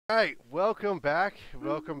All right, welcome back.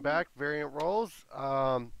 Welcome back, Variant Roles.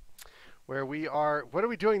 Where we are. What are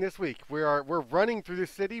we doing this week? We're running through the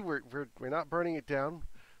city. We're not burning it down.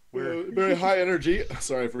 We're Very high energy.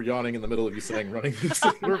 Sorry for yawning in the middle of you saying running this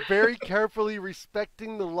city. we're very carefully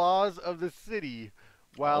respecting the laws of the city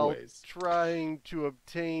while Always. trying to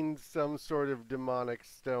obtain some sort of demonic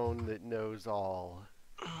stone that knows all.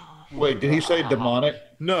 Wait, did he say demonic?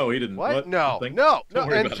 No, he didn't. What? No, Nothing. no, no. Don't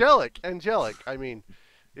worry about it. Angelic, angelic. I mean,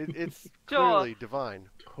 it's Sure. clearly divine.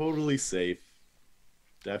 Totally safe.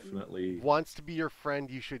 Definitely. Wants to be your friend.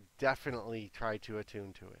 You should definitely try to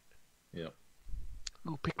attune to it. Yep.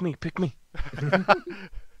 Ooh, pick me, pick me.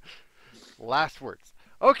 Last words.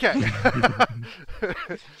 Okay.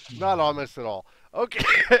 Not ominous at all. Okay.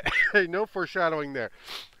 No foreshadowing there.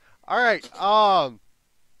 All right.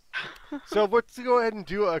 So let's go ahead and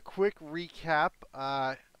do a quick recap.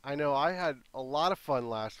 I know I had a lot of fun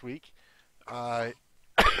last week.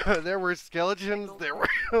 There were skeletons. There were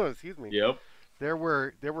excuse me. Yep. There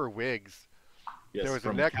were wigs. Yes. There was a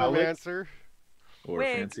from necromancer. Or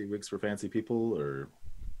Wig. fancy wigs for fancy people, or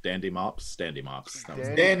dandy mops. Dandy mops. That was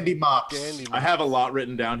Dan- Dandy mops. Dandy I have a lot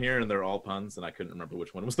written down here, and they're all puns, and I couldn't remember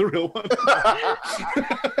which one was the real one.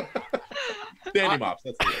 Dandy mops.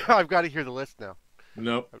 That's it. I've got to hear the list now.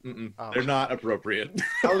 Nope. Oh. They're not appropriate.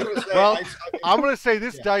 I was gonna say, Well, I I'm going to say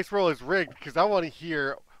this Yeah. dice roll is rigged because I want to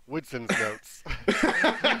hear Woodson's notes.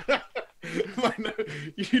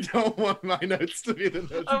 You don't want my notes to be the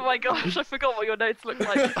notes. Oh my gosh, I forgot what your notes look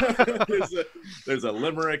like. there's a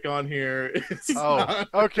limerick on here. It's Oh,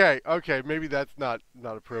 not- okay. Maybe that's not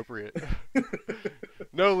appropriate.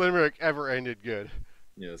 No limerick ever ended good.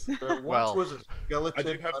 Yes. there once Well, was a I skeleton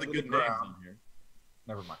do have the under good names ground. on here.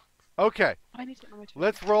 Never mind. Okay, I need to get my motivation.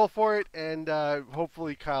 let's roll for it, and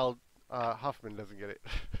hopefully Kyle Huffman doesn't get it.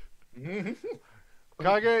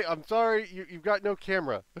 Kage, I'm sorry, you've got no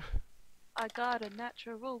camera. I got a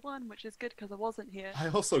natural one, which is good because I wasn't here. I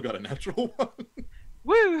also got a natural one.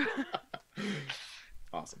 Woo!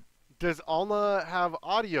 Awesome. Does Alma have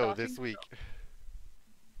audio Talking this week?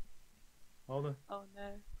 Alna, Oh no.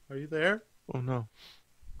 are you there? Oh no.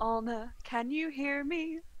 Anna, can you hear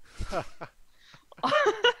me? I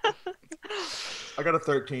got a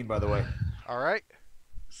 13, by the way. All right.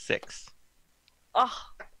 6. Oh.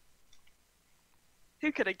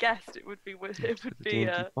 Who could have guessed it would be Boy,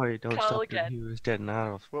 don't Carl stop again. He was dead and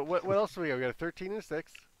out of What else do we got? We got a 13 and a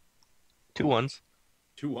 6. 2 1s.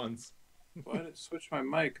 2 ones. Why did it switch my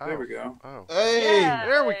mic? There we go. Oh, Hey! Yeah.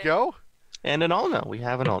 there we go. And an Alna. We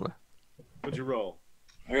have an Alna. What'd you roll?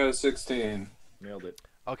 I got a 16. Nailed it.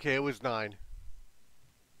 Okay, it was 9.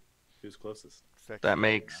 Who's closest? 6. That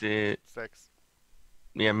makes it 6.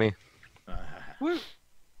 me. Woo!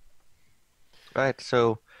 Right,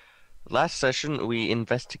 so last session we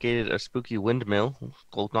investigated a spooky windmill.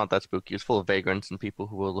 Well, not that spooky. It was full of vagrants and people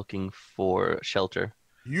who were looking for shelter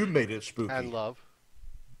You made it spooky. And love.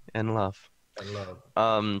 and love. And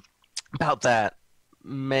love. About that,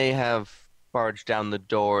 may have barged down the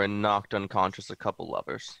door and knocked unconscious a couple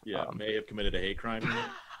lovers. Yeah, may have committed a hate crime.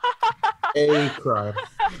 A crime.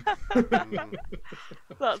 Mm.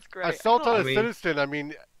 That's great. Assault on I a mean- citizen. I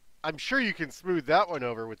mean, I'm sure you can smooth that one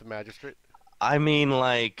over with the magistrate. I mean,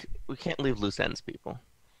 like, we can't leave loose ends, people.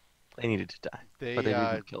 They needed to die, They but they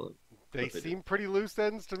didn't kill it. they But they seem pretty loose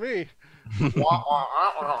ends to me.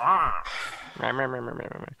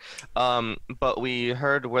 But we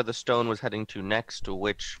heard where the stone was heading to next,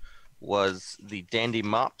 which was the Dandy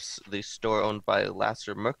Mops, the store owned by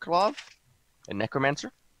Lasser Merklov, a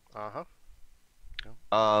necromancer. Uh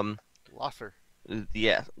huh. Um, Losser,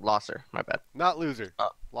 yeah, Lasser, my bad. not loser.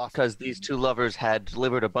 Losser. Because these two lovers had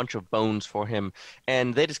delivered a bunch of bones for him,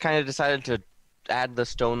 and they just kind of decided to add the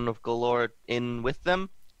Stone of Golorr in with them.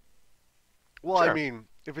 Well, I Sure. mean,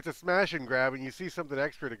 if it's a smash and grab and you see something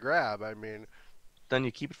extra to grab, I mean, Then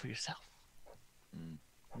you keep it for yourself. Mm.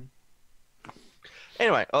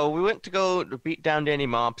 Anyway, we went to go to beat down Danny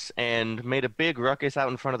Mops and made a big ruckus out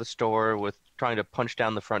in front of the store with trying to punch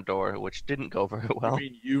down the front door, which didn't go very I well.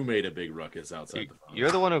 mean, you made a big ruckus outside the front. You're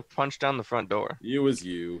the one who punched down the front door. It was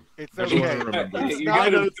you. it's Everyone okay. remembers. It's You not- My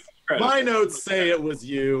gotta- notes, my notes say it was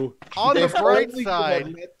you. on the If bright only you side,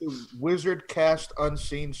 had met the wizard cast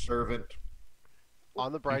unseen servant.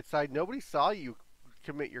 on the bright side, nobody saw you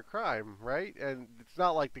commit your crime, right? And it's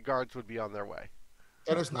not like the guards would be on their way.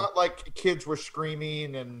 And it's not like kids were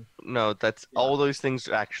screaming and No, that's Yeah. all those things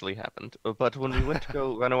actually happened. But when we went to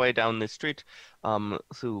go run away down the street,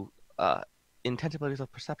 through intense abilities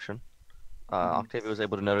of perception, Octavia was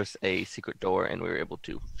able to notice a secret door, and we were able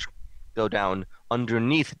to go down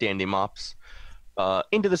underneath Dandy Mops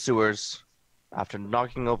into the sewers after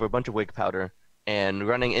knocking over a bunch of wig powder and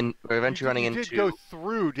eventually running you into. did go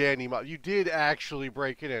through Dandy Mob. You did actually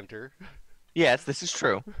break and enter. Yes, this is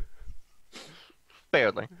true.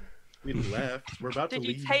 Barely. We left. We're about Did to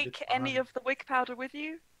you leave. take It's any fine. of the wig powder with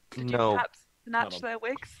you? Did No. you perhaps snatch No. their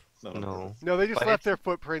wigs? No. No. No, they just But left it's- their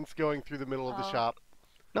footprints going through the middle of the Oh. shop.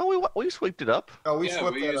 No, we sweeped it up. No, we yeah,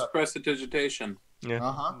 swept we that used up. prestidigitation. Yeah.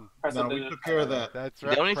 Uh-huh. No, we Prestidigitation. took care of that. That's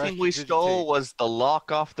right. The only thing we stole was the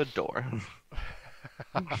lock off the door.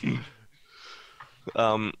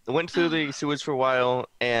 Went through the sewers for a while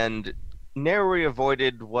and narrowly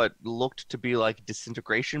avoided what looked to be like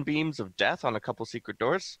disintegration beams of death on a couple secret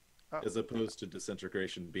doors. As opposed to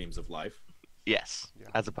disintegration beams of life. Yes, Yeah.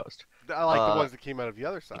 as opposed. I like the ones that came out of the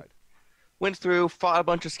other side. Went through, fought a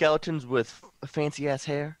bunch of skeletons with fancy ass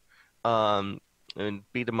hair, and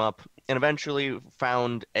beat them up, and eventually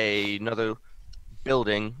found another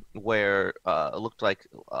building where it looked like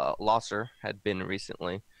Losser had been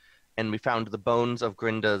recently, and we found the bones of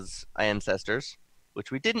Grinda's ancestors, which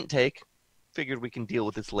we didn't take. Figured we can deal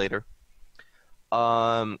with this later.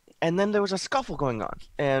 And then there was a scuffle going on,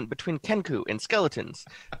 and between Kenku and skeletons,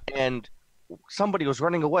 and somebody was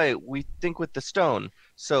running away. We think with the stone,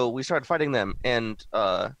 so we started fighting them, and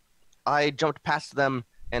I jumped past them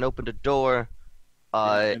and opened a door.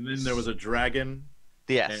 And then there was a dragon,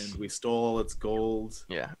 Yes. and we stole its gold.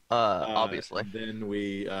 Yeah. Obviously. And then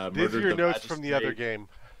we These are murdered your the notes from the other magistrate. game.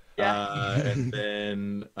 And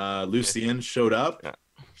then Lucienne showed up,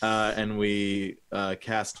 and we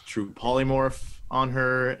cast True Polymorph on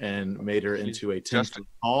her and made her into a 10 just- foot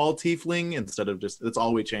tall tiefling instead of just. That's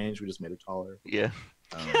all we changed. We just made her taller. Yeah.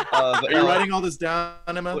 Are But, you writing all this down,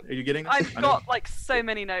 Emma? Are you getting this? I've got like so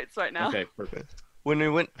many notes right now. Okay, perfect. When we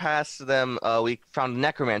went past them, we found a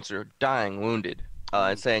necromancer dying, wounded,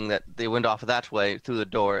 saying that they went off that way through the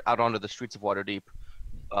door out onto the streets of Waterdeep.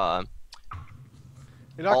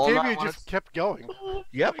 And All Octavia I wanna just kept going.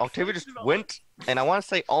 Yep, Octavia just went, and I want to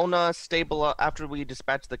say Ulna after we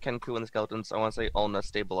dispatched the Kenku and the skeletons, I want to say Ulna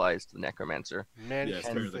stabilized the necromancer. Man, Yes,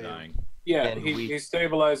 can spare the save. dying. Yeah, And he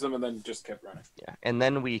stabilized them and then just kept running. Yeah, and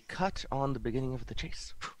then we cut on the beginning of the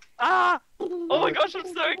chase. Ah! Oh my gosh,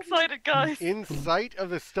 I'm so excited, guys. In sight of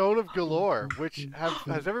the Stone of Golorr, which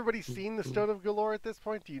has everybody seen the Stone of Golorr at this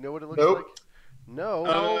point? Do you know what it looks Nope. like? No.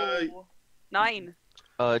 Oh. 9.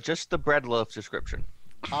 Just the bread loaf description.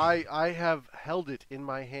 I have held it in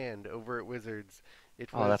my hand over at Wizards.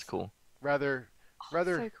 It was Oh, that's cool. rather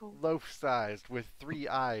so cool. loaf-sized with 3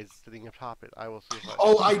 eyes sitting atop it. I will see if I.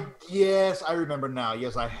 Oh, yes, I remember now.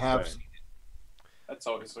 Yes, I have Right. seen. That's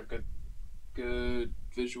always a good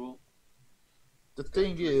visual. The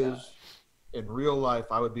thing is, in real life,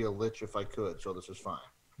 I would be a lich if I could, so this is fine.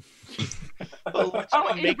 Oh,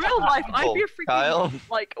 Oh, in real life, I'd be a freaking Kyle.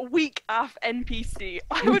 like weak AF NPC.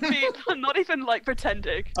 I would be. I'm not even like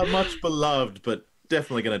pretending. A much beloved, but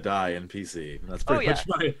definitely gonna die NPC. That's pretty Oh, much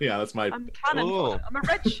my. Yeah, that's my. I'm canon. Ooh. For it. I'm a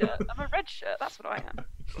red shirt. I'm a red shirt. That's what I am.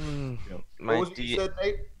 Mm, What was it you said,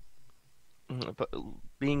 Nate? but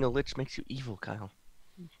being a lich makes you evil, Kyle.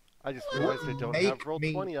 I just realized I don't have Make roll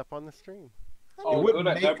me- 20 up on the stream. Oh, go wouldn't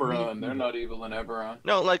to make me Eberron. They're evil. not evil in Eberron.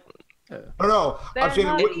 No, like, No, They're I'm saying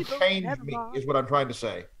not it wouldn't evil, change never me, mind. is what I'm trying to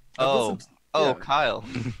say. oh, yeah. Kyle.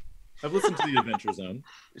 I've listened to the Adventure Zone.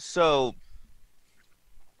 So,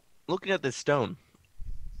 looking at this stone,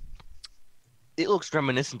 it looks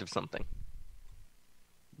reminiscent of something.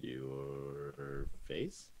 Your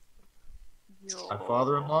face? My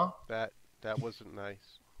father-in-law? That wasn't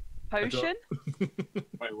nice. Potion? Wait,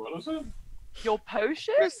 what is it? Your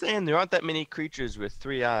potion? Just saying, there aren't that many creatures with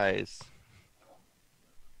 3 eyes.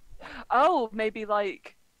 Oh, maybe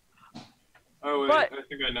like Oh wait, But- I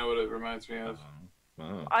think I know what it reminds me of.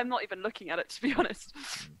 Oh, I'm not even looking at it to be honest.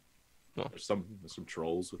 there's some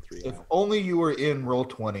trolls with 3 If eyes. only you were in roll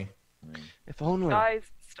 20. If only. Guys,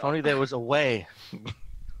 If stop. only there was a way.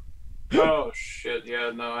 Oh shit!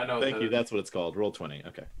 Yeah, no, I know. what Thank that you. is. That's what it's called. Roll 20.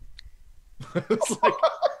 Okay.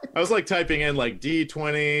 I was like typing in like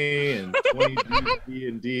D20 and 20 D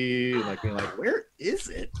and D and like being like, where is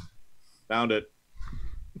it? Found it.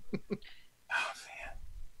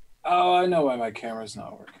 Oh, I know why my camera's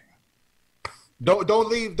not working. Don't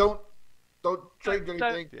leave. Don't change Don't-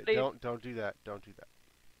 anything. Yeah, Leave. don't do that. Don't do that.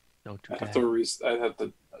 Don't do I have that. to I have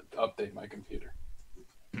to update my computer.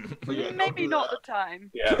 But yeah, don't Maybe do not that. the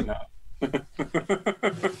time. Yeah, no.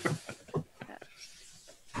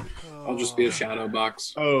 I'll just be a shadow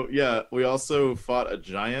box. Oh yeah, we also fought a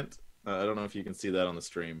giant. I don't know if you can see that on the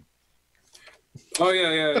stream. Oh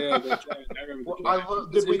yeah. The giant. I remember the Well,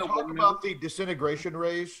 giant. did It's we in the talk windmill. about the disintegration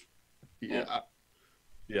rays? Yeah.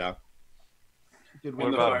 Yeah. Did we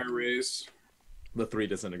And the about fire rays? The 3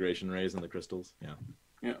 disintegration rays and the crystals.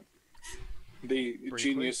 Yeah. The Briefly.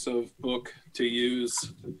 genius of book to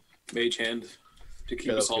use Mage Hand to keep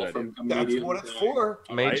Yeah, us that's a all good from That's immediate what it's dying. for.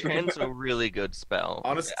 Mage Right. Hand's a really good spell.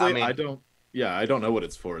 Honestly, I mean, I don't. Yeah, I don't know what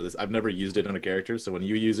it's for. I've never used it on a character, so when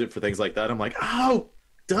you use it for things like that, I'm like, oh,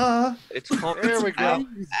 duh. it's called There we go.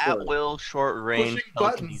 at will short range Pushing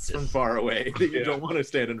buttons from telekinesis. far away that you Yeah. don't want to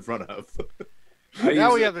stand in front of. I Now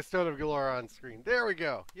use we it- have the Stone of Golorr on screen. There we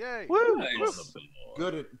go. Yay. Nice.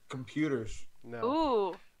 Good at computers. No.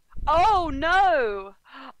 Ooh. Oh no!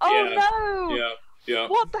 Oh Yeah. no! Yeah, yeah.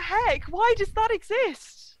 What the heck? Why does that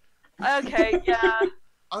exist? Okay, yeah.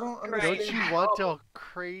 I don't Great. understand. Don't you want to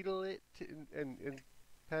cradle it and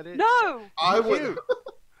pet it? No! I would.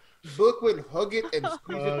 Cute. Book would hug it and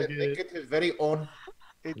squeeze Hug it and make it his very own.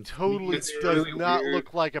 It totally It's does really not weird.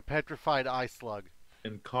 look like a petrified eye slug.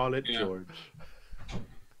 And call it Yeah. George.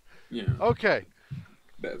 Yeah, Okay.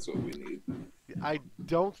 that's what we need. I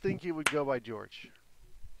don't think it would go by George.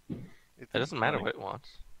 It doesn't matter what it wants.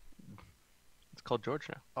 It's called George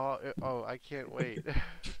now. Oh, I can't wait.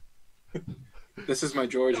 This is my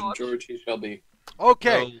George, and George he shall be.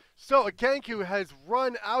 Okay, so Akanku has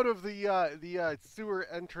run out of the sewer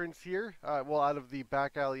entrance here, out of the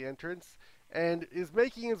back alley entrance, and is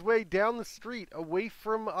making his way down the street away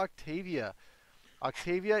from Octavia.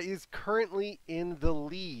 Octavia is currently in the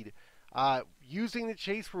lead. Using the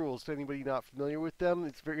chase rules, to anybody not familiar with them,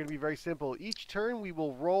 it's going to be very simple. Each turn we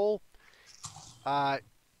will roll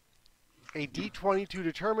a d20 to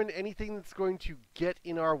determine anything that's going to get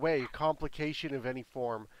in our way, a complication of any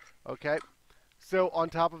form. Okay? So on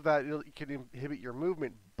top of that, it can inhibit your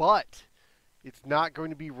movement, but it's not going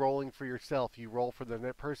to be rolling for yourself. You roll for the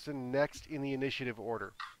person next in the initiative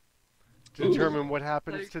order to determine what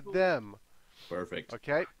happens Very to cool. them. Perfect.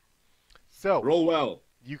 Okay? So Roll well.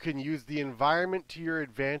 you can use the environment to your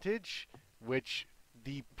advantage, which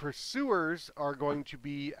the pursuers are going to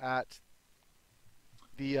be at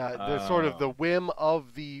the sort of the whim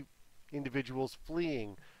of the individuals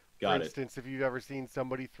fleeing. Got For it. instance, if you've ever seen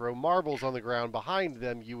somebody throw marbles on the ground behind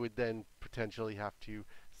them, you would then potentially have to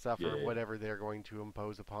suffer Yeah. whatever they're going to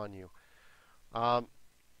impose upon you.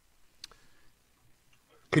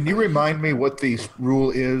 Can you remind me what the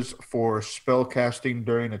rule is for spell casting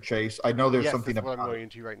during a chase? I know there's Yes, something that's what I'm about going it.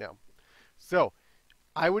 into right now. So,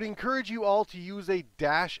 I would encourage you all to use a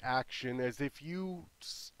dash action, as if you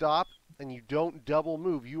stop and you don't double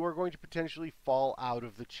move, you are going to potentially fall out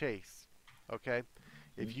of the chase. Okay?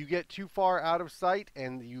 If you get too far out of sight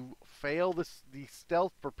and you fail the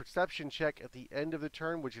stealth or perception check at the end of the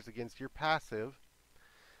turn, which is against your passive,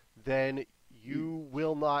 then you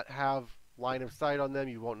will not have line of sight on them.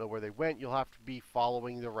 You won't know where they went. You'll have to be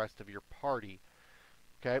following the rest of your party.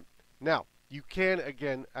 Okay? Now, you can,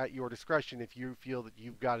 again, at your discretion, if you feel that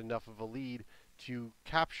you've got enough of a lead to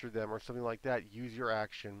capture them or something like that, use your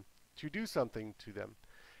action to do something to them.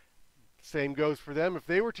 Same goes for them. If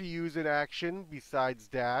they were to use an action besides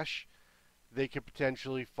dash, they could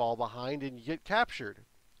potentially fall behind and get captured.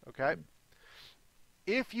 Okay?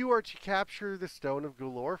 If you are to capture the Stone of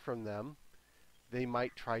Golorr from them, they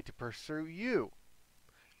might try to pursue you,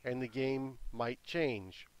 and the game might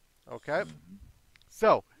change. Okay?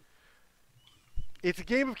 So, it's a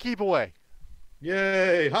game of keep away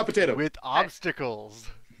Yay! Hot potato. with obstacles.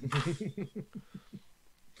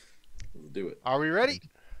 Let's do it. Are we ready?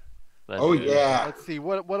 Oh yeah. Let's see.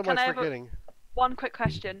 What am Can I I have a- forgetting? One quick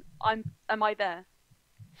question. Am I there?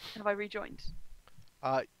 Have I rejoined?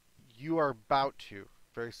 You are about to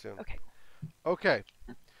very soon. Okay. Okay.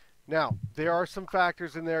 Now, there are some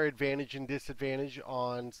factors in there, advantage and disadvantage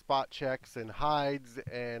on spot checks and hides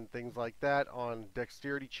and things like that, on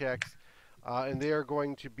dexterity checks, and they are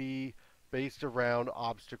going to be based around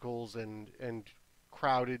obstacles and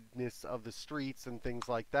crowdedness of the streets and things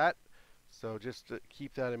like that. So just to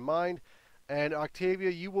keep that in mind. And Octavia,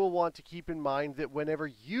 you will want to keep in mind that whenever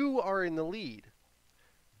you are in the lead,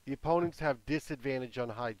 the opponents have disadvantage on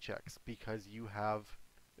hide checks because you have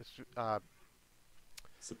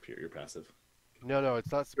Superior passive. no,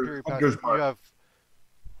 it's not superior Hunter's passive. You mark. have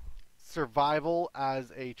survival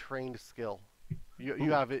as a trained skill.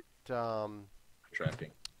 You have it.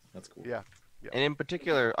 Tracking. That's cool. Yeah, And in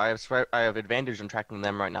particular, I have advantage in tracking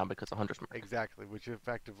them right now because of Hunter's Mark. exactly. Which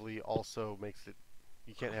effectively also makes it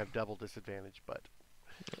you can't have double disadvantage. But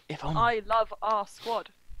If only. I love our squad.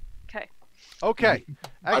 Okay. okay,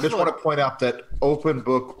 I just excellent. want to point out that open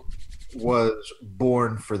book was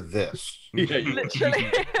born for this. Yeah, you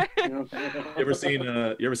Literally. ever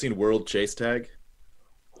seen World Chase Tag?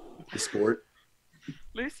 The sport.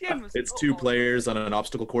 Lucian was. It's two players on an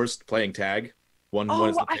obstacle course playing tag. One Oh,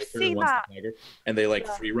 is the I've chaser, seen one's that. the tagger, and they like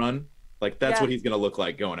Yeah. free run. Like that's Yeah. what he's gonna look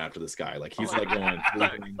like going after this guy. Like he's like going through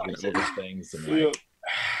things and over things and like,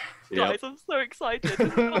 Guys, I'm so excited. This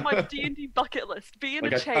is on my D&D bucket list. Be in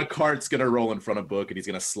like a a chase. cart's gonna roll in front of Book and he's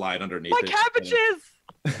gonna slide underneath My it. cabbages!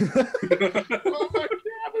 Oh my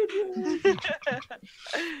cabbages!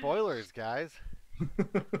 Spoilers, guys.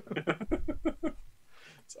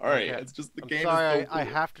 Sorry, Okay. it's just the I'm game. sorry, is so I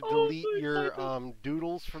cool. have to Oh, delete so your excited.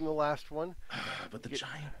 doodles from the last one. But the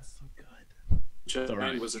giant is so good. Giant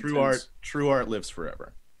Sorry. was True intense. art lives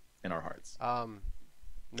forever in our hearts. No,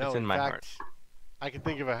 It's in my fact, I can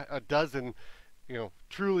think of a dozen,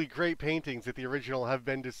 truly great paintings that the original have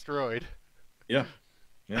been destroyed. Yeah,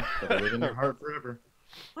 but they live in your heart forever.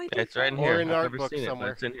 It's right in Or here. in the I've art never book seen somewhere.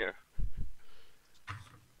 it, but it's in here.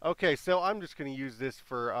 Okay, so I'm just going to use this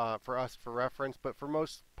for us for reference, but for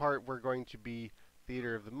most part, we're going to be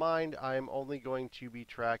theater of the mind. I'm only going to be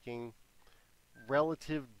tracking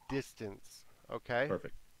relative distance. Okay.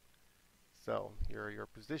 Perfect. So here are your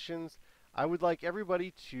positions. I would like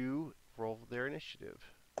everybody to roll their initiative.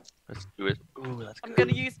 Let's do it. Ooh, that's I'm good. going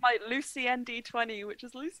to use my Lucien D20, which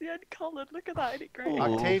is Lucien colored. Look at that, ain't it great? Ooh.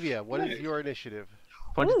 Octavia, what is Nice. your initiative?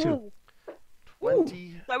 22. Ooh,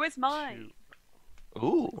 20. so is mine.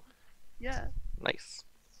 Ooh, Yeah, nice.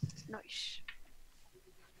 nice.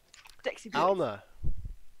 Dexy boy. Alma,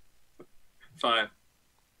 5.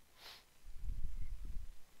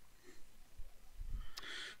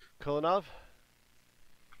 Kulinov,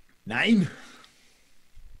 9.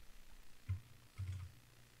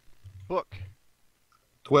 Book,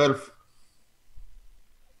 12.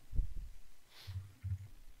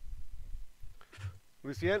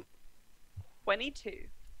 Lucien, 22.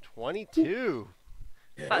 22.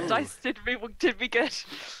 That dice did me good.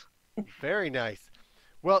 Very nice.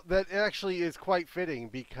 Well, that actually is quite fitting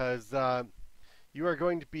because you are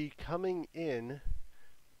going to be coming in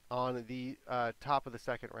on the top of the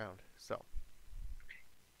second round. So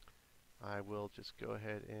I will just go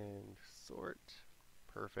ahead and sort.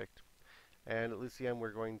 Perfect. And Lucien,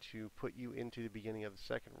 we're going to put you into the beginning of the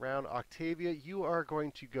second round. Octavia, you are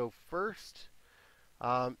going to go first.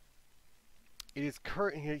 He is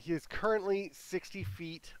currently 60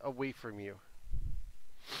 feet away from you.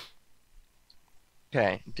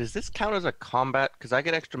 Okay, does this count as a combat? Because I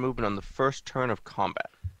get extra movement on the first turn of combat.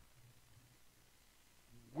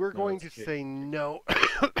 We're No, going to it's okay. say no.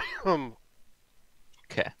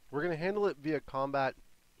 Okay. We're going to handle it via combat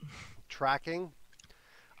tracking.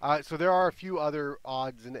 So there are a few other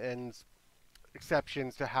odds and ends,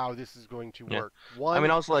 exceptions to how this is going to Yeah. work. One, I mean,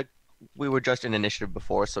 also, like, we were just in initiative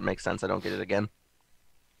before, so it makes sense I don't get it again.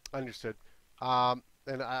 understood. And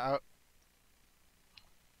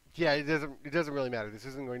yeah, it doesn't really matter. This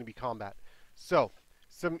isn't going to be combat. So,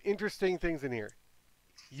 some interesting things in here.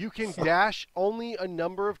 You can dash only a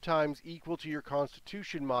number of times equal to your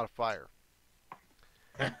Constitution modifier.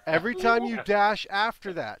 Every time you dash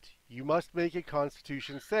after that, you must make a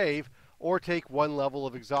Constitution save or take 1 level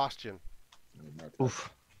of exhaustion.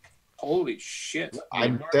 Oof. Holy shit.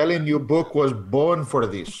 I'm telling you, Book was born for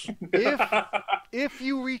this. If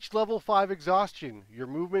you reach level 5 exhaustion, your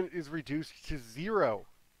movement is reduced to 0.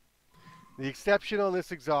 The exception on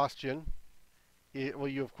this exhaustion, well,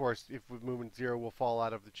 you of course, if with movement 0, will fall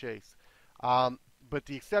out of the chase. But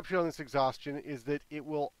the exception on this exhaustion is that it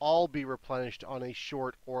will all be replenished on a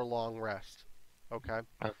short or long rest. Okay?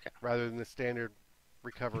 Okay. Rather than the standard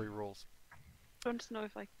recovery rules. I want to know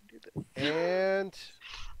if I can do this. And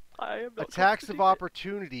I am not attacks of confident.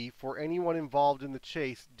 opportunity for anyone involved in the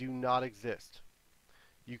chase do not exist.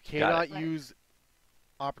 You cannot Right. use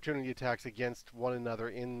opportunity attacks against one another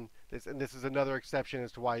in this, and this is another exception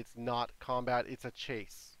as to why it's not combat, it's a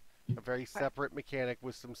chase. A very separate mechanic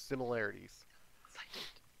with some similarities.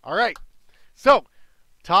 All right. So,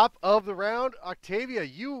 top of the round, Octavia,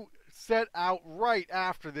 you set out right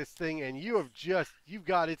after this thing and you've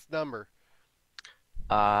got its number.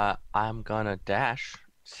 I'm gonna dash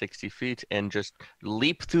 60 feet and just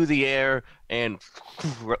leap through the air and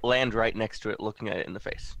land right next to it, looking at it in the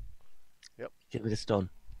face. Yep. Give me the stone.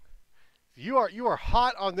 You are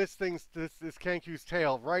hot on this Kanku's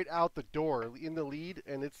tail right out the door in the lead,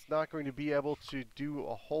 and it's not going to be able to do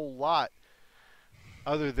a whole lot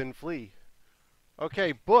other than flee.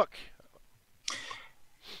 Okay, Book.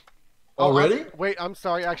 Already? Wait, I'm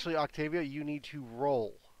sorry. Actually, Octavia, you need to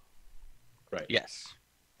roll. Right. Yes.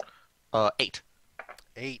 8.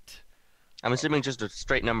 8. I'm assuming just a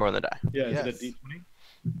straight number on the die. Yeah, is Yes. it a D20?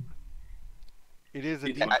 It is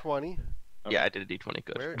a Yeah. D20. Okay. Yeah, I did a D20.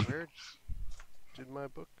 Good. Where did my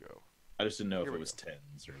book go? I just didn't know Here if we it was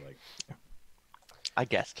tens or like. I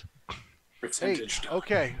guessed. Percentage. 8.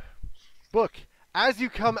 Okay. Book. As you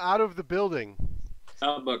come out of the building,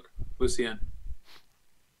 Book. Lucienne.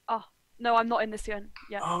 No, I'm not in this yet.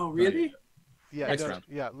 Yeah. Oh, really? Yeah, Next no, round.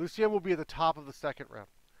 yeah. Lucien will be at the top of the second round.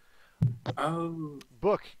 Oh.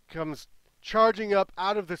 Book comes charging up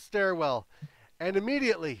out of the stairwell, and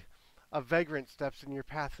immediately a vagrant steps in your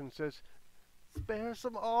path and says, "Spare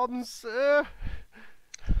some alms, sir."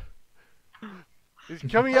 He's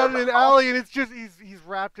coming out in an alley, and it's just he's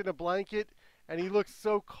wrapped in a blanket, and he looks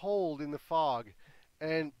so cold in the fog,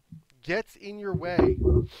 and gets in your way.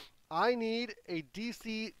 I need a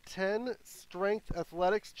DC 10 strength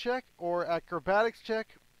athletics check or acrobatics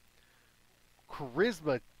check,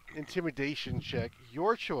 charisma intimidation check,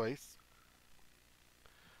 your choice.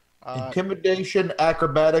 Intimidation,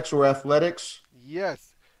 acrobatics, or athletics.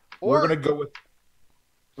 Yes. We're Or, going to go with.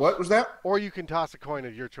 What was that? or you can toss a coin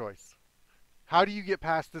of your choice. How do you get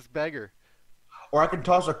past this beggar? Or I can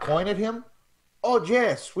toss a coin at him? Oh,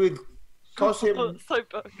 yes. We'd toss him. So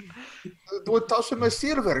book. We'll toss him a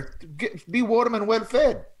silver. Be warm and well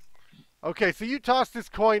fed. Okay, so you toss this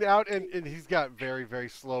coin out, and he's got very, very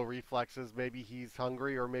slow reflexes. Maybe he's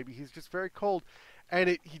hungry, or maybe he's just very cold,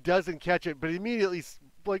 and he doesn't catch it, but immediately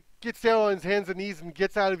gets down on his hands and knees and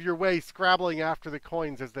gets out of your way, scrabbling after the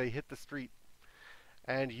coins as they hit the street.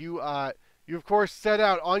 And you of course set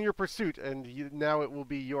out on your pursuit, and now it will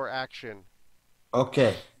be your action.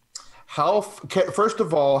 Okay. First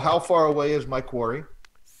of all, how far away is my quarry?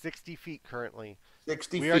 60 feet currently.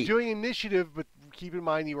 60 We feet. are doing initiative, but keep in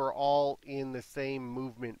mind you are all in the same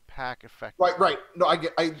movement pack effect. Right. No, I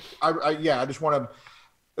just want to,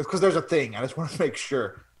 because there's a thing. I just want to make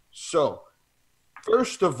sure. So,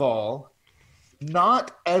 first of all,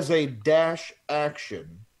 not as a dash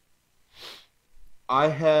action, I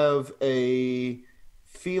have a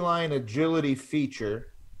feline agility feature.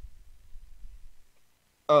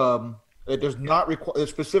 It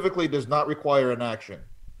specifically does not require an action.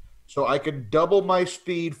 So I can double my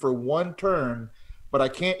speed for one turn, but I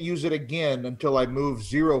can't use it again until I move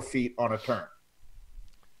 0 feet on a turn.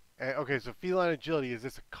 Okay, so feline agility, is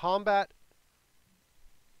this a combat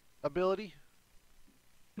ability?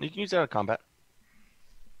 You can use that in combat.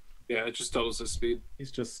 Yeah, it just doubles his speed.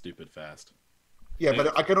 He's just stupid fast. Yeah,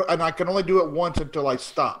 but I can only do it once until I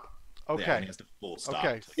stop. Yeah, and Okay. he has to full stop.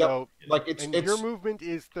 Okay, Yep. so Like it's your movement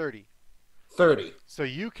is 30. 30. So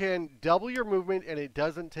you can double your movement and it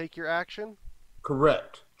doesn't take your action?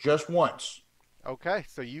 Correct. Just once. Okay,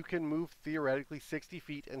 so you can move theoretically 60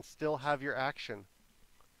 feet and still have your action.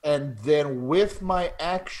 And then with my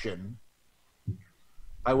action,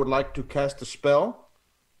 I would like to cast a spell.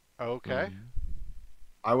 Okay.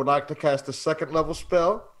 I would like to cast a second level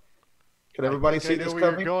spell. Can everybody see I know this where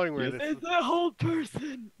you're coming? going with this. It's a whole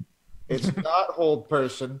person. It's not hold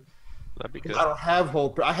person. That'd be good. I don't have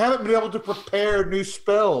hold. I haven't been able to prepare new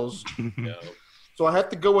spells, No. so I have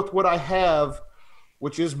to go with what I have,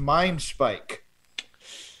 which is Mind Spike.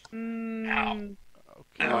 Mm,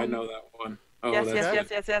 Okay. Oh, I know that one. Oh, yes,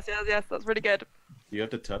 that's yes. That's really good. Do you have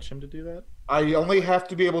to touch him to do that? I only have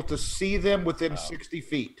to be able to see them within Oh. 60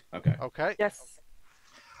 feet. Okay. Okay. Yes.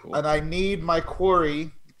 Cool. And I need my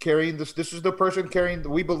quarry carrying this. This is the person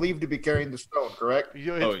we believe to be carrying the stone, correct? It's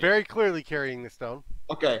Oh, yeah. very clearly carrying the stone.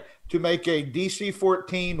 Okay. To make a DC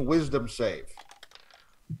 14 wisdom save.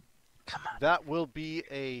 That will be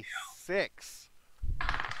a 6.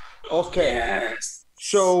 Okay. Yes.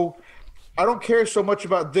 So I don't care so much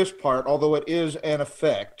about this part, although it is an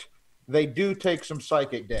effect. They do take some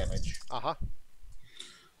psychic damage. Uh-huh.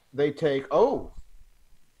 They take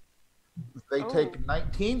take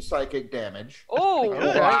 19 psychic damage. Oh,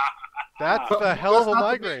 Okay. That's But the hell of a that's not the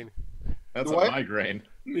migraine. That's What? a migraine.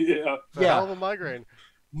 Yeah. It's a Yeah. hell of a migraine.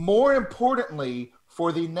 More importantly,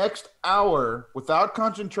 for the next hour, without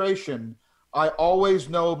concentration, I always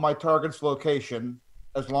know my target's location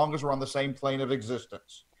as long as we're on the same plane of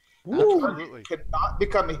existence. Absolutely. It cannot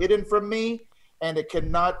become hidden from me, and it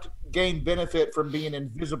cannot gain benefit from being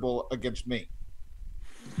invisible against me.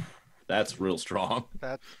 That's real strong.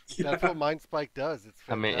 That's what Mind Spike does. It's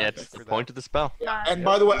I mean, fantastic it's the for that. point of the spell. And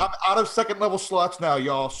by the way, I'm out of second level slots now,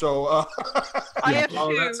 y'all. So, I have Oh,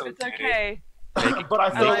 2. that's It's okay. okay. but I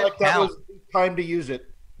felt Make it like that count. was time to use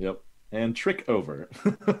it. Yep. And trick over.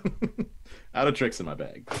 Out of tricks in my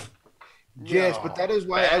bag. Yes, but that is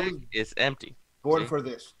why I was Bag is empty. born See? for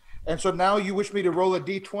this. And so now you wish me to roll a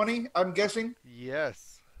d20, I'm guessing?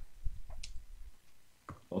 Yes.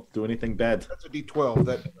 Don't do anything bad. That's a d12.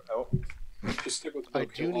 That doesn't help. Just stick with I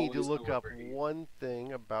book. do You'll need to always look know up where he- one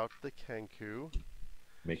thing about the Kenku.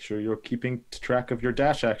 Make sure you're keeping track of your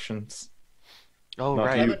dash actions. Oh, Not I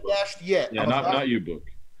right. you. haven't dashed yet. Yeah, I'm not you, Book.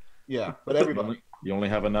 Yeah, but everybody. You only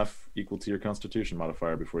have enough equal to your Constitution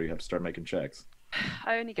modifier before you have to start making checks.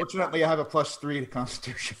 I only get Fortunately, I have a +3 to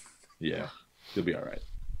Constitution. Yeah, you'll be all right.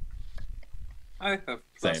 I have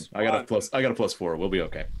Same. I got a +4. We'll be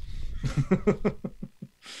okay.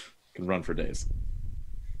 Can run for days.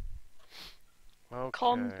 Okay.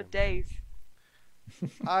 Calm for days.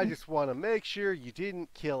 I just want to make sure you didn't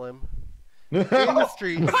kill him in the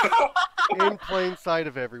streets, in plain sight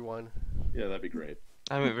of everyone. Yeah, that'd be great.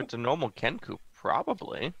 I mean, if it's a normal Kenku,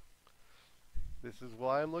 probably. This is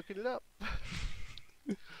why I'm looking it up.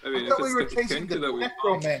 I mean, I if thought we it's were the chasing the Kenku that we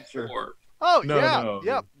necromancer. bought Oh No, yeah, no.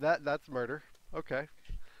 yep. That's murder. Okay.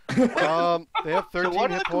 They have 13 So what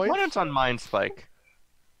are hit the points. components on Mind Spike?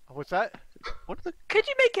 What's that? What are the... Could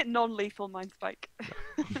you make it non-lethal, Mind Spike?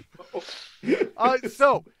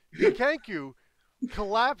 So the Kenku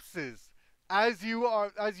collapses as you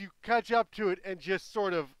catch up to it and just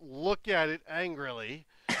sort of look at it angrily,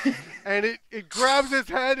 and it grabs its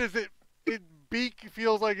head as its beak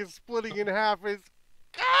feels like it's splitting in half. It's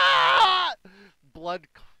blood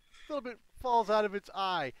a little bit falls out of its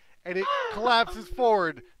eye, and it collapses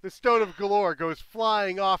forward. The Stone of Golorr goes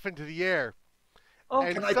flying off into the air. Oh,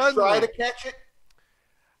 And Can I suddenly- try to catch it?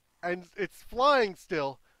 And it's flying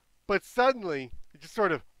still, but suddenly it just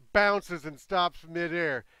sort of bounces and stops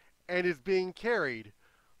midair and is being carried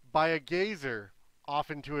by a gazer off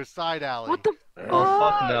into a side alley. what the Oh,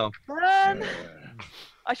 fuck no. man?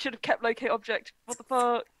 I should have kept locate object. What the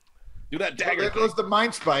fuck? Do that Oh, dagger. there goes the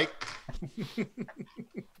mind spike.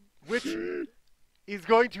 Which is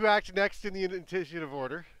going to act next in the initiative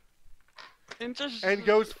order and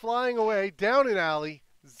goes flying away down an alley,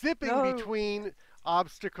 zipping No. between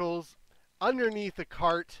obstacles, underneath a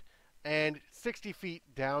cart, and 60 feet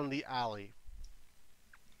down the alley.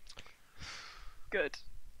 Good.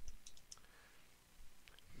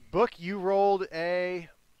 Book, you rolled an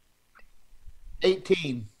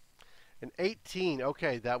 18. 18.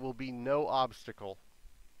 Okay, that will be no obstacle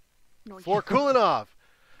No, for Kulinov.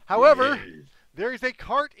 However, there is a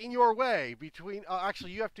cart in your way between.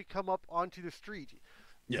 Actually, you have to come up onto the street.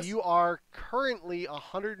 Yes. You are currently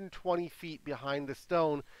 120 feet behind the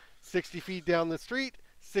stone, 60 feet down the street,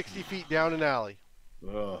 60 feet down an alley.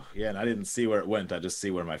 Oh, yeah, and I didn't see where it went. I just see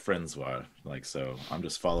where my friends were. Like, so I'm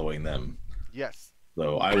just following them. Yes.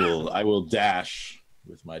 So I will dash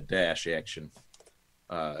with my dash action,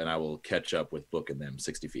 and I will catch up with Book and them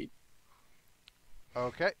 60 feet.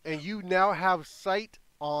 Okay. And you now have sight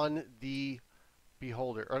on the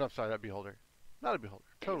beholder. Or no, sorry, not beholder. Not a beholder.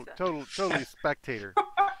 Totally spectator.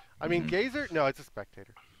 I mean, gazer? No, it's a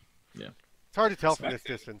spectator. Yeah. It's hard to tell from this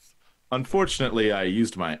Spectator. distance. Unfortunately, I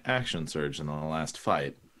used my action surge in the last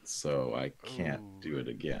fight, so I can't Ooh. do it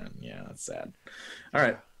again. Yeah, that's sad. All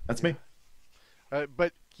right, that's me.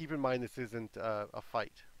 But keep in mind, this isn't a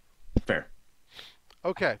fight. Fair.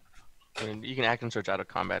 Okay. I mean, you can action search out of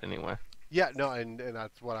combat anyway. Yeah, no, and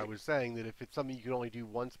that's what I was saying, that if it's something you can only do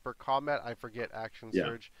once per combat, I forget action Yeah.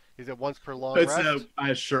 surge. Is it once per long It's rest? I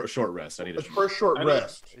have short rest. I need It's a. for a short I need-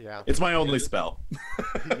 rest. Yeah. It's my only spell.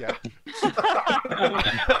 Yeah.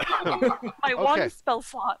 My one Okay. spell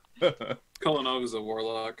slot. Kulinov is a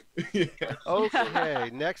warlock. Yeah. Okay,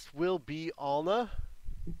 next will be Alna.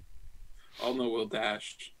 Alno will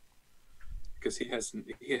dash because he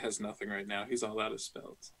has nothing right now. He's all out of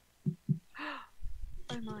spells.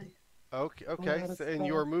 Oh my. Okay, so, and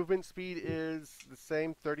your movement speed is the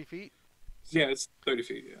same, 30 feet? Yeah, it's 30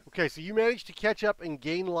 feet. Yeah. Okay, so you managed to catch up and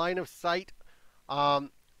gain line of sight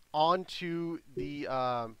onto the...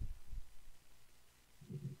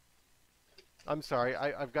 I'm sorry,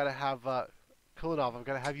 I've got to have... Kulinov, I've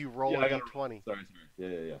got to have you roll Yeah, I a gotta- d20. Sorry.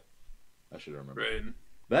 Yeah. I should remember. Right.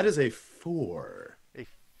 That is a 4. A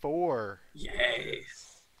 4.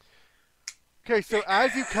 Yes. Okay, so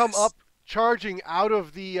as you come up, charging out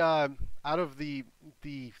of the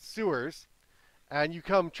sewers, and you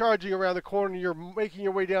come charging around the corner, and you're making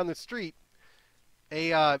your way down the street.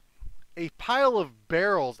 A pile of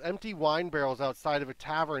barrels, empty wine barrels outside of a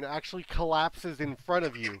tavern, actually collapses in front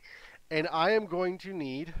of you, and I am going to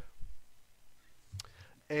need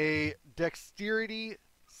a dexterity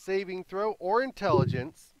saving throw or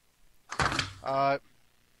intelligence to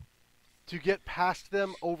get past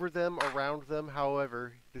them, over them, around them,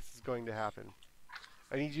 however this is going to happen.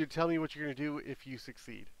 I need you to tell me what you're going to do if you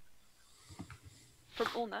succeed. From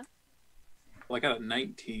Ulna. Well, I got a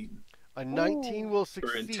 19 A 19 will for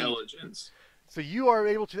succeed. intelligence. So you are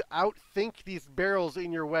able to outthink these barrels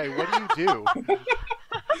in your way. What do you do?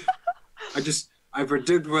 I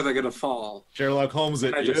predict where they're gonna fall. Sherlock Holmes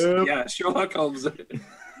it. Yeah, Sherlock Holmes. I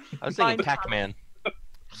was thinking Mind Pac-Man.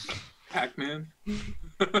 Pac-Man.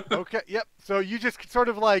 Okay, yep. So you just sort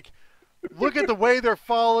of like look at the way they're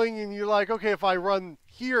falling, and you're like, okay, if I run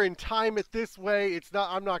here and time it this way,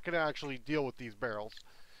 I'm not going to actually deal with these barrels.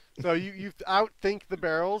 So you outthink the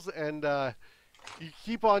barrels, and you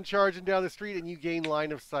keep on charging down the street, and you gain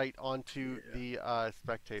line of sight onto the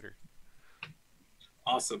spectator.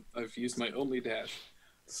 Awesome. I've used my only dash.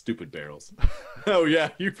 Stupid barrels. Oh yeah,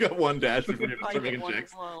 you've got one dash before you have to I start get making one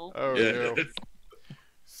checks. as well. Oh Yeah. no.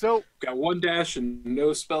 So, Got one dash and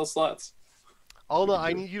no spell slots. Alna,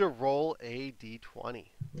 I need you to roll a d20.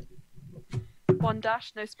 One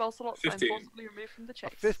dash, no spell slots. I'm 15. forcibly removed from the A chase.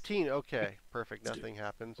 15, okay. Perfect, nothing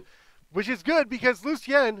happens. Which is good, because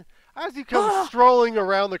Lucien, as you come strolling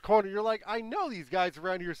around the corner, you're like, I know these guys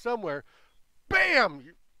around here somewhere. Bam!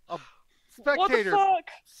 A What the spectator fuck?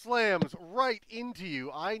 slams right into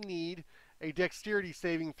you. I need a dexterity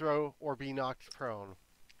saving throw or be knocked prone.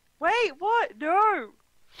 Wait, what? No.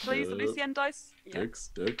 Please, the Uh, Lucien dice. Yeah. Dicks.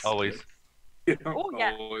 Always. Oh,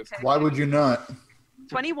 yeah. Always. Okay. Why would you not?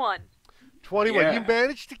 21. 21. Yeah. You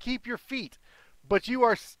managed to keep your feet, but you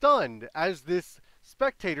are stunned as this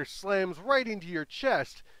spectator slams right into your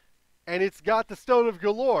chest, and it's got the Stone of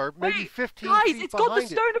Golorr, maybe Wait, 15 Guys, feet it's got the behind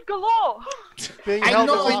it. Stone of Golorr. Being I held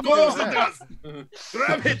know, aloft of course to it the head. does.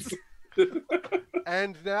 Grab it.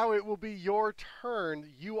 And now it will be your turn.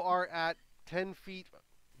 You are at 10 feet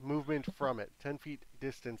movement from it, 10 feet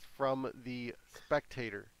distance from the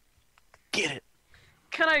spectator. Get it.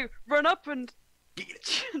 Can I run up and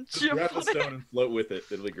Just jump grab the on stone it? and float with it.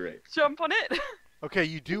 It'll be great. Jump on it? Okay,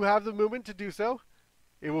 you do have the movement to do so.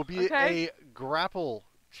 It will be Okay. a grapple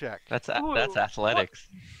check. That's Ooh, athletics.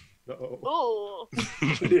 Uh-oh. Oh.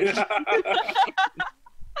 Yeah.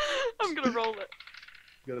 I'm gonna roll it.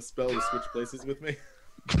 You got a spell to switch places with me?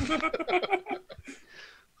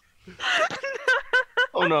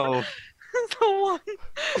 Oh no. The one.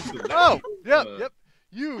 Oh, yep, Uh, yep.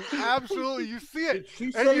 You absolutely, you see it. Did she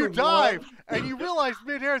And say you one? dive, and you realize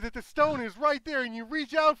midair that the stone is right there, and you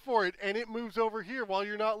reach out for it, and it moves over here while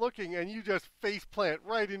you're not looking, and you just face plant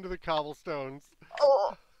right into the cobblestones.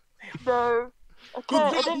 Oh. No. Good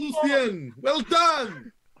Okay, I job, didn't get it. Lucien! Well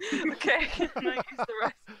done! Okay, can I use the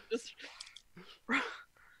rest? Just...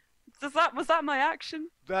 Was that my action?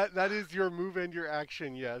 That is your move and your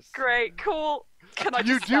action, yes. Great, cool. Can I You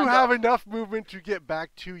just do stand have up? enough movement to get back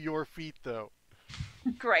to your feet, though.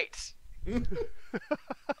 Great. I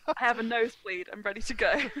have a nosebleed. I'm ready to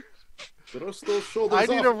go. Thrust those shoulders I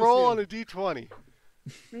need off, a roll on Lucien. a d20.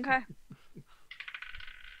 Okay.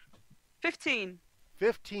 15.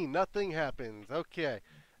 15, nothing happens. Okay,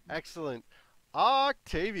 excellent.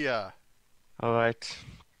 Octavia, All right.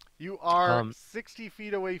 you are Um, 60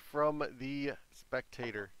 feet away from the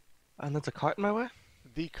spectator. And there's a cart in my way.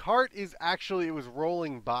 The cart is actually, it was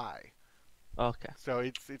rolling by, Okay. so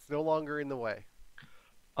it's no longer in the way.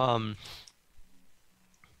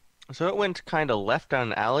 So it went kind of left down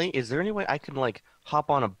an alley. Is there any way I can like hop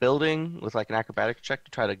on a building with like an acrobatic check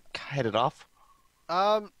to try to head it off?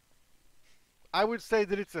 I would say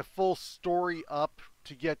that it's a full story up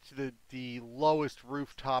to get to the lowest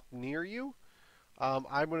rooftop near you. I'm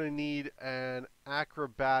going to need an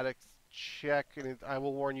acrobatics check, and I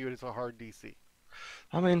will warn you, it is a hard DC.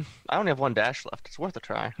 I mean, I only have one dash left. It's worth a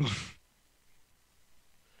try.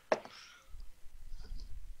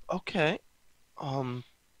 Okay.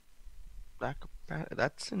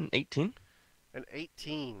 That's an 18. An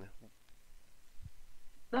 18.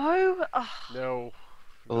 No. Ugh. No.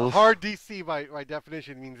 Oof. Hard DC by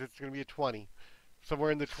definition means it's going to be a 20.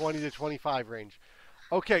 Somewhere in the 20 to 25 range.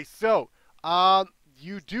 Okay, so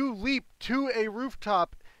you do leap to a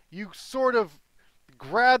rooftop. You sort of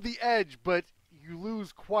grab the edge, but you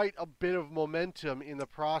lose quite a bit of momentum in the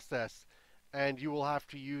process, and you will have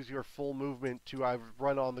to use your full movement to either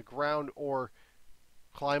run on the ground or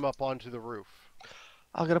climb up onto the roof.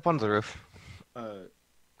 I'll get up onto the roof.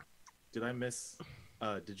 Did I miss?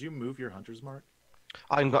 Did you move your hunter's mark?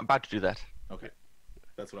 I'm about to do that. Okay,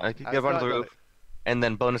 that's what I I. can That's get up onto not the done roof, and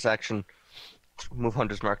then bonus action, move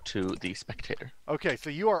Hunter's Mark to the spectator. Okay, so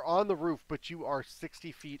you are on the roof, but you are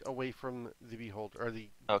 60 feet away from the beholder, or the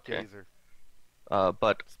Okay. gazer.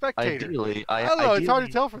 But Spectator. ideally, I don't know, it's hard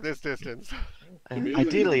to tell from this distance.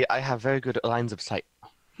 Ideally, I have very good lines of sight.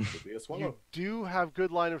 Could be a swallow. You do have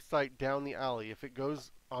good line of sight down the alley. If it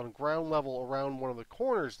goes on ground level around one of the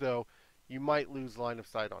corners, though, you might lose line of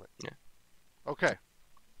sight on it. Yeah. Okay.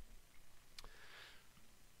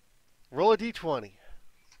 Roll a d20.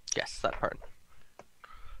 Yes, that part.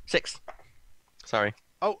 6. Sorry.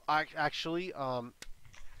 Oh, actually,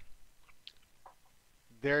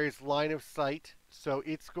 there is line of sight, so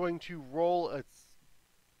it's going to roll a...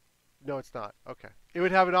 No, it's not. Okay. It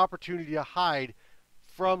would have an opportunity to hide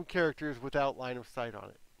from characters without line of sight on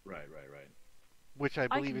it, Right. which I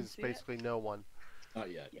believe can is see it. basically no one.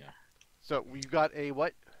 Not yet. Yeah. So you got a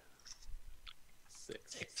what?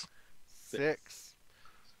 6.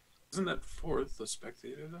 Isn't that fourth the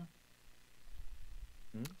spectator though?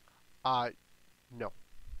 No. No.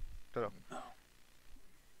 No.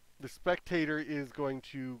 The spectator is going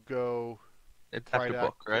to go It's right after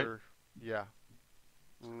book, right? after. Yeah.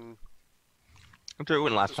 Mm, After it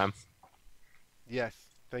went last time. yes.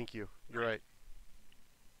 Thank you. You're right.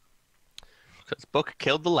 Because book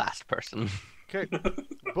killed the last person. Okay.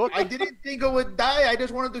 Book. I didn't think it would die. I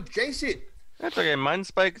just wanted to chase it. That's okay. Mind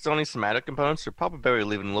Spike is only somatic components, so probably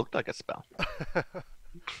barely even looked like a spell.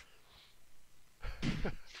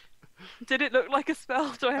 Did it look like a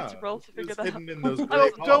spell? Do I have to roll to figure that out? Hidden in those Oh, gray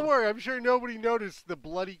don't columns. worry. I'm sure nobody noticed the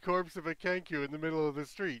bloody corpse of a Kenku in the middle of the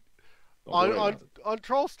street Don't worry on about it. on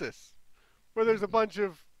Trollstis, where there's a bunch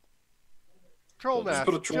of troll Just mask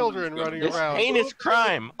put a troll children mask on. running This around. heinous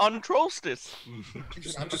crime on Trollstis.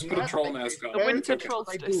 Just put a troll mask on. The winter It's okay.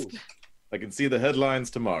 I do. solstice. I can see the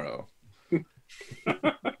headlines tomorrow.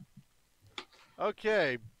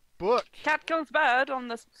 Okay, Book. Cat kills bird on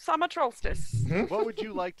the summer solstice. What would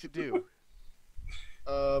you like to do?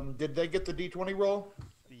 Did they get the D20 roll?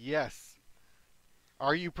 Yes.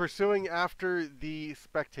 Are you pursuing after the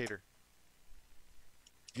spectator?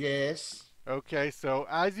 Yes. Okay, so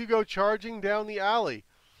as you go charging down the alley,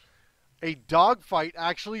 a dogfight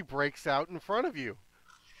actually breaks out in front of you.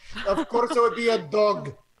 Of course, it would be a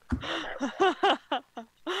dog.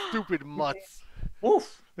 Stupid mutts.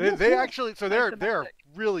 Woof. They actually, so they're Systematic.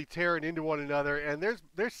 really tearing into one another, and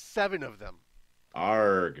there's 7 of them.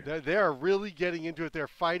 Arg. They are really getting into it. They're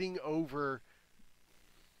fighting over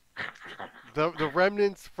the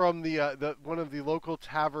remnants from the one of the local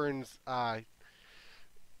taverns.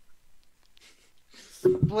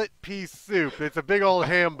 Split piece soup. It's a big old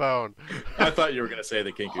ham bone. I thought you were going to say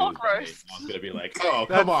the Kinky Hog was my name. roast. I was going to be like, oh,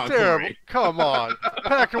 That's come on, terrible. Corey. Come on.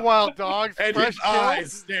 Pack of wild dogs. And fresh his kill.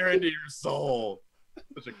 eyes stare into your soul.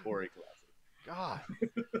 Such a Corey classic. God.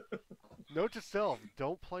 Note to self: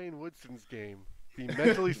 don't play in Woodson's game. Be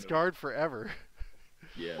mentally scarred forever.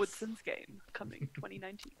 Yes. Woodson's game coming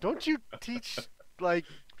 2019. Don't you teach like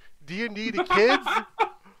D&D to kids?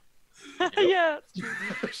 Yeah, it's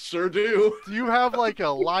true. Sure do. Do you have like a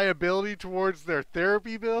liability towards their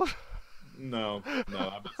therapy bill? No, I'm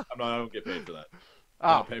not, I don't get paid for that.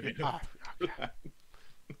 Oh, Don't pay me. okay.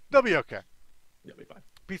 They'll be okay. You'll be fine.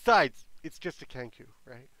 Besides, it's just a Kenku,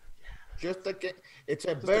 right? Just a, it's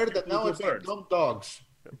a bird that now good it's like birds. dumb dogs.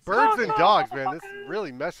 Birds and dogs, man. This is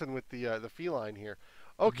really messing with the feline here.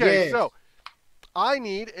 Okay, Yes. so I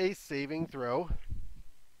need a saving throw.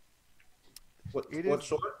 What It what is-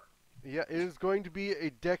 sort? Yeah, it is going to be a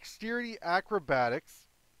dexterity acrobatics.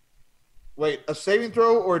 Wait, a saving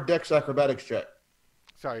throw or a dex acrobatics check?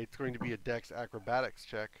 Sorry, it's going to be a dex acrobatics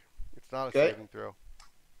check. It's not a Okay. saving throw.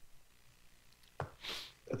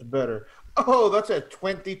 That's better. Oh, that's a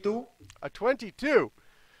 22. A 22.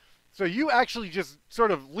 So you actually just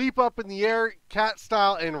sort of leap up in the air, cat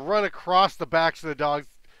style, and run across the backs of the dogs.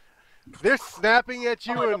 They're snapping at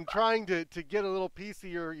you and trying to get a little piece of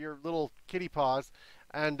your little kitty paws,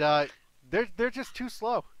 and they're just too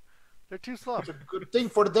slow. They're too slow. It's a good thing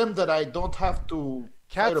for them that I don't have to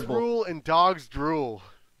Cats fight a bull. rule and dogs drool.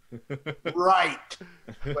 Right.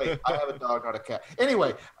 Wait, I have a dog, not a cat.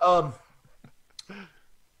 Anyway,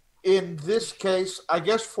 in this case, I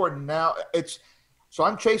guess for now, it's so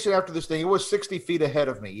I'm chasing after this thing. It was 60 feet ahead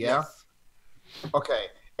of me, yeah? Yes. Okay.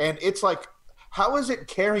 And it's like, how is it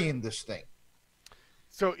carrying this thing?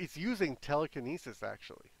 So it's using telekinesis,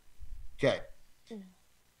 actually. Okay.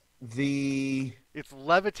 It's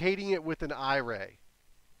levitating it with an eye ray.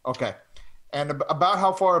 Okay. And about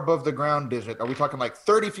how far above the ground is it? Are we talking like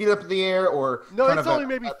 30 feet up in the air or No, kind it's of only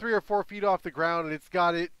maybe 3 or 4 feet off the ground, and it's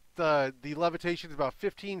got it. The levitation is about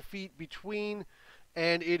 15 feet between,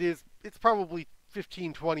 and it's probably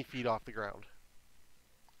 15, 20 feet off the ground.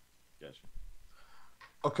 Gotcha.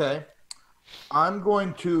 Okay. I'm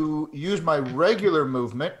going to use my regular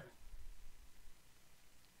movement,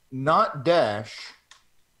 not dash,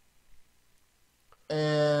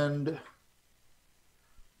 and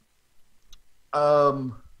I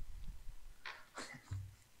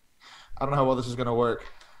don't know how well this is going to work.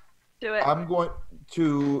 Do it. I'm going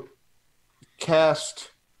to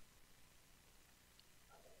cast.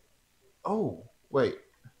 Oh, wait.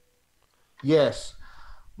 Yes.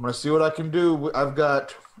 I'm going to see what I can do. I've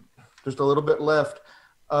got just a little bit left.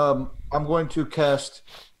 I'm going to cast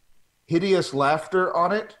Hideous Laughter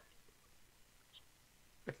on it.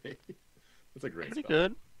 That's a great Pretty spell.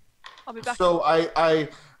 good. I'll be back. So I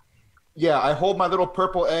hold my little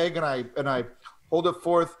purple egg and I hold it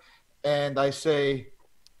forth and I say,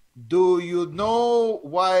 "Do you know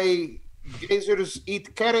why gazers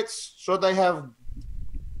eat carrots? So they have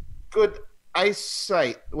good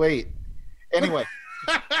eyesight. Wait. Anyway.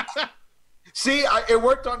 See, it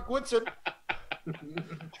worked on Quinton.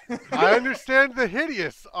 I understand the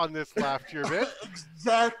hideous on this laughter bit.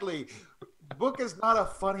 Exactly. Book is not a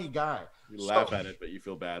funny guy. You laugh at it, but you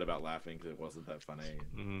feel bad about laughing because it wasn't that funny.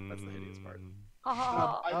 That's the hideous part.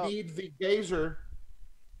 I need the gazer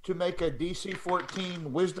to make a DC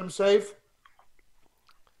 14 wisdom save.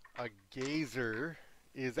 A gazer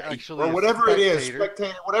is actually Or whatever it is. spectator.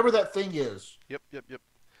 Spectator, whatever that thing is. Yep. Let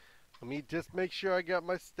me just make sure I got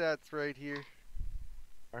my stats right here.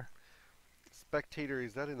 Spectator,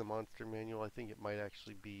 is that in the monster manual? I think it might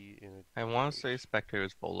actually be in it. I want to say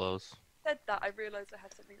spectators Volos. Said that, I realized I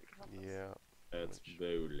had something that could help us. Yeah. That's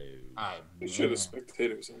Volo. I'm sure the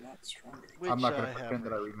spectators are not stronger. Which I'm not going I to have pretend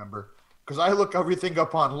that I right- remember. Because I look everything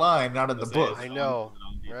up online, not in the book. I know,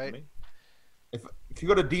 right? If you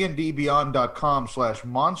go to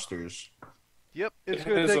dndbeyond.com/monsters Yep, it's It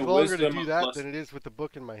going to has take a longer to wisdom do of that plus- than it is with the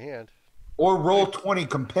book in my hand. or Roll20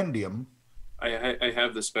 Compendium. I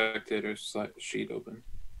have the spectator sheet open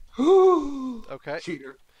Okay,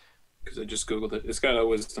 Cheater. because I just googled it. It's got a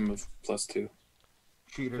wisdom of +2.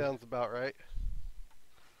 Cheater. sounds about right.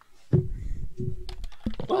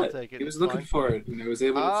 But take it, he was it's looking fine. for it, and I was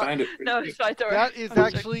able to find it. pretty No, quick. it's fine, don't worry. That is I'm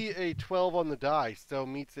checking. actually a 12 on the die, so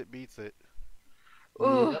meets it, beats it.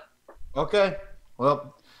 Ooh. Okay.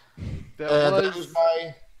 Well, That that was is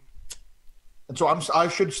my. And so I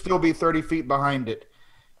should still be 30 feet behind it.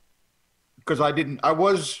 Because I didn't. I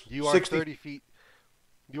was you are 60. 30 feet.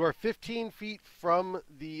 You are 15 feet from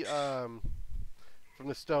the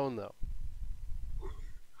stone, though.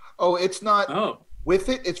 Oh, it's not Oh, with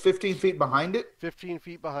it. It's 15 feet behind it. 15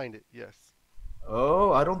 feet behind it. Yes,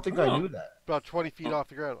 Oh, I don't think I Oh. knew that. about 20 feet off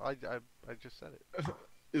the ground. I just said it.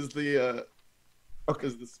 Is the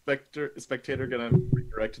spectator gonna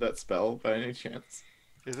redirect that spell by any chance?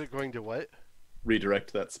 Is it going to what?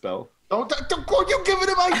 Redirect that spell? Don't go. You giving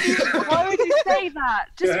him ideas. Why would you say that?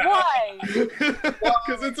 Just why?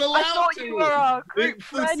 Because it's allowed I thought to. you were our group It's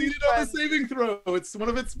friend. succeeded on the saving throw. It's one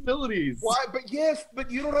of its abilities. Why? But yes, but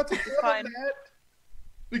you don't have to tell Fine. him that.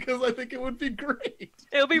 Because I think it would be great.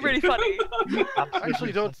 It'll be really funny. I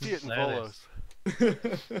actually don't see it in That Volos.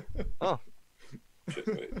 shit,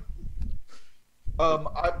 wait.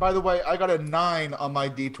 By the way, I got a 9 on my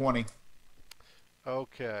D20.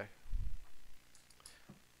 Okay.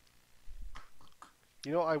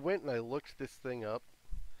 You know, I went and I looked this thing up,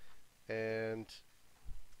 and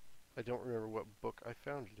I don't remember what book I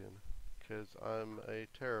found it in, because I'm a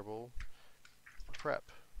terrible prep.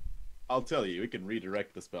 I'll tell you, it can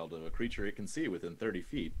redirect the spell to a creature it can see within 30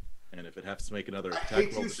 feet. And if it has to make another attack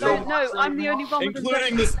hate roll, you to so save it, much. No, I'm the only one with the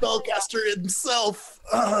including the spellcaster himself.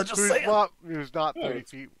 Just saying. Who's not 30 it's-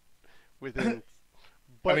 feet within.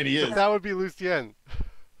 But mean, he is. that would be Lucien.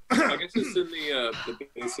 I guess it's in the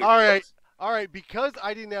basic. All right, because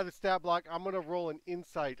I didn't have the stat block, I'm going to roll an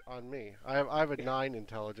insight on me. I have a 9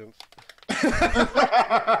 intelligence.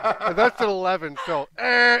 And that's an 11, so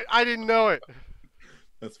I didn't know it.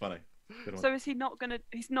 That's funny. Good one. So is he not gonna?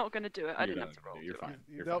 He's not gonna do it. I You're didn't not have to roll. gonna do it. You're fine.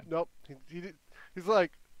 You're Nope, fine. nope. He's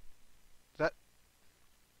like, that.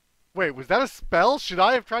 Wait, was that a spell? Should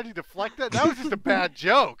I have tried to deflect that? That was just a bad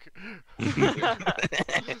joke.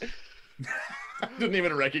 I didn't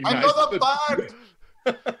even recognize Another it.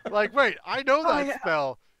 bad. Like, wait, I know that yeah.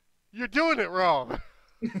 spell. You're doing it wrong.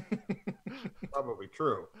 Probably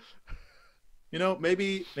true. You know,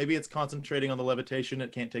 maybe it's concentrating on the levitation.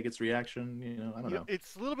 It can't take its reaction. You know, I don't You know. know,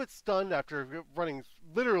 it's a little bit stunned after running,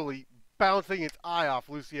 literally bouncing its eye off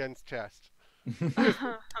Lucien's chest.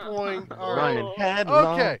 Boing. All right. Running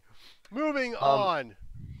headlong. Okay, moving on.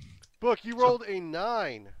 Book, you rolled a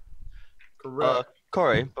 9. Correct.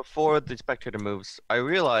 Corey, before the spectator moves, I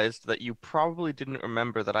realized that you probably didn't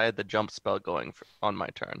remember that I had the jump spell going on my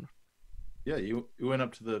turn. Yeah, you went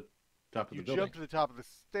up to the top of You the building. jumped to the top of the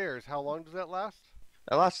stairs. How long does that last?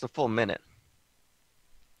 That lasts a full minute.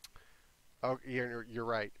 Oh, you're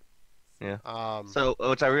right. Yeah. Um, So,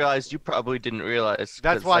 which I realized you probably didn't realize.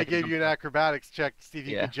 that's 'cause why I can gave you an acrobatics check to see if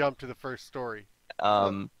you Yeah. could jump to the first story.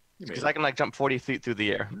 You made Because it. I can like jump 40 feet through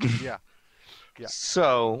the air. Yeah. Yeah.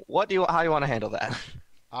 So, how you want to handle that?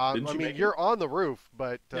 I Didn't you mean, make it? you're on the roof,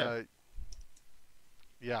 but Yeah.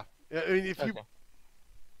 yeah. I mean, if you Okay.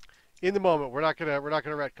 in the moment, we're not gonna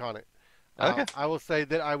retcon it. Okay. I will say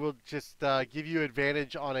that I will just give you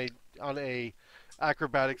advantage on a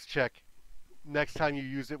acrobatics check next time you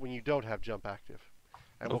use it when you don't have jump active,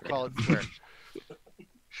 and we'll Okay. call it square.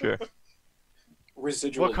 Sure.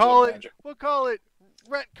 Residual. We'll call jump it magic.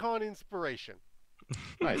 retcon inspiration.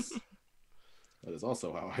 Nice. That is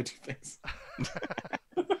also how I do things.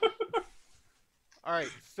 All right,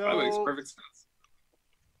 That makes so perfect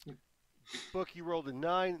sense. Book, you rolled a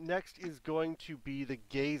 9. Next is going to be the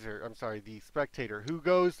gazer. I'm sorry, the spectator, who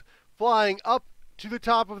goes flying up to the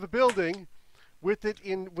top of the building with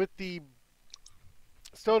the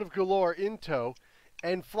Stone of Golorr in tow,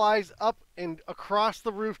 and flies up and across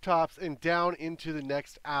the rooftops and down into the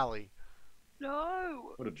next alley.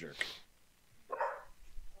 No. What a jerk.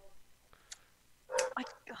 I,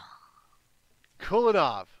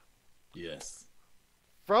 Kulinov, Yes.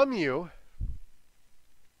 from you,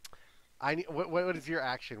 I need. What is your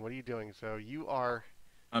action? What are you doing? So you are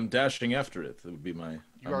I'm dashing after it. That would be my.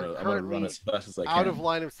 You are I'm gonna run currently as fast as I can. out of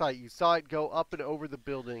line of sight. You saw it go up and over the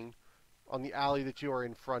building on the alley that you are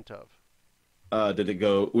in front of. Did it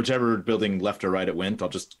go whichever building left or right it went? I'll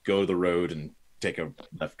just go the road and take a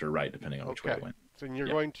left or right depending on which way it went. So you're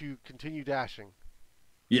Yep. going to continue dashing.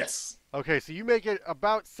 Yes. Okay, so you make it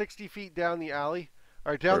about 60 feet down the alley,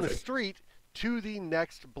 or down the Perfect. street to the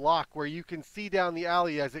next block where you can see down the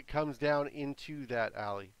alley as it comes down into that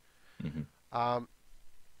alley. Mhm.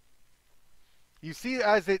 You see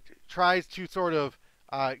as it tries to sort of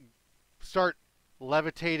start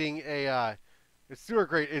levitating a sewer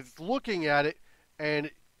grate, it's looking at it, and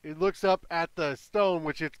it looks up at the stone,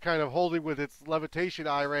 which it's kind of holding with its levitation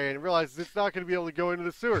eye ray, and realizes it's not going to be able to go into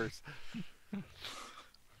the sewers.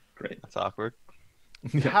 Great. That's awkward.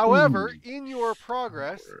 However, in your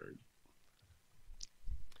progress, Word.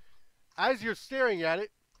 as you're staring at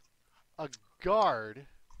it, a guard.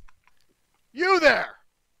 You there!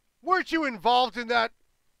 Weren't you involved in that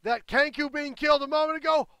Kenku being killed a moment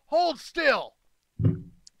ago? Hold still!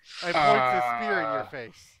 And points a spear in your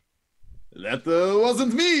face. That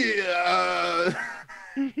wasn't me. That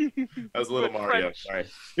was a little Good Mario. French. Sorry.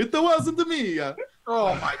 It wasn't me.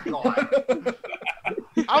 Oh my god.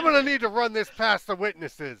 I'm gonna need to run this past the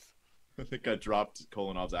witnesses. I think I dropped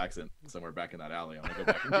Kolinov's accent somewhere back in that alley. I'm gonna go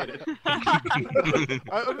back and get it.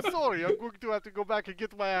 I'm sorry, I'm going to have to go back and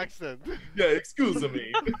get my accent. Yeah, excuse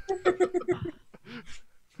me.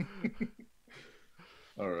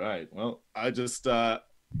 All right. Well, I just I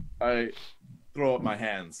throw up my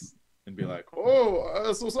hands and be like,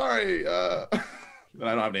 "Oh, so sorry." But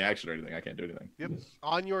I don't have any action or anything. I can't do anything. Yep.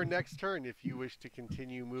 On your next turn, if you wish to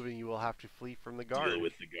continue moving, you will have to flee from the guard. Deal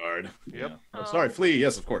with the guard. Yep. Yeah. Oh, sorry, flee.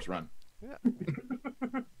 Yes, of course, run. Yeah.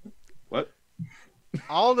 What?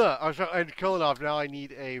 Alna, and Kulinov, now I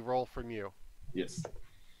need a roll from you. Yes.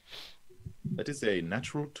 That is a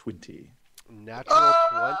natural 20. Natural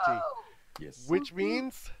 20. Yes. Which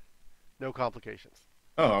means no complications.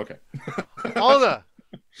 Oh, okay. Alna!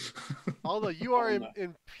 Alna, you are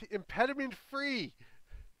impediment free.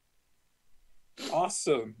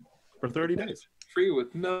 Awesome. For 30 days. Free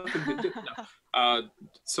with nothing to do. No.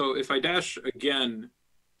 So if I dash again,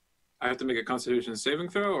 I have to make a Constitution saving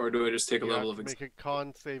throw, or do I just take a You level have of? to make a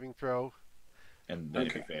con saving throw. And then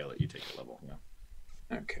if you Okay. fail it, you take a level.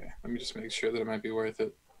 Yeah. Okay, let me just make sure that it might be worth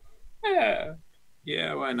it. Yeah,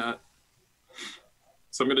 yeah, why not?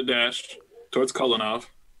 So I'm gonna dash towards Kulinov.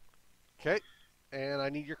 Okay. And I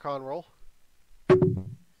need your con roll.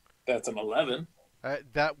 That's an 11.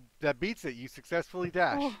 That beats it. You successfully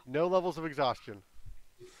dash. Oh. No levels of exhaustion.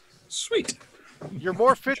 Sweet. You're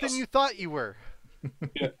more fit than Just- you thought you were.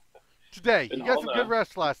 Yeah. Today. And You got all some good that.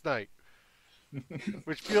 rest last night.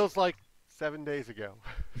 Which feels like 7 days ago.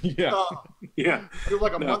 Yeah. Yeah. Feels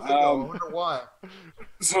like a No, month ago. I wonder why.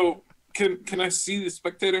 So can I see the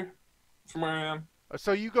spectator from where I am?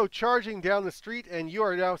 So you go charging down the street, and you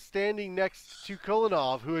are now standing next to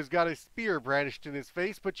Kulinov, who has got a spear brandished in his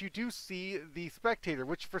face, but you do see the spectator,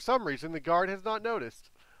 which for some reason the guard has not noticed.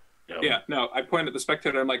 Yeah. No, I point at the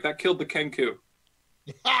spectator. I'm like, that killed the Kenku.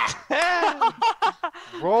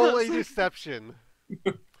 Roll a deception.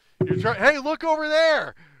 Hey, look over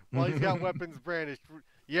there! While he's got weapons brandished.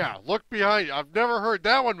 Yeah, look behind you. I've never heard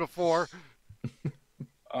that one before.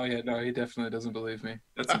 Oh yeah, no, he definitely doesn't believe me.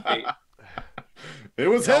 That's an 8. It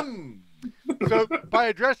was him. So by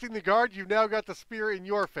addressing the guard, you've now got the spear in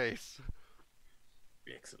your face.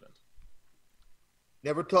 Excellent.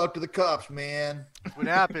 Never talk to the cops, man. That's what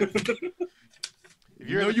happens. If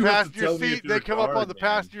you're know in the you have to passenger tell me if seat, you're they a come up on guard, the man.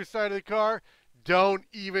 passenger side of the car. Don't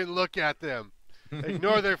even look at them.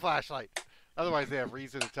 Ignore their flashlight. Otherwise, they have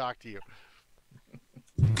reason to talk to you.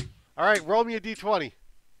 All right, roll me a d20.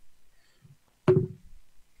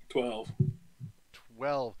 12.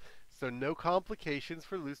 12. So no complications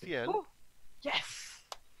for Lucienne. Oh, yes.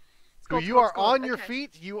 So you are on your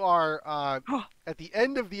feet. You are at the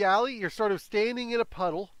end of the alley. You're sort of standing in a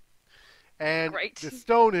puddle. And Great. the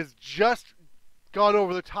stone has just gone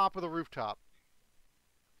over the top of the rooftop.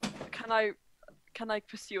 Can I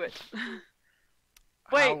pursue it?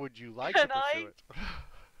 How Wait, would you like can to pursue I? it?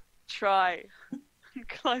 try and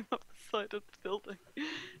climb up the side of the building.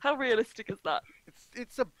 How realistic is that?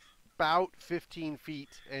 It's about 15 feet,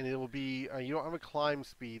 and it will be. You don't have a climb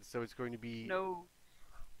speed, so it's going to be No.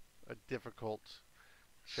 a difficult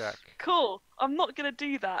check. Cool. I'm not gonna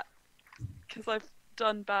do that because I've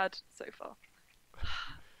done bad so far.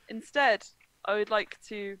 Instead, I would like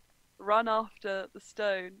to run after the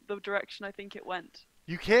stone the direction I think it went.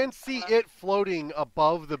 You can see it floating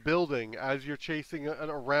above the building as you're chasing it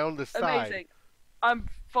around the side. Amazing. I'm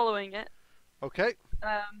following it. Okay.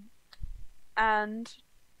 And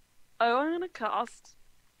I'm gonna cast.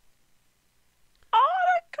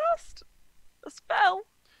 I cast a spell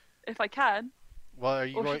if I can. Well, are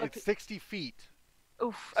you Or going? should I It's pick- 60 feet.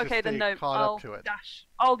 Oof. To Okay, then stay no. caught up I'll to it. dash.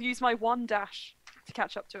 I'll use my one dash to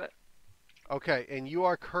catch up to it. Okay, and you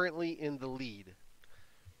are currently in the lead.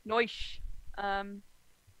 Noish.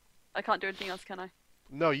 I can't do anything else, can I?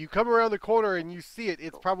 No, you come around the corner and you see it.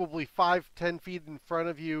 It's probably 5-10 feet in front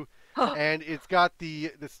of you, and it's got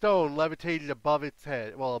the stone levitated above its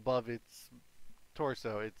head. Well, above its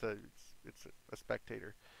torso. It's a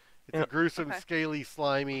spectator. It's a gruesome, Okay. scaly,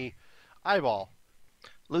 slimy eyeball.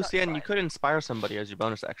 Lucienne, you fine. could inspire somebody as your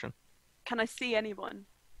bonus action. Can I see anyone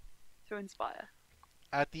to inspire?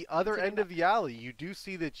 At the other Sitting end of the alley, you do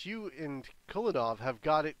see that you and Kulinov have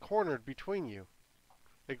got it cornered between you.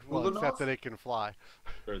 Well, except Kulinov? that it can fly.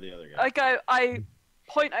 Or the other guy. I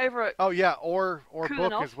point over at Oh yeah, or Book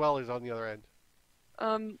Kulinov. as well is on the other end.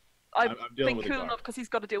 I I'm dealing think with the cool guard. enough because he's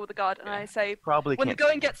got to deal with the guard, and I say, Probably when the can't.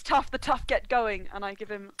 going gets tough, the tough get going, and I give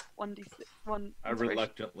him 1d6. One. I inspiration.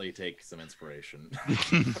 reluctantly take some inspiration.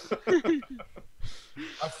 I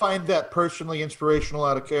find that personally inspirational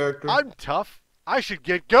out of character. I'm tough. I should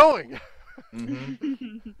get going.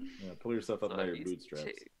 Yeah, pull yourself up So by I've your used bootstraps.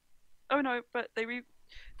 2. Oh no, but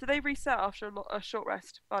do they reset after a short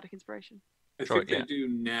rest? Bardic inspiration. I Sure, think they yeah. do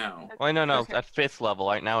now. Well, no, Okay. at 5th level.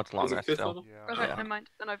 Right now it's long Is it rest 5th still. level? Yeah. Okay, Yeah. never mind.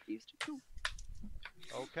 Then I've used 2.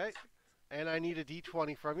 Okay. And I need a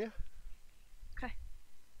d20 from you.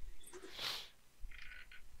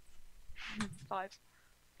 5.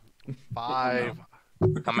 5.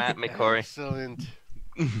 Come at me, Corey. Excellent.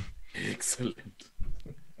 Excellent.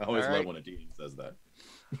 I always All right. love when a DM says that.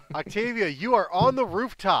 Octavia, you are on the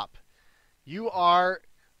rooftop. You are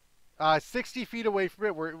 60 feet away from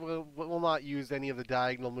it. We'll not use any of the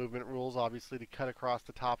diagonal movement rules, obviously, to cut across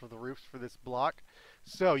the top of the roofs for this block.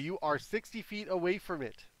 So you are 60 feet away from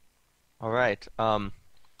it. All right.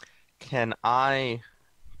 Can I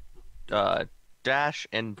dash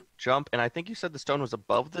and jump? And I think you said the stone was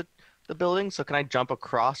above the building, so can I jump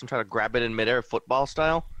across and try to grab it in midair, football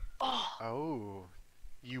style? Oh.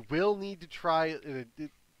 You will need to try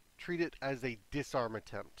treat it as a disarm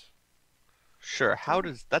attempt. Sure.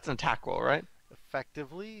 That's an attack roll, right?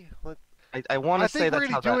 Effectively, I want I to say think we're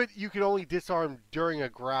that's going how to do that. it. You can only disarm during a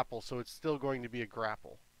grapple, so it's still going to be a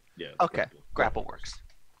grapple. Yeah. Okay, grapple works.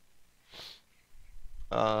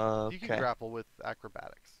 You can Okay. grapple with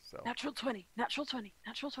acrobatics. So Natural 20. Natural 20.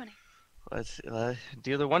 Natural 20. Let's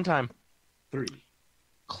do the one time. 3.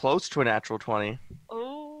 Close to a natural 20.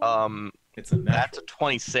 Oh. It's a That's natural. a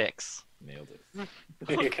 26. Nailed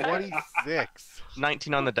it. 26.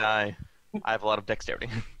 19 on the die. I have a lot of dexterity.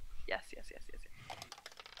 Yes.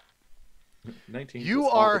 19. You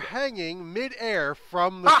plus all are the- hanging midair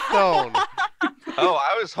from the stone. Oh,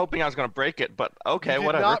 I was hoping I was gonna break it, but okay, You did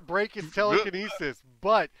whatever. not break its telekinesis,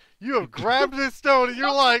 but you have grabbed this stone and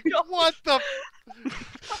you're like, what the?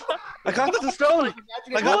 I got the stone. Imagine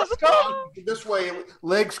I if got it the stone. was this way,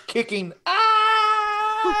 legs kicking.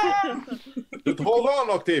 Ah! Just hold on,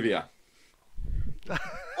 Octavia.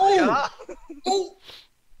 Oh! Oh!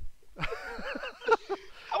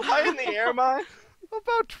 How high in the air am I?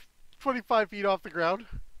 About 25 feet off the ground.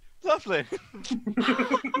 Lovely.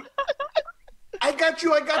 I got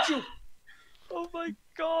you! I got you! Oh my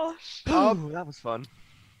gosh. Ooh, that was fun.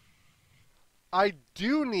 I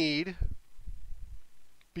do need,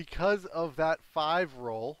 because of that 5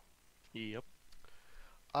 roll, Yep.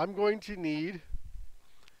 I'm going to need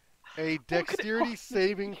a dexterity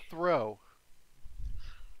saving throw.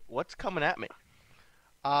 What's coming at me?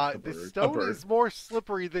 The bird. A stone bird. is more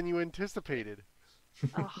slippery than you anticipated.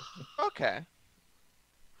 Okay.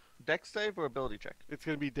 Dex save or ability check? It's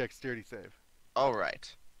going to be dexterity save. All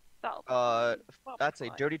right. That'll That's a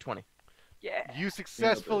fine. dirty 20. Yeah. You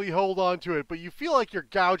successfully hold on to it, but you feel like you're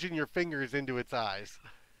gouging your fingers into its eyes.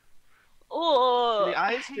 Oh. Do the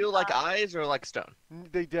eyes feel like eyes or like stone?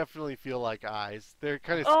 They definitely feel like eyes. They're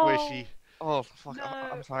kind of Oh. squishy. Oh, fuck. No.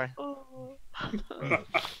 I'm sorry. Oh. I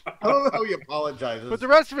don't know how he apologizes. But the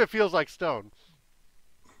rest of it feels like stone.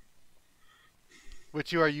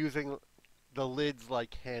 But you are using the lids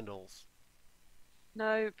like handles.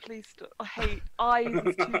 No, please stop. I hate eyes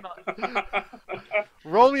too much.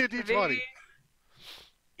 Roll me a For d20. me,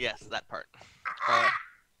 Yes, that part.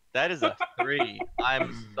 That is a 3.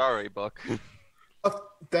 I'm sorry, Book.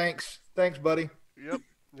 Thanks, buddy.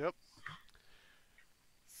 Yep.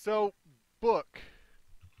 So, Book,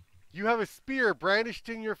 you have a spear brandished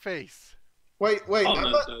in your face. Wait, All I'm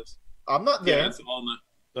Nut not. does. I'm not there. Yeah, it's all Nut.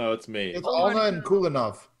 No, it's me. It's Oh, Alna and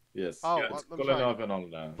Kulinov. Yes. Oh, Yeah, I'm Going sorry. off and on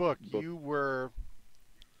now. Book, you were...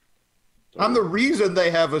 I'm the reason they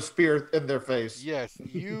have a spear in their face. Yes,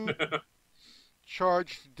 you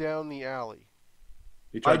charged down the alley.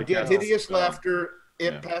 He tried I to did cast hideous spell. laughter.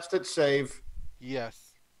 It Yeah. passed its save.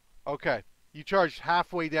 Yes. Okay. You charged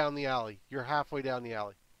halfway down the alley. You're halfway down the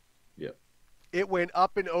alley. Yep. It went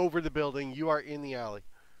up and over the building. You are in the alley.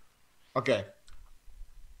 Okay.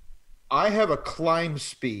 I have a climb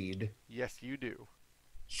speed. Yes, you do.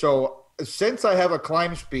 So since I have a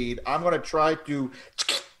climb speed, I'm going to try to,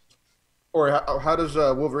 or how does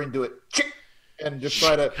Wolverine do it? And just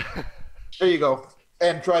try to, there you go,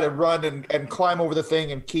 and try to run and climb over the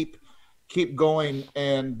thing and keep going.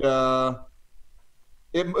 And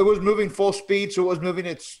it was moving full speed, so it was moving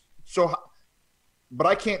but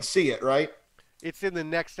I can't see it, right? It's in the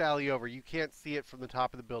next alley over. You can't see it from the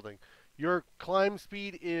top of the building. Your climb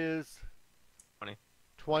speed is 20.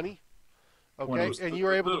 20? Okay, 20. and you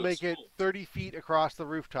are able to make it 30 feet across the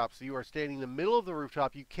rooftop. So you are standing in the middle of the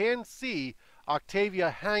rooftop. You can see Octavia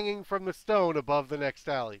hanging from the stone above the next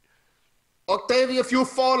alley. Octavia, if you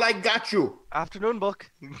fall, I got you. Afternoon,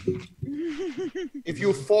 Book. If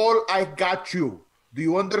you fall, I got you. Do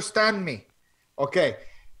you understand me? Okay.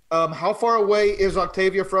 How far away is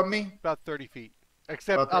Octavia from me? About 30 feet.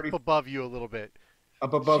 Except About 30 up above you a little bit.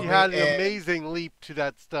 Up above She me. had an and- amazing leap to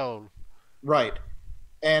that stone. Right.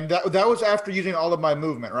 And that was after using all of my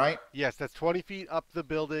movement, right? Yes, that's 20 feet up the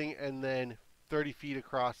building and then 30 feet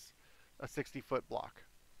across a 60-foot block.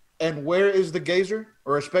 And where is the gazer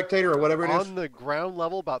or a spectator or whatever it is? On the ground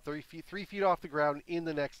level, about 3 feet off the ground in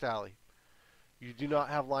the next alley. You do not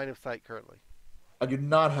have line of sight currently. I do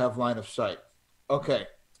not have line of sight. Okay.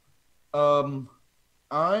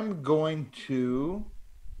 I'm going to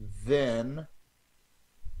then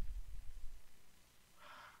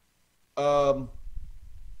how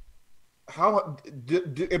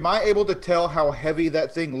am I able to tell how heavy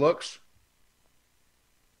that thing looks?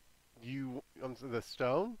 The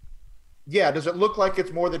stone? Yeah, does it look like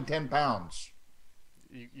it's more than 10 pounds?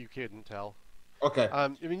 You couldn't tell. Okay. I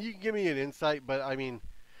mean, you can give me an insight, but I mean,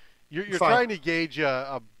 you're Fine. trying to gauge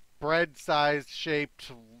a bread-sized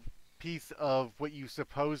shaped piece of what you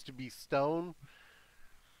suppose to be stone,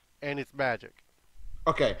 and it's magic.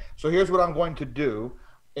 Okay, so here's what I'm going to do,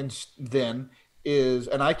 and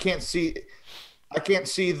I can't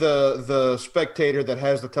see the spectator that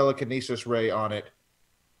has the telekinesis ray on it.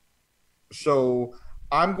 So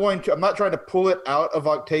I'm not trying to pull it out of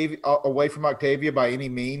Octavia, away from Octavia by any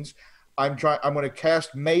means. I'm going to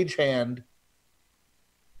cast Mage Hand.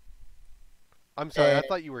 I'm sorry, I And-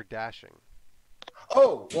 thought you were dashing.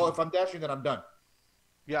 Oh, well, if I'm dashing, then I'm done.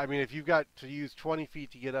 Yeah, I mean, if you've got to use 20 feet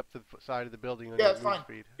to get up the side of the building on Yeah, your that's move fine.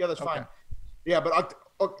 speed. Yeah, that's Okay. fine. Yeah, but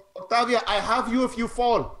Octavia, I have you if you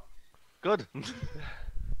fall. Good.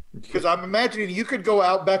 Because I'm imagining you could go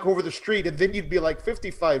out back over the street, and then you'd be like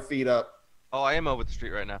 55 feet up. Oh, I am over the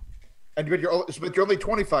street right now. But you're only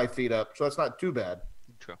 25 feet up, so that's not too bad.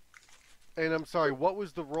 True. And I'm sorry, what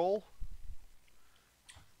was the roll?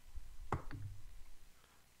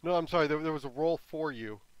 No, I'm sorry, there was a roll for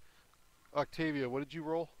you. Octavia, what did you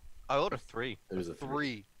roll? I rolled a 3. There's a 3.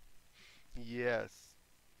 3. Yes.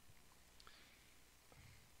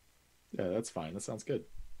 Yeah, that's fine. That sounds good.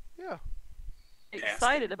 Yeah.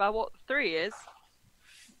 excited about what 3 is.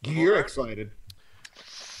 You're excited.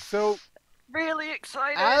 So Really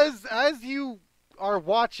excited. as you are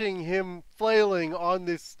watching him flailing on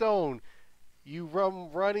this stone, you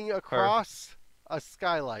running across a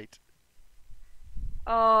skylight.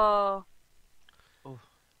 Oh,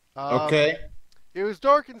 Okay. It was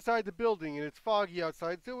dark inside the building and it's foggy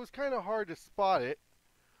outside, so it was kind of hard to spot it.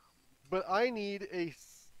 But I need a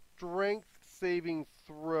strength saving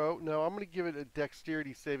throw. No, I'm going to give it a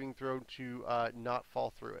dexterity saving throw to not fall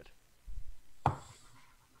through it.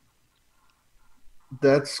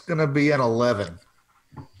 That's going to be an 11.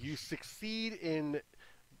 You succeed in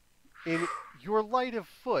your light of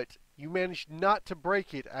foot. You manage not to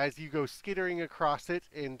break it as you go skittering across it,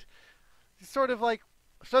 and sort of like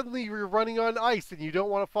suddenly you're running on ice and you don't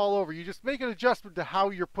want to fall over. You just make an adjustment to how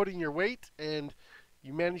you're putting your weight, and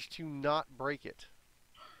you manage to not break it.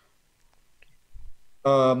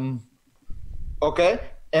 Okay.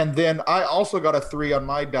 And then I also got a 3 on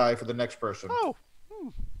my die for the next person. Oh,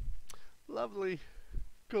 lovely.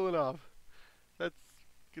 Kulinov. That's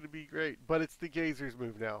going to be great. But it's the Gazer's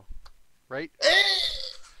move now, right?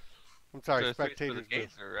 I'm sorry, So 3 for the Spectator's move.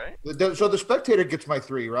 gazer, right? So the spectator gets my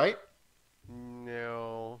 3, right?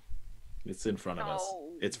 No. It's in front of us.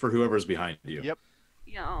 No. It's for whoever's behind you. Yep.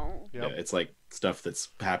 No. Yeah, Yep. it's like stuff that's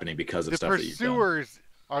happening because of The stuff that you've done. pursuers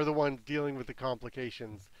are the ones dealing with the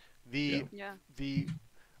complications. The Yeah. the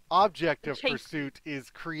object of Chase. pursuit is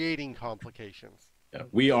creating complications. Yeah,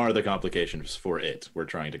 we are the complications for it. We're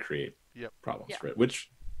trying to create problems Yeah. for it.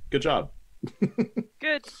 Which, good job.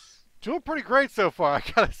 Good. Doing pretty great so far,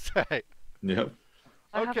 I gotta say. Yep.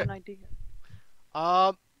 I have Okay. an idea.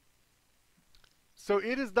 So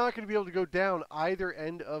it is not going to be able to go down either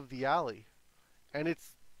end of the alley, and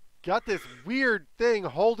it's got this weird thing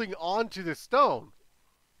holding on to the stone,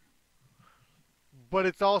 but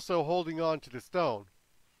it's also holding on to the stone,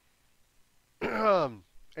 and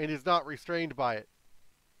is not restrained by it.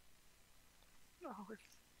 Oh,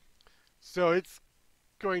 So it's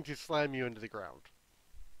going to slam you into the ground.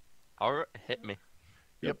 Alright, hit me.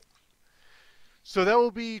 So that will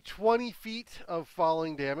be 20 feet of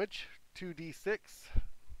falling damage, 2d6.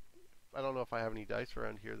 I don't know if I have any dice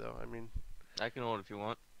around here, though. I mean, I can hold if you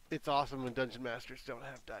want. it's awesome when Dungeon Masters don't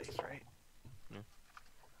have dice, right? Yeah.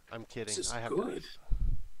 I'm kidding. This is I have good.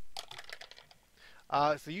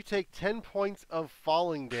 dice. So you take 10 points of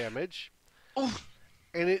falling damage, Oof.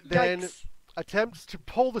 and it then Yikes. attempts to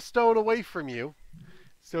pull the stone away from you.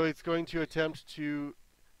 So it's going to attempt to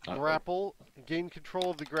grapple, gain control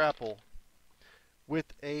of the grapple,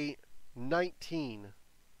 with a 19.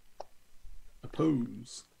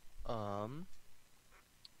 Oppose. I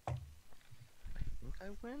think I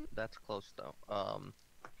win? That's close though.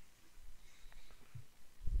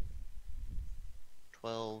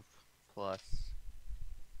 12 plus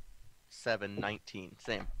 7, 19.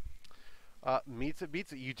 Same. Meets it,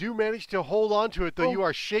 beats it. You do manage to hold on to it, though. Oh. You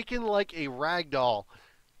are shaken like a rag doll.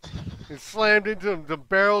 It's slammed into the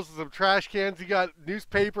barrels of some trash cans. You got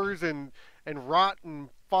newspapers and rot and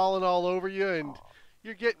falling all over you, and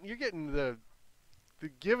you're getting the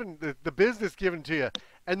business given to you,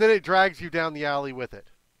 and then it drags you down the alley with it.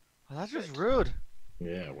 Well, that's just rude.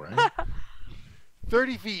 Yeah, right.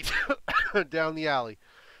 30 feet down the alley,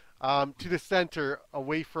 to the center,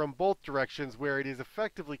 away from both directions, where it is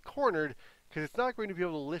effectively cornered, because it's not going to be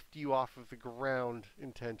able to lift you off of the ground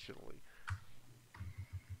intentionally.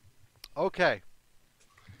 Okay.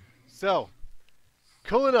 So,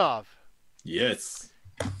 Kulinov, Yes.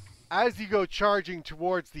 as you go charging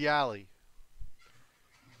towards the alley,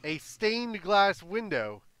 a stained glass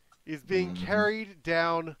window is being carried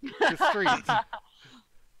down the street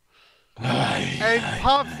and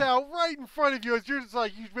pops out right in front of you as you're just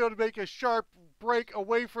like, you'd be able to make a sharp break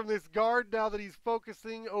away from this guard now that he's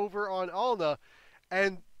focusing over on Alna,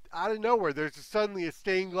 and out of nowhere there's just suddenly a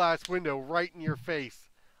stained glass window right in your face.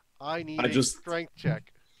 I need a strength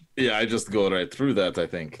check. Yeah, I just go right through that, I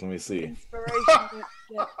think. Let me see. Inspiration.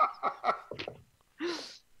 Yeah.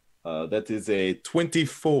 That is a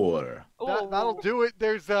 24. That'll do it.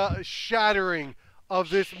 There's a shattering of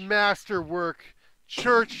this masterwork,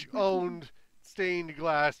 church-owned stained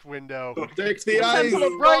glass window. Protect the Temple eyes. of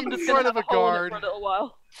Right Ron in is front gonna of have a hole in it guard. for a little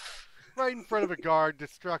while. Right in front of a guard,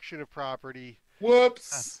 destruction of property.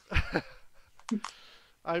 Whoops.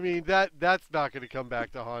 I mean, that's not going to come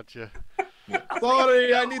back to haunt you.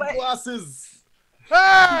 Sorry, I need glasses.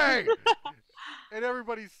 Hey! And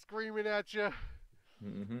everybody's screaming at you.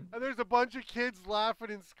 Mm-hmm. And there's a bunch of kids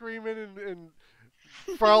laughing and screaming and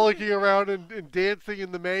frolicking around and dancing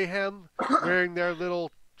in the mayhem, wearing their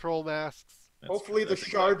little troll masks. Hopefully the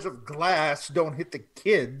shards of glass don't hit the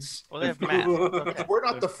kids. Well, they have masks. Okay. We're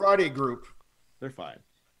not the Friday group. They're fine.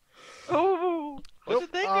 Oh. What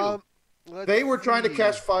did they do? Let's They were trying to see.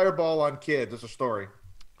 cast fireball on kids. It's a story.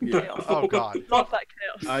 Yeah. Chaos. Oh, God. Love that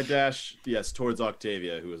chaos. I dash, yes, towards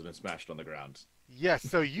Octavia, who has been smashed on the ground. Yes,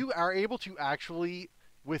 so you are able to actually,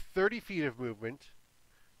 with 30 feet of movement,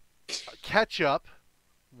 catch up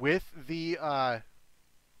with the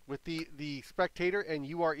spectator, and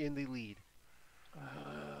you are in the lead.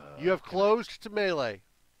 You have closed to melee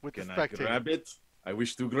with the Can I spectator. grab it? I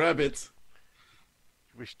wish to grab it.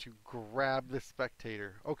 You wish to grab the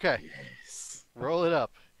spectator. Okay, Yes. roll it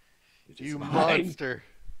up. It is You mine. monster.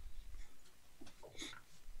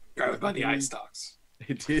 Grab it by the eye stalks.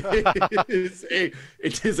 It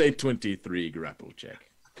is a 23 grapple check.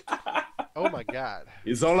 Oh my god.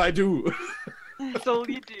 Is all I do. That's all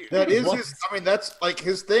you do. That is What? his. I mean, that's like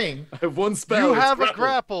his thing. I have one spell. You it's have a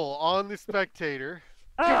grapple on the spectator.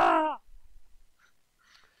 Ah!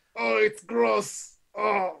 Oh, it's gross.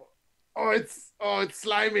 It's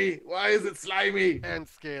slimy. Why is it slimy? And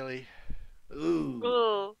scaly. Ooh.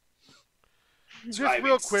 Ugh. Just Driving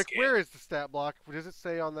real quick, skin. where is the stat block? Does it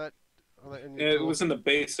say on that? It was in the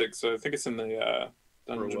basics, so I think it's in the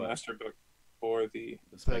Dungeon what? Master book or the.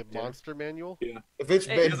 the monster manual. If it's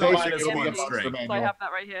It been is basic, minus it'll be a one monster strength. So I manual. have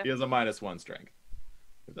that right here. He has a -1 strength.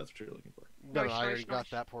 If that's what you're looking for. No, Nice, I already nice, got nice.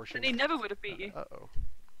 that portion. And he never would have beat you. Uh-oh.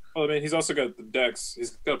 Well, I mean, he's also got the dex.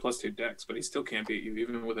 He's got a +2 dex, but he still can't beat you,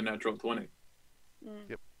 even with a natural 20.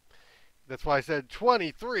 Mm. That's why I said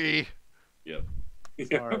 23. Yep. Yeah.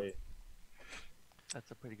 Sorry. That's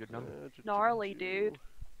a pretty good number. Gnarly, dude.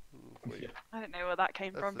 Yeah. I don't know where that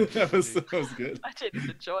came from. that was good. I didn't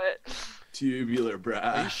enjoy it. Tubular, Are you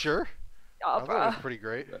brah. sure? Yeah, I thought it was bruh. pretty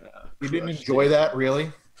great. You didn't enjoy that,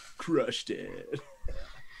 really? Crushed it.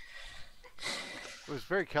 It was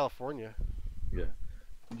very California. Yeah.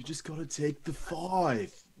 You just gotta take the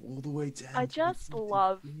 5 all the way down. I to just the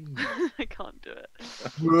love. 15. I can't do it.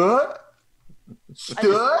 What? I just Stud?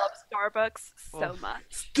 love Starbucks so Oh. much.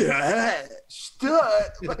 Stud.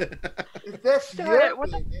 Stud? That's Stud, what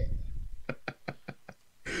the-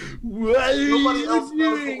 What are Nobody you else knows what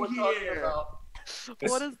doing we're talking here? about.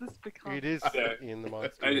 What has this become? It is Yeah. in the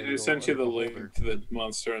monster. I manual sent you and the beholder. link to the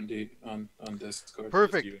monster on Discord.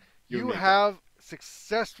 Perfect. You You made have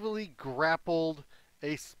successfully grappled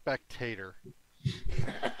a spectator.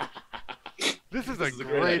 This is This a is a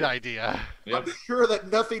great great idea. Yep. I'm sure that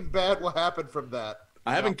nothing bad will happen from that.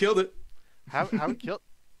 I haven't killed it. Haven't killed.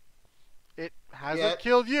 It hasn't Yet.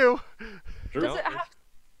 killed you. True. Does it have?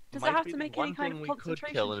 Does it might have be to the make one any kind thing of we could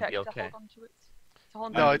concentration kill and check be to okay. hold on to it? To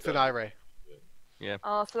hold No, on it's an eye ray.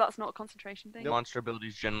 Oh, so that's not a concentration thing. Monster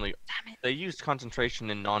abilities generally Damn it. they use concentration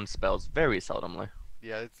in non-spells very seldomly.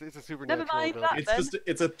 Yeah, it's a supernatural mind ability. that. It's then.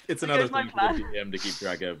 just it's There another goes my thing for the plan. DM to keep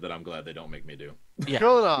track of that I'm glad they don't make me do. Yeah.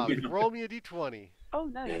 Kulinov, roll me a d20. Oh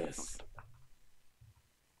no. Yes.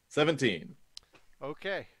 17.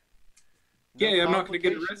 Okay. Yeah, I'm not gonna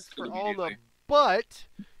get complications arrested for immediately. Alma, but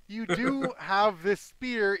you do have this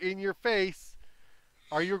spear in your face.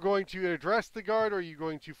 Are you going to address the guard or are you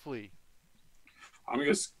going to flee? I'm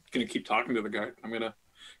just gonna keep talking to the guy. I'm gonna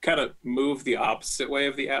kind of move the opposite way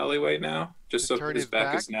of the alleyway now, just To so turn his his back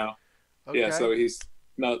back? is now. Okay. Yeah, so he's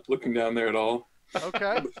not looking down there at all.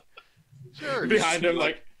 Okay. Sure. Behind him,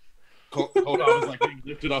 like, hold on, is like being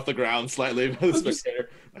lifted off the ground slightly by the spectator.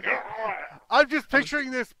 Like, I'm just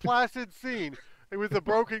picturing this placid scene with the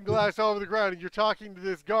broken glass all over the ground, and you're talking to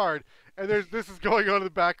this guard, and this is going on in the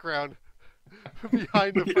background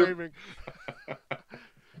behind the framing.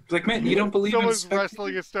 It's like, man, you don't believe Someone's in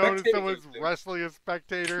wrestling a stone and spectators, someone's don't you? wrestling a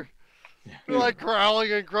spectator. They're like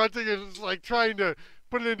growling and grunting and just like trying to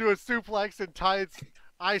put it into a suplex and tie its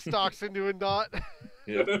eye stalks into a knot.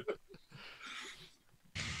 yeah.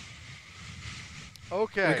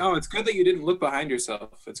 Okay. Like, oh, it's good that you didn't look behind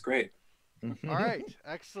yourself. It's great. All right.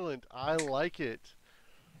 Excellent. I like it.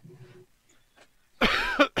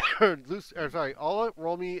 Sorry. All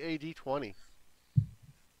roll me a d20.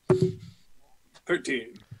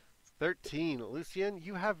 13. 13. Lucien,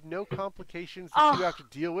 you have no complications that you Oh. have to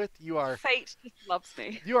deal with. You are Fate just loves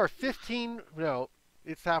me. 15. No,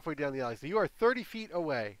 it's halfway down the alley. So you are 30 feet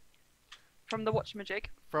away From the watchamajig.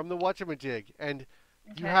 from the whatchamajig, and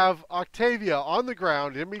you Okay. have Octavia on the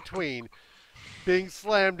ground in between, being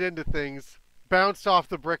slammed into things, bounced off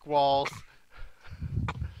the brick walls.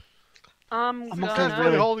 I'm okay, gonna. She's really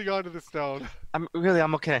really? holding on to the stone. I'm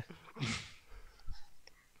okay.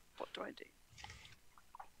 What do I do?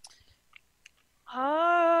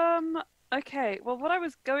 Okay. Well, what I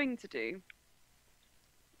was going to do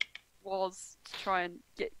was to try and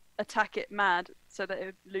attack it mad so that it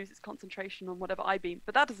would lose its concentration on whatever I beam,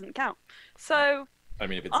 but that doesn't count. So, I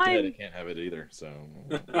mean, if it's I'm- dead, it can't have it either, so.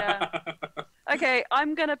 yeah. Okay,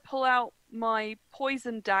 I'm gonna pull out my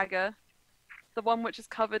poison dagger, the one which is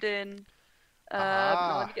covered in.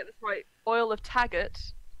 Now let me get this right. Oil of Taggart.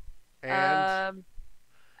 And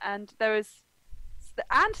And there is.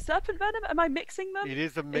 And serpent venom. Am I mixing them? it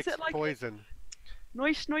is a mixed like- poison.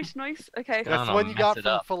 Nice, nice, nice. Okay. No, That's no, the one you mess got it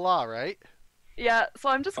from up. Falah, right? Yeah, so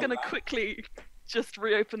I'm just Oh, gonna wow. quickly just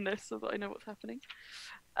reopen this so that I know what's happening.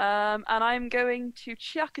 And I'm going to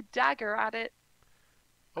chuck a dagger at it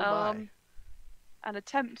Oh my. and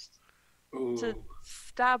attempt to Ooh,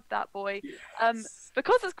 stab that boy. yes.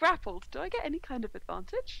 Because it's grappled, do I get any kind of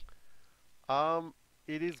advantage?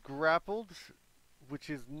 It is grappled, which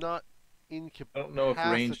is not I don't know if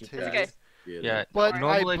range incapacitated. attacks. Yeah. But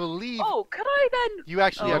Normally- I believe Oh, could I then? you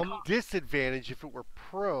actually have Oh. disadvantage if it were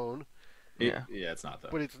prone, Yeah, it's not though.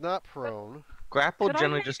 but it's not prone. Grapple Could I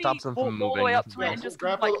generally just maybe stops them walk from all the moving. way up nothing to it and else. just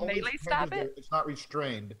Grapple like only melee stab changes it? It's not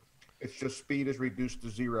restrained. It's just speed is reduced to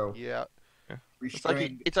 0. Yeah.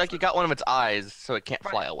 Restrained. It's like you got one of its eyes, so it can't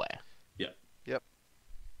fly away.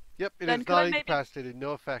 Yep, it Then is could I not maybe- incapacitated,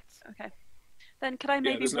 no effects. Okay. Then could I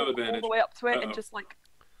maybe there's no walk all advantage. the way up to it and Uh-oh. just like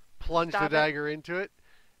Plunge the Stab it. dagger into it.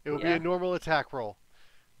 It will be Yeah. a normal attack roll.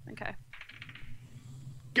 okay.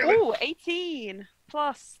 Get it. Ooh, 18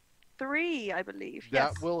 plus 3, I believe.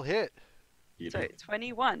 That Yes. will hit. So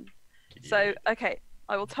 21. So okay,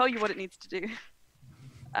 I will tell you what it needs to do.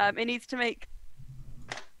 It needs to make.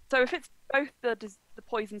 So if it's both the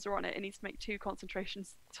poisons are on it, it needs to make 2 Constitution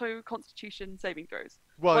saving throws.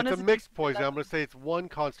 Well, One it's is a a mixed DC poison. I'm going to say it's 1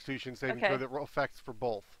 Constitution saving throw Okay. that affects for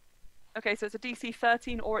both. Okay, so it's a DC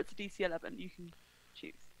 13 or it's a DC 11. You can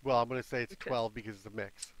choose. Well, I'm going to say it's Okay. 12 because it's a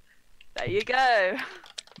mix. There you go.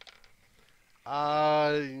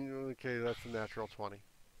 Okay, that's a natural 20.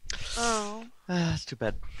 Oh. That's too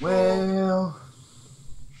bad. Well,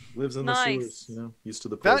 Lives in the Nice. sewers, Used to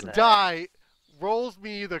the That poison. die rolls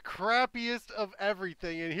me the crappiest of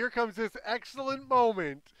everything, and here comes this excellent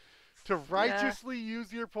moment to righteously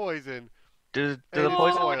use your poison. Do And the it's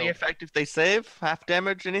poison have any oiled. effect if they save? Half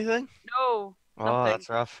damage, anything? No. Oh, Nothing. that's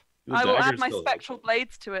rough. The I will add dagger's my still- spectral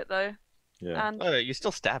blades to it though. Yeah. And Oh, you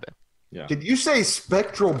still stab it. Yeah. did you say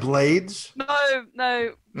spectral blades? no,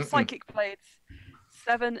 Mm-mm. psychic blades.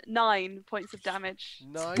 9 points of damage.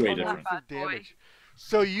 9 Way points different. of Bad boy. damage.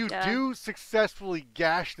 So you Yeah. do successfully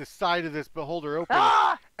gash the side of this beholder open,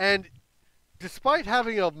 Ah! and despite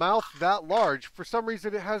having a mouth that large, for some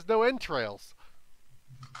reason it has no entrails.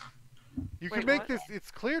 You can Wait, make what? this, it's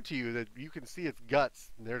clear to you that you can see its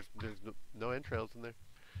guts. And there's no entrails in there.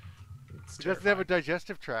 It's It doesn't have a terrifying.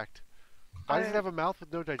 digestive tract. Why does it I- have a mouth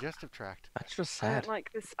with no digestive tract? That's just I sad. don't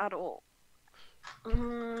like this at all. It's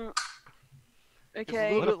a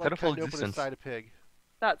Okay, little What a bit like pitiful cutting open a existence. side of pig.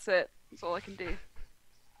 that's it. That's all I can do.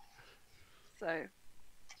 So.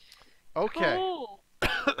 Okay, Cool.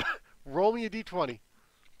 roll me a d20.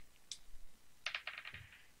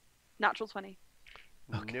 Natural 20.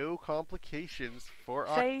 No complications for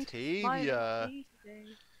Fade Octavia.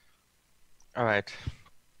 All right.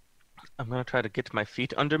 I'm gonna try to get my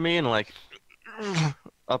feet under me and like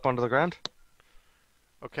up onto the ground.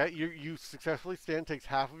 Okay, you successfully stand. Takes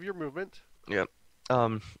half of your movement. And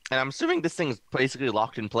I'm assuming this thing is basically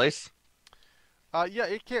locked in place. Yeah,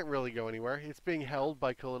 it can't really go anywhere. It's being held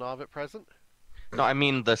by Kulinov at present. No, I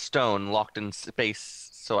mean the stone locked in space,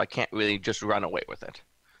 so I can't really just run away with it.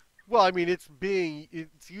 Well, I mean, it's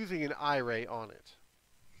using an eye ray on it.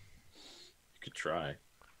 You could try.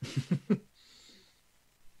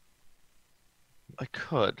 I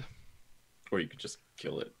could, Or you could just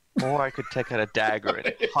kill it. or I could take out a dagger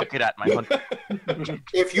and huck it at my hunter.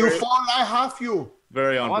 If you fall, I have you.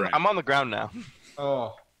 Very on brand. I'm on the ground now.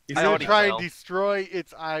 Oh, He's I gonna already try fell. and destroy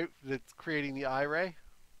its eye that's creating the eye ray.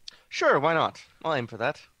 Sure, why not? I'll aim for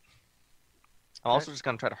that. I'm also just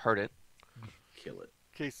gonna try to hurt it. Kill it.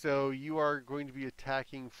 Okay, so you are going to be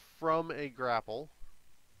attacking from a grapple.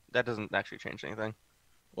 That doesn't actually change anything.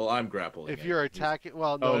 Well, I'm grappling. If it. you're attacking,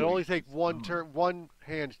 well, no, Oh, it only you- takes one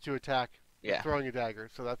hand to attack Yeah. throwing a dagger,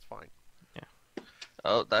 so that's fine.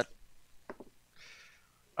 Oh, that.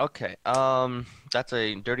 Okay. That's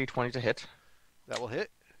a dirty 20 to hit. That will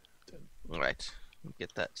hit. All right.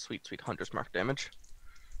 Get that sweet, sweet hunter's mark damage.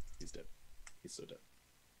 He's dead. He's so dead.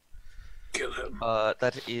 Kill him.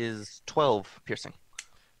 That is 12 piercing.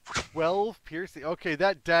 12 piercing. Okay,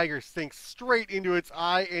 that dagger sinks straight into its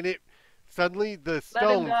eye, and it suddenly the him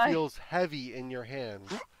stone die. feels heavy in your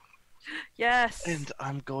hands. Yes. And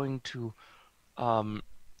I'm going to, can.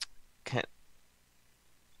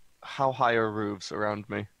 How high are roofs around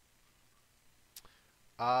me?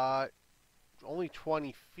 Only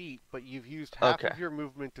 20 feat, but you've used half Okay. of your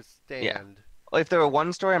movement to stand. Well, if they were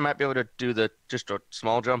one story, I might be able to do just a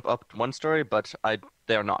small jump up one story, but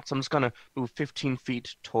they're not. So I'm just gonna move 15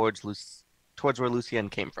 feet towards where Lucien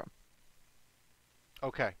came from.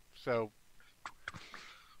 Okay, so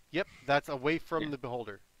yep, that's away from the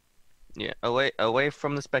beholder. Yeah, away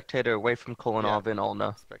from the spectator, away from Kolanov and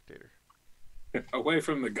Olna. Spectator. Away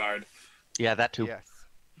from the guard. Yeah, that too. Yes.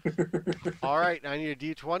 All right, I need a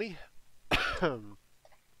d20.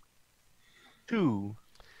 2.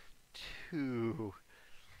 2.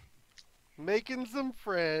 Making some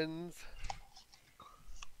friends.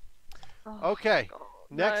 Oh, Okay, God.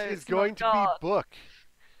 next No, is it's not going to God. be Book.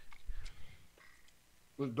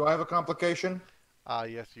 do I have a complication?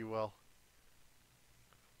 Yes, you will.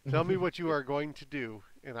 Tell me what you are going to do,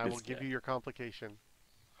 and I will It's give dead. you your complication.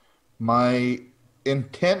 My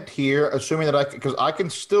intent here, assuming that because I can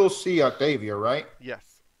still see Octavia, right?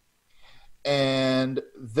 Yes. And and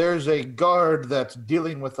there's a guard that's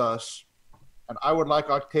dealing with us, and I would like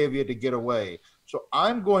Octavia to get away. So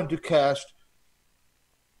I'm going to cast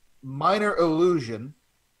Minor Illusion.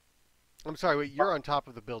 I'm sorry, wait, you're on top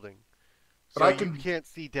of the building. But So I you can- can't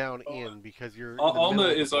see down in because you're. in the Alma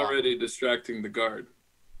middle of the is block. already distracting the guard.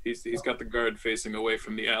 He's got the guard facing away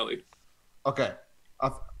from the alley. Okay.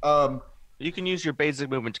 You can use your basic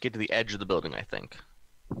movement to get to the edge of the building, I think.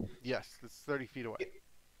 Yes, it's 30 feet away.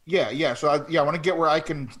 Yeah. So I want to get where I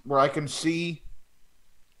can see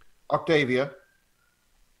Octavia.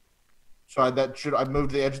 So I moved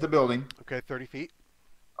to the edge of the building. Okay, 30 feet.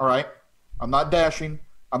 All right. I'm not dashing.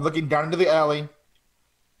 I'm looking down into the alley,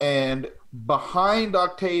 and behind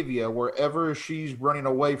Octavia, wherever she's running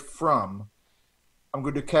away from, I'm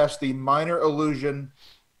going to cast the Minor Illusion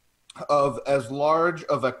of as large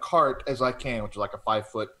of a cart as I can, which is like a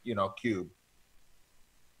 5-foot, cube.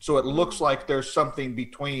 So it looks like there's something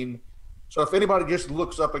between. So if anybody just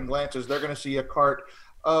looks up and glances, they're going to see a cart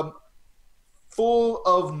full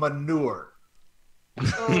of manure.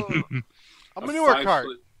 Oh, A manure 5-foot cart.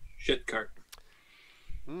 Shit cart.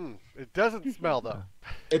 It doesn't smell though.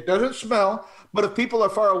 It doesn't smell, but if people are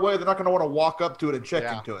far away, they're not going to want to walk up to it and check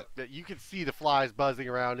Yeah. into it. Yeah, you can see the flies buzzing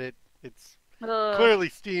around it. It's ugh. clearly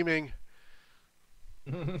steaming.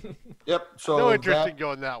 Yep. So No interest in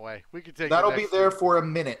going that way. We can take. the that'll be next there one. for a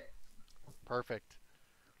minute. Perfect.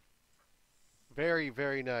 Very,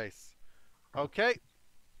 very nice. Okay.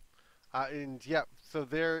 And yeah, so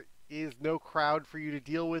there is no crowd for you to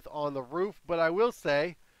deal with on the roof, but I will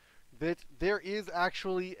say that there is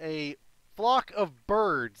actually a flock of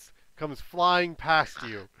birds comes flying past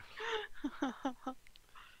you.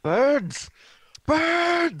 Birds!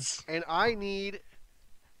 Birds! And I need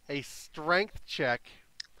a strength check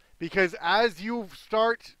because as you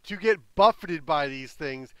start to get buffeted by these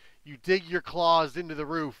things, you dig your claws into the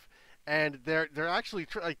roof, and they're actually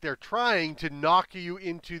they're trying to knock you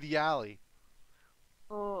into the alley.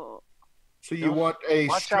 Oh. So you want a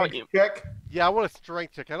Watch strength out, check? Yeah, I want a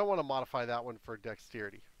strength check. I don't want to modify that one for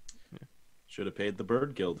dexterity. Should have paid the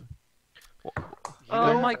bird guild. You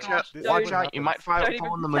Oh know, my this gosh, is don't Watch what out, you might happens. fall Don't in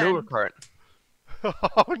even the manure pretend. cart.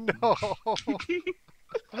 Oh no!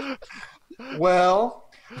 Well,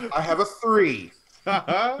 I have a 3.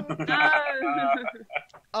 No.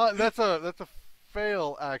 That's a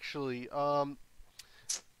fail actually.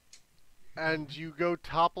 And you go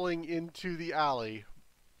toppling into the alley,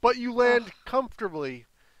 but you land comfortably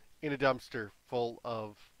in a dumpster full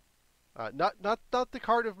of not the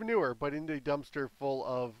cart of manure, but in a dumpster full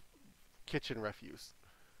of kitchen refuse.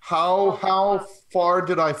 How far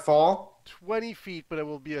did I fall? 20 feet, but it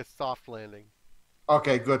will be a soft landing.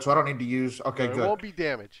 Okay, good. So I don't need to use. Okay, So it good. won't be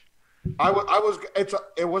damage.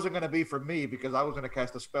 It wasn't going to be for me because I was going to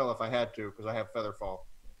cast a spell if I had to because I have feather fall.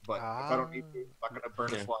 But if I don't need to, it's not going to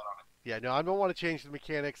burn a Yeah. slot on it. Yeah, no, I don't want to change the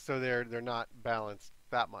mechanics so they're not balanced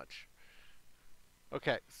that much.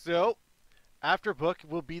 Okay, so after book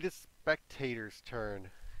will be the spectator's turn.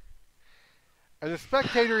 And the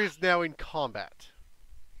spectator is now in combat.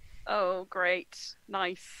 Oh, great.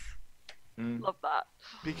 Nice. Mm. Love that.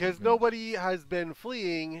 Because nobody has been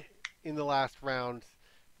fleeing in the last round.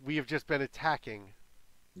 We have just been attacking.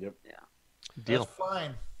 Yep. Deal. That's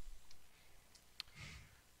fine.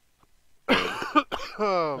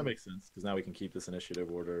 That makes sense because now we can keep this initiative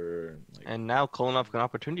order. And now Kolonov can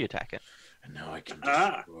opportunity attack it. And now I can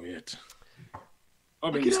Ah. destroy it.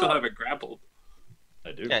 Oh, but you still have it grappled.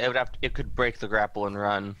 I do. Yeah, it could break the grapple and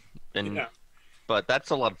run, and Yeah. but that's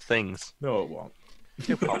a lot of things. No, it won't.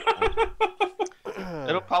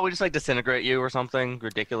 It'll probably just like disintegrate you or something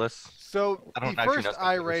ridiculous. So I don't the actually first know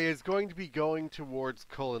eye spectators. ray is going to be going towards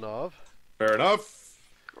Kolinov. Fair enough.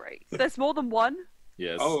 Great. There's more than one?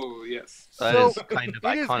 Yes. Oh, yes. That So is kind of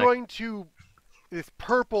it is iconic. going to. This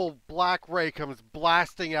purple black ray comes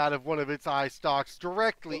blasting out of one of its eye stalks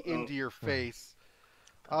directly into your face.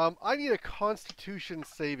 I need a Constitution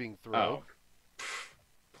saving throw. Oh.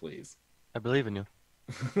 Please. I believe in you.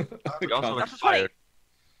 You're You're also That's inspired.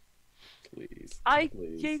 Please. I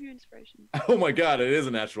Please. gave you inspiration. Oh my god, it is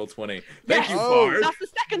a natural 20. Thank Yes! you, Oh. Bard. That's the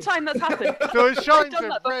second time that's happened. So it shines done a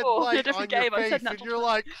that red before in a light on different your game. I said face, and natural you're 20.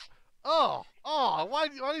 like, oh, why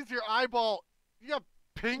is your eyeball? You got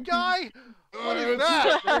pink eye? What is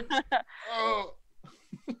that? Oh,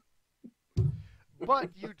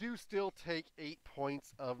 But you do still take 8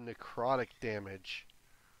 points of necrotic damage.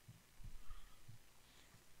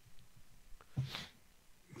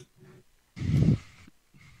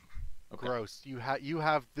 Okay. Gross. You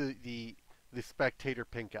have the spectator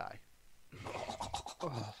pink eye.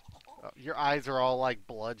 Your eyes are all like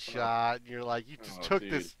bloodshot. And you're like you just Oh, took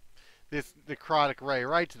dude. this necrotic ray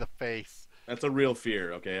right to the face. That's a real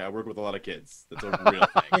fear. Okay, I work with a lot of kids. That's a real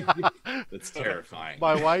thing. That's terrifying.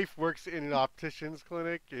 My wife works in an optician's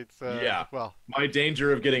clinic. It's Yeah. well, My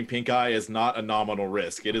danger of getting pink eye is not a nominal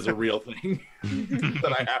risk. It is a real thing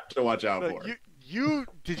that I have to watch out for.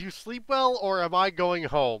 Did you sleep well, or am I going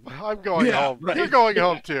home? I'm going home. Right. You're going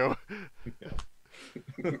home too.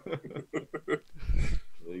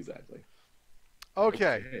 Exactly.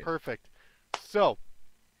 Okay, perfect. So,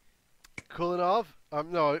 Kulinov,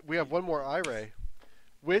 no, we have one more eye-ray,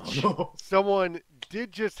 which someone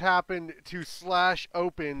did just happen to slash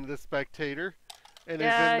open the spectator, and is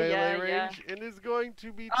in melee range, and is going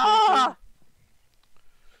to be taking... Ah!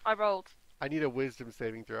 I rolled. I need a wisdom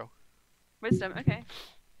saving throw. Wisdom, okay.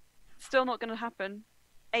 Still not going to happen.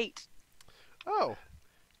 8. Oh.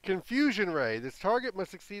 Confusion Ray. This target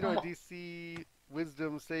must succeed on a DC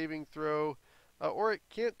wisdom saving throw, or it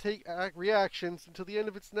can't take reactions until the end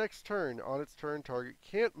of its next turn. On its turn, target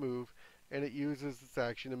can't move, and it uses its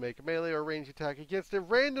action to make a melee or range attack against a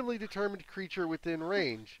randomly determined creature within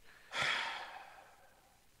range.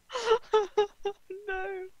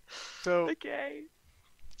 No. So, Okay.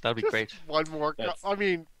 That'd be just great. one more. I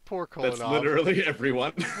mean, poor Kulinov. That's literally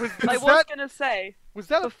everyone. I was going to say. Was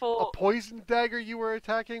that before... a poison dagger you were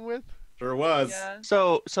attacking with? Sure was. Yeah.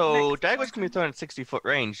 So Next daggers can be thrown at 60-foot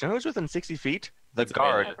range. You know who's within 60 feet? The It's a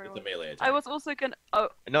guard. melee- It's a melee attack. I was also going to... Oh,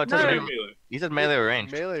 No, it No. says Melee. melee. He said melee or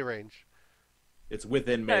range. Melee range. It's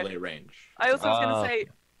within melee range. I also was going Ah. to say,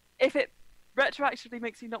 if it retroactively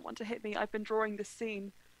makes you not want to hit me, I've been drawing this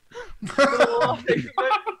scene.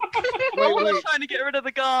 Always trying to get rid of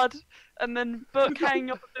the guard, and then Book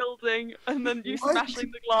hanging up the building, and then you What?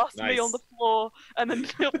 smashing the glass, me on the floor, and then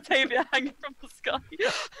Octavia hanging from the sky.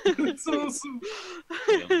 That's awesome.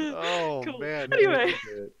 Oh, Cool. man. Anyway,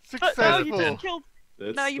 but now you Successful. just killed.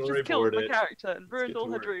 Let's Now you've just killed my storyboard it. character and ruined get all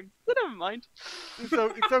to her work. dreams. So never mind. So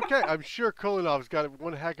it's okay. I'm sure Kulinov's got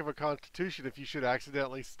one heck of a constitution if you should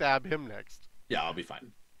accidentally stab him next. Yeah, I'll be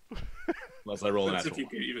fine. Unless I roll an That's if natural you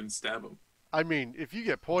can even stab him. I mean, if you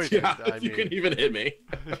get poisoned, Yeah, I if you mean, can even hit me.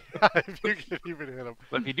 if you can even hit him.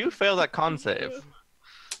 But if you do fail that con save,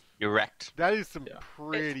 you're wrecked. That is some Yeah.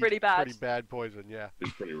 pretty bad. bad poison, yeah.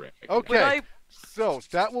 It's pretty rare. Okay, Would I- so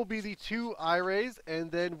that will be the 2 eye rays, and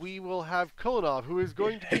then we will have Kulinov, who is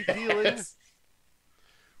going to be dealing Yes.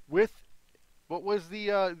 with, what was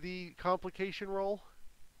the complication roll?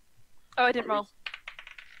 Oh, I didn't roll.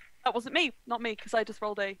 That wasn't me. Not me, because I just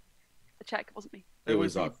rolled a check. It wasn't me. It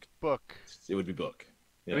was would be book. It would be book.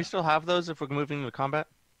 Do Yeah. we still have those if we're moving to combat?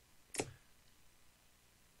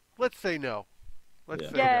 Let's say no. Let's Yeah.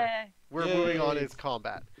 say no. Yeah. We're moving on Yay. as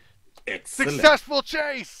combat. Excellent. Successful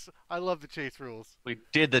chase! I love the chase rules. We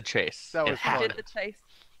did the chase. That It was I fun. did the chase.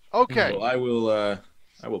 Okay. Well, I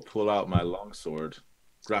will pull out my longsword,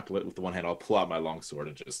 grapple it with the one hand. I'll pull out my longsword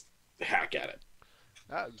and just hack at it.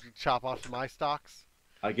 Chop off some eye stalks.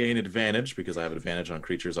 I gain advantage because I have advantage on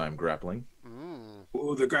creatures I'm grappling. Mm.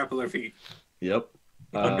 Ooh, the grappler feet. Yep.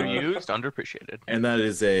 Underused, underappreciated. And that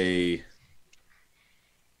is a.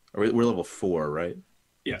 We're level 4, right?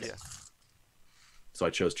 Yes. Yes. So I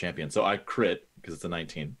chose champion. So I crit because it's a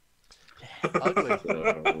 19. Ugly.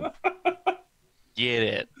 So Get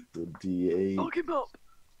it. the D8 Lock him up.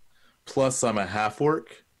 plus I'm a half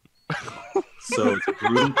orc, so it's a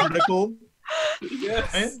brutal critical.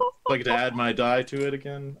 Yes. I'd like to add my die to it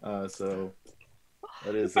again. So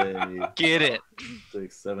that is a Get it.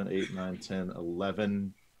 6, 7, 8, 9, 10,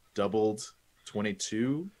 11 doubled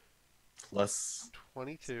 22 plus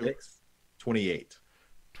 22. 6, 28.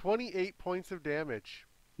 28 points of damage.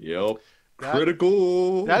 Yep. That-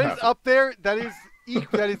 Critical. That is up there. That is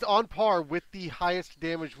that is on par with the highest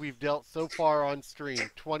damage we've dealt so far on stream.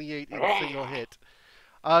 28 in a single hit.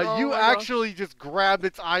 You my gosh. actually just grab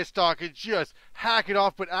its eye stalk and just hack it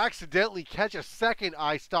off, but accidentally catch a second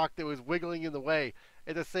eye stalk that was wiggling in the way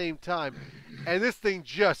at the same time. And this thing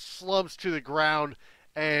just slumps to the ground,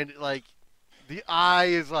 and like the eye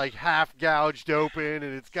is like half gouged open,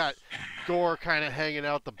 and it's got gore kind of hanging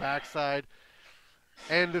out the backside.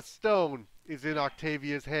 And the stone is in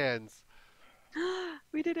Octavia's hands.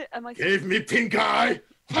 We did it. Am I? Gave me pink eye.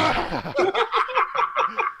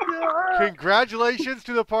 Congratulations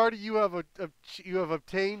to the party! You have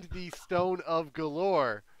obtained the Stone of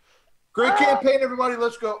Golorr. Great campaign, everybody.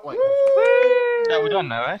 Let's go. Wait. Yeah, we're done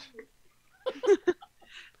now, right?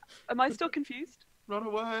 Am I still confused? Run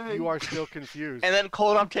away. You are still confused. And then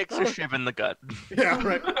Koldom takes a shiv in the gut. Yeah,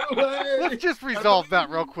 right. Run away. Let's just resolve that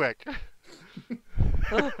real quick.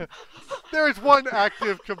 There is one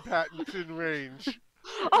active combatant in range.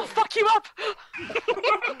 I'll fuck you up.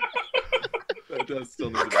 That does still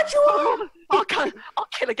need I'll to cut you up. I'll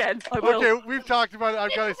kill again. I will. Okay, we've talked about it.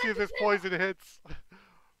 I've got to see if this poison hits.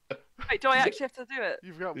 Wait, do I actually have to do it?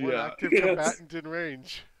 You've got one Yeah. active Yes. combatant in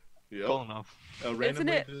range. Yep. Cool enough. Isn't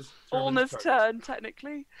it Orna's turn,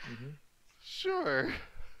 technically? Sure.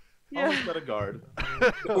 Yeah. Almost got a guard.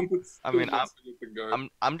 I mean,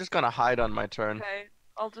 I'm just gonna hide on my turn. Okay,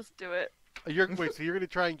 I'll just do it. Wait, so you're going to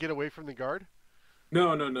try and get away from the guard? No.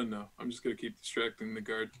 I'm just gonna keep distracting the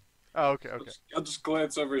guard. Oh, okay, okay. I'll just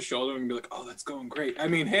glance over his shoulder and be like, "Oh, that's going great." I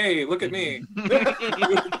mean, hey, look at me.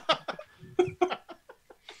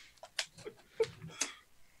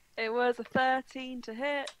 It was a 13 to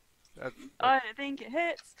hit. That's, I don't think it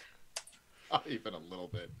hits. Not even a little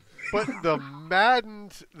bit. but the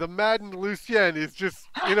maddened Lucien is just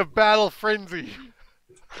in a battle frenzy.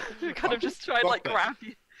 We kind of just try and like Stop grab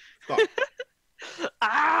you. Stop.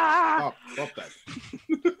 Ah! Stop that.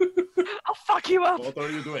 I'll fuck you up. What are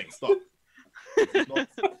you doing? Stop. Not...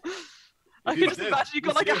 I He's can just dead. imagine you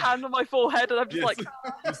got like a He's hand on my forehead, and I'm just Yes. like,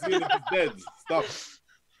 You see that he's dead. Stop.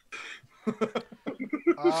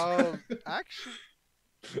 Actually,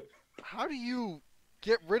 how do you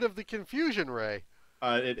get rid of the confusion ray?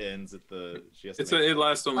 It ends at the. She has to It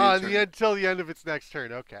lasts only a turn. Until the end of its next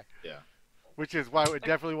turn. Okay. Yeah. Which is why I would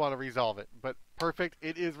definitely want to resolve it. But perfect,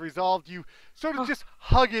 it is resolved. You sort of just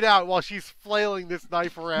hug it out while she's flailing this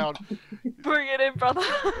knife around. bring it in, brother.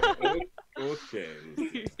 Okay.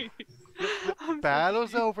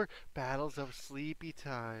 Battle's over. Battle's over. Sleepy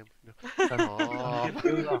time. Aw.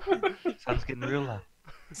 Sun's getting real low.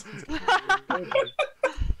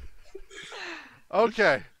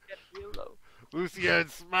 Okay. Get real low. Lucien,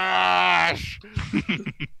 smash!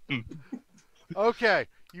 Okay,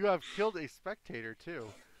 you have killed a spectator too.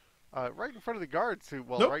 Right in front of the guards,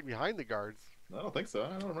 Nope. right behind the guards. I don't think so.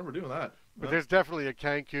 I don't remember doing that. But No. there's definitely a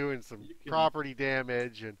Kanku and some You can- property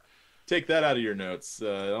damage and Take that out of your notes.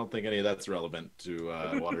 I don't think any of that's relevant to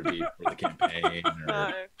Waterdeep or the campaign. Or...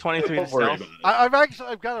 No. 23 to Don't worry stealth. about it.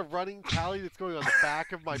 I've got a running tally that's going on the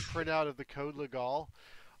back of my printout of the Code Legal.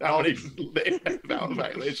 How many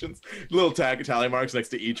violations? Little tally marks next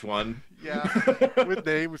to each one. Yeah, with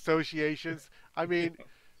name associations. I mean,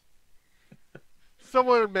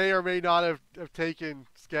 someone may or may not have taken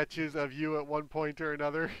sketches of you at one point or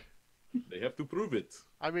another. They have to prove it.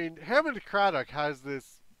 I mean, Hammond Craddock has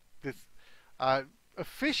this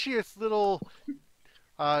officious little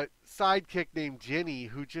sidekick named Jenny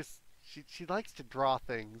who just she likes to draw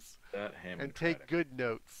things That Hammond and take good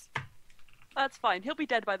notes. That's fine. He'll be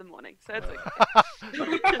dead by the morning, so it's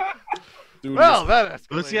okay. Dude, Well, that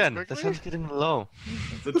escalated Lucien, the quickly. sun's getting low.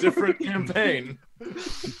 it's a different campaign.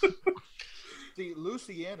 See,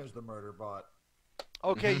 Lucienne is the murder bot.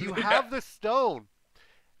 Okay, you have the stone,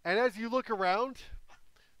 and as you look around,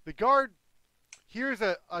 the guard hears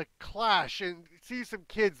a clash and sees some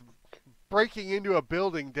kids breaking into a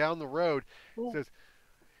building down the road. Says,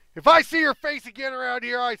 "If I see your face again around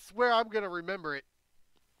here, I swear I'm gonna remember it."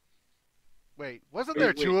 Wait, wasn't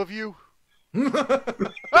there two of you?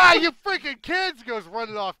 Ah, you freaking kids! Goes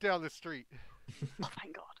running off down the street. Oh,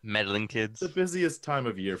 thank God. Meddling kids. The busiest time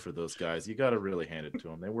of year for those guys. You got to really hand it to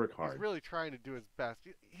them. They work He's hard. really trying to do his best.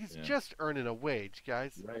 He's Yeah. just earning a wage,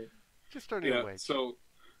 guys. Right. Just earning a Yeah. wage. So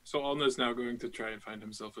Alna's now going to try and find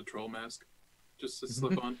himself a troll mask, just to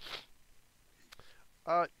slip on.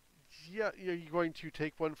 Yeah, are you going to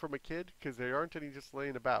take one from a kid? Because there aren't any just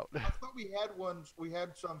laying about. I thought we had ones. We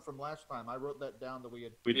had some from last time. I wrote that down that we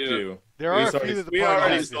had. We Yeah. do. There We are a already- few that the we party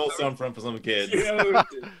already has. stole some from some kids. Yeah.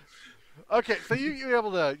 Okay, so you're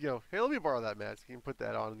able to, hey, let me borrow that mask. You can put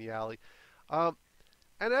that on in the alley. And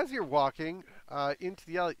as you're walking into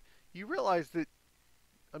the alley, you realize that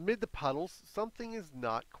amid the puddles, something is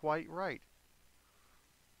not quite right.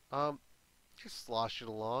 Just slosh it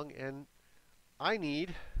along, and I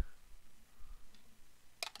need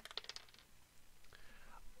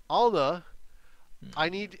Alna. I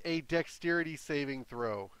need a dexterity saving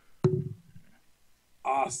throw.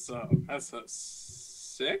 Awesome. That's a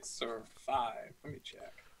 6 or 5. Let me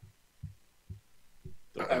check.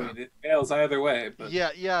 I mean, it fails either way, but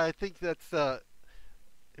Yeah, I think that's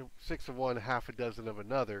 6 of one, half a dozen of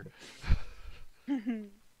another.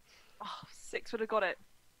 Oh, 6 would have got it.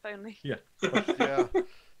 If only. Yeah.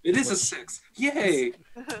 it is a 6. Yay!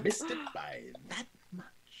 Missed it by that much.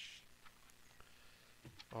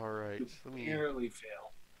 All right. Let me. Barely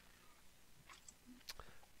fail.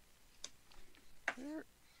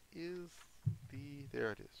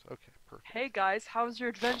 There it is. Okay, perfect. Hey guys, how was your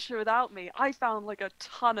adventure without me? I found like a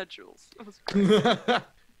ton of jewels. It was great.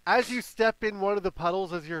 As you step in one of the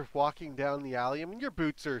puddles as you're walking down the alley, I mean, your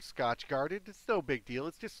boots are scotch guarded. It's no big deal.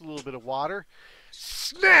 It's just a little bit of water.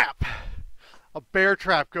 Snap! A bear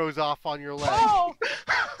trap goes off on your leg. Oh!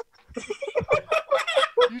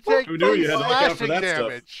 You take Who knew 3 you had to look out for slashing that stuff?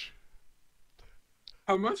 damage.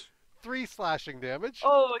 How much? 3 slashing damage.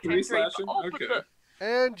 Oh, okay. 3 3. slashing? Oh, but Okay.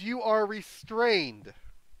 And you are restrained.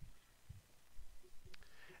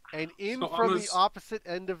 And in So from the almost- opposite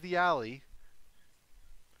end of the alley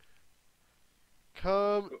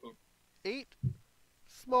come Uh-oh. 8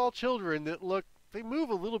 small children that look, they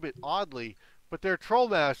move a little bit oddly, but their troll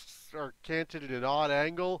masks are canted at an odd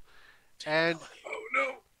angle. And Oh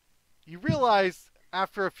no! you realize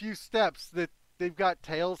after a few steps that they've got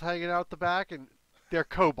tails hanging out the back, and they're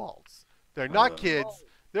kobolds. They're not kids.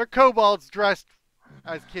 They're kobolds dressed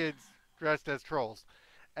as kids, dressed as trolls.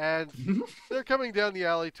 And they're coming down the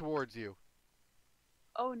alley towards you.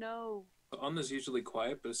 Oh no. Anna's usually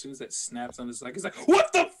quiet, but as soon as that snaps on his leg, he's like,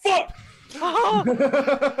 "What the fuck?"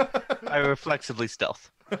 I reflexively stealth.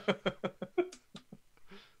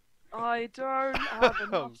 I don't have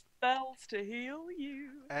enough spells to heal you.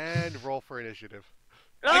 And roll for initiative.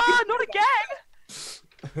 Ah, not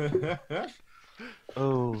again!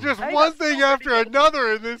 Oh. Just Hey, one that's thing still after pretty good.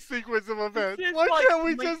 another in this sequence of events. is Why like can't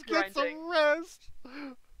we meat just get grinding. some rest?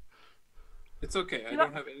 It's okay. I You know-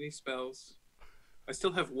 don't have any spells. I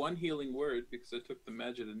still have 1 healing word because I took the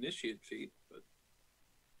magic initiate feat. But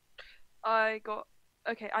I got.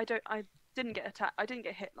 Okay, I didn't get attacked. I didn't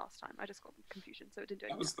get hit last time. I just got confusion, so it didn't do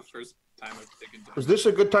that anything. was the first time I've taken damage. Is this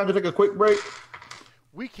a good time to take a quick break?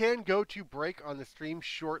 We can go to break on the stream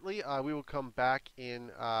shortly. We will come back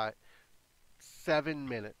in 7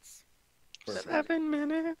 minutes. 7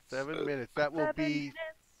 minutes. 7 minutes. That will 7 be minutes.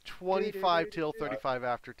 25 till 35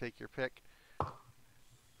 after. Take your pick. Okay.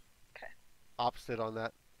 Opposite on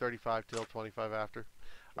that. 35 till 25 after.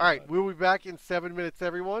 All right. We'll be back in 7 minutes,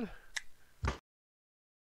 everyone.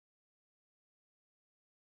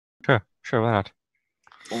 Sure, why not?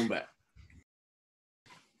 Going back.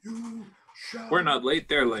 We're not late.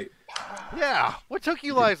 They're late. Yeah. What took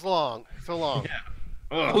you guys long? So long.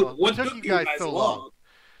 Oh, what took you guys so long?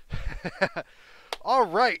 All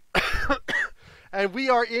right. And we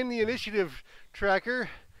are in the initiative tracker.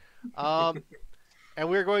 And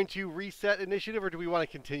we're going to reset initiative, or do we want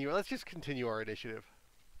to continue? Let's just continue our initiative.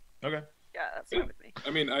 Okay. Yeah, that's fine with me. I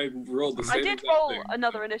mean, I rolled the I same did exact roll thing.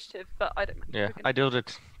 another initiative, but I don't. Yeah, we can- I did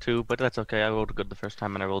it too, but that's okay. I rolled good the first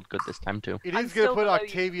time, and I rolled good this time too. It I'm is going to still put below you.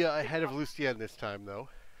 Octavia ahead of Lucienne this time, though.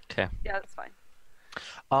 Okay. Yeah, that's fine.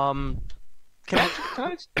 Can I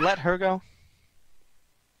just let her go?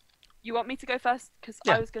 You want me to go first? Because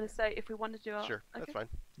Yeah. I was going to say if we want to do our... Sure, that's Okay. fine.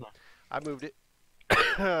 Yeah. I moved it.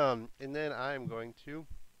 And then I'm going to...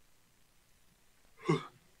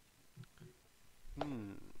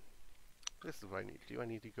 This is what I need to do. I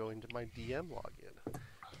need to go into my DM login.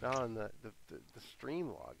 Not on the stream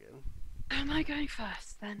login. Am I going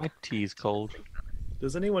first then? My tea's cold.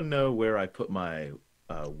 Does anyone know where I put my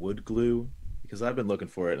wood glue? Because I've been looking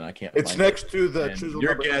for it and I can't It's find next to it. the And chisel.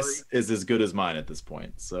 your number guess is as good as mine at this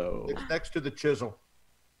point. So 3. It's next to the chisel.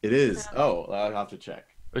 it is. Yeah. Oh, I'll have to check.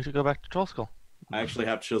 We should go back to Troll Skull. I actually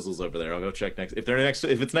have chisels over there. I'll go check next. If they're next,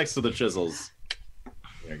 if it's next to the chisels,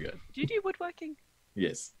 they're good. Do you do woodworking?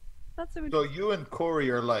 Yes. That's so So interesting. you and Corey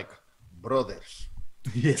are like brothers.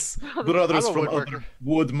 Yes. Brothers I'm a from woodworker. other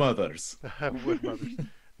wood mothers. Wood mothers.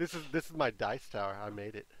 This is my dice tower. I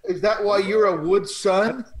made it. Is that why you're a wood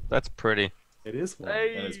son? That's pretty. It is one. That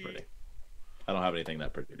is Hey. pretty. I don't have anything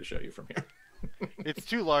that pretty to show you from here. It's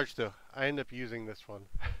too large, though. I end up using this one.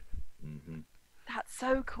 Hmm. That's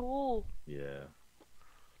so cool. Yeah.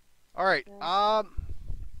 All right. Yeah. I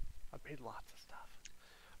made lots of stuff.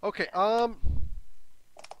 Okay.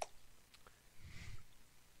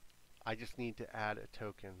 I just need to add a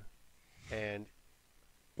token, and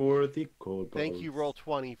For the cold. thank you,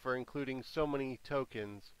 Roll20, for including so many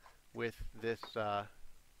tokens with this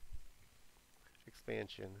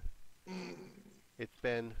expansion. It's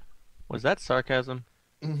been. Was that sarcasm?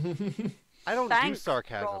 I don't do Thanks,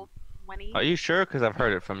 sarcasm. Roll 20. Are you sure? Because I've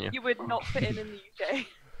heard it from you. You would not fit in the UK.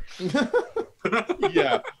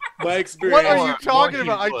 Yeah. My experience. What are you Or talking he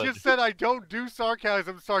about? I would. just said I don't do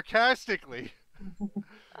sarcasm sarcastically.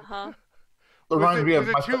 Uh-huh. Reminds it- me of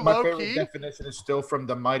was it too my low favorite key? definition is still from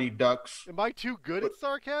the Mighty Ducks. Am I too good at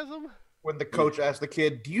sarcasm? When the coach asked the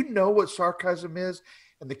kid, "Do you know what sarcasm is?"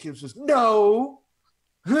 and the kid says, "No."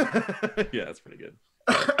 Yeah, that's pretty good.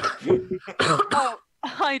 Oh,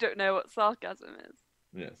 I don't know what sarcasm is.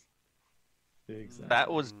 Yes. Exactly.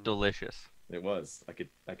 That was delicious. It was. I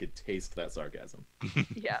could taste that sarcasm.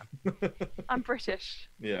 Yeah. I'm British.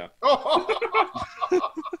 Yeah.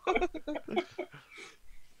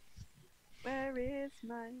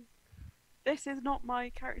 This is not my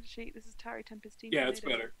character sheet. This is Terry Tempestine. Yeah, it's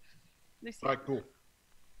better. Lucy. All right, cool.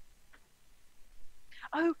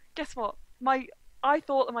 Oh, guess what? I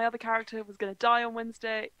thought that my other character was going to die on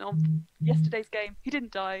Wednesday. On yesterday's game, he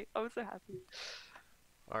didn't die. I was so happy.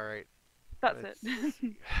 All right. That's Let's it.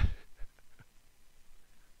 see.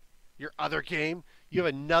 Your other game? You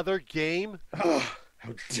have another game? Oh,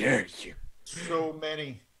 how dare you So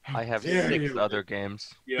many. I have dare 6 you. other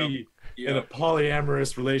games. Yeah. be in a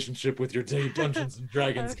polyamorous relationship with your Dungeons and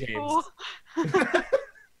Dragons games.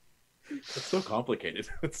 It's so complicated.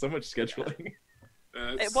 It's so much scheduling.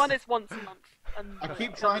 One is once a month. And I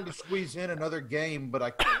keep trying to squeeze in another game, but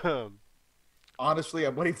I honestly,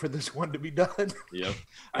 I'm waiting for this one to be done. Yep.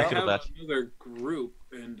 I feel have that. another group,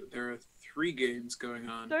 and there are 3 games going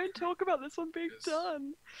on. Don't talk about this one being Yes.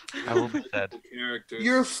 done. I will be sad. Characters.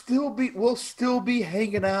 We'll still be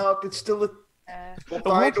hanging out. It's still we'll It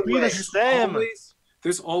find a won't be way. the same.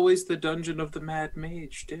 There's always the Dungeon of the Mad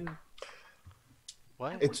Mage, too.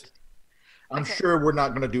 What? I'm Okay. sure we're not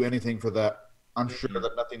going to do anything for that. I'm sure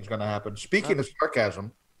that nothing's going to happen. Speaking of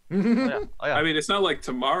sarcasm, Oh, yeah. Oh, yeah. I mean, it's not like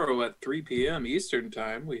tomorrow at 3 p.m. Eastern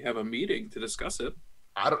Time we have a meeting to discuss it.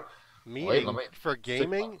 I don't. Meeting let me- for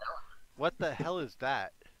gaming? What the hell is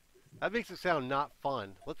that? That makes it sound not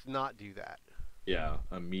fun. Let's not do that. Yeah,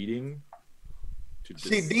 a meeting. To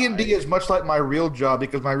See, D&D is much like my real job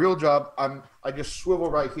because my real job, I just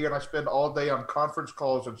swivel right here and I spend all day on conference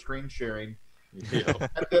calls and screen sharing. Yeah.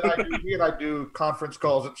 And then I do conference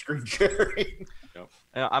calls and screen sharing.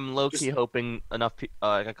 I'm low-key hoping a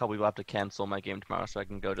couple people have to cancel my game tomorrow so I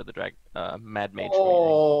can go to the Mad Mage meeting.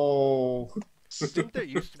 Oh, Didn't there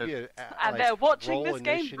used to be a And like, they're watching roll this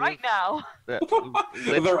game initiative? right now. They're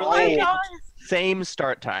Literally, all- same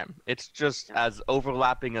start time. It's just as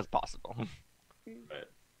overlapping as possible.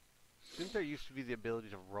 Didn't there used to be the ability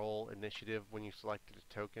to roll initiative when you selected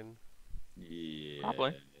a token? Yeah.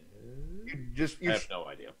 Probably. I have no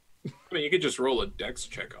idea. I mean, you could just roll a dex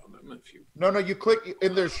check on them if you. no, you click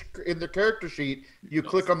in their character sheet. You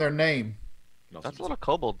click on their name. That's a lot of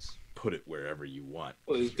kobolds. Put it wherever you want.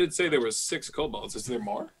 Well, it did say there was 6 kobolds. Is there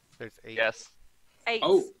more? There's 8. Yes. 8.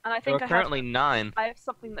 Oh. And I There think are currently 9. I have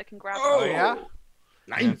something that can grab Oh, them. yeah?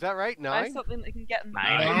 9. Is that right? I have 9? something that can get them.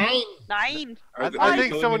 9. 9. I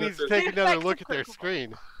think someone needs to take another look at their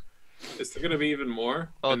screen. Is there going to be even more?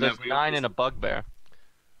 Oh, And there's that we 9 and a also- bugbear.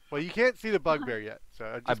 Well, you can't see the bugbear yet, so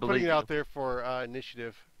I'm just believe putting it out you. there for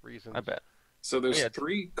initiative reasons. I bet. So there's Yeah.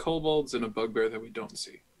 3 kobolds and a bugbear that we don't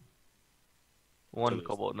see. One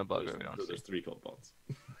kobold and a bugbear. We don't see. There's 3 kobolds.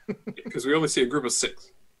 Because we only see a group of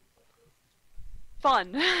 6.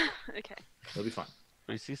 Fun. Okay. It'll be fine.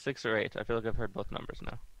 Do you see 6 or 8? I feel like I've heard both numbers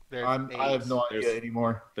now. There's I have 8. no idea There's-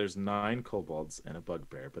 anymore. There's 9 kobolds and a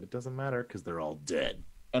bugbear, but it doesn't matter because they're all dead.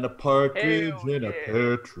 And a partridge Hell in a yeah.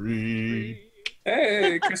 pear tree.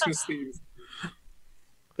 Hey, Christmas theme.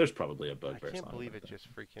 There's probably a I bugbear. can't song believe about it just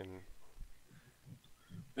freaking...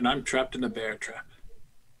 And I'm trapped in a bear trap.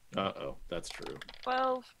 that. Uh-oh, that's true.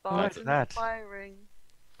 12 What's bars that? firing.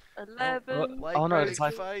 11. Like Oh, no, ready it's to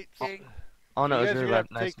like- fight. Oh no, you it's guys are really gonna have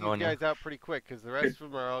to nice take these knowing you. guys out pretty quick because the rest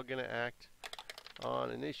of them are all gonna act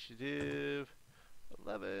on initiative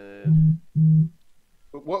 11.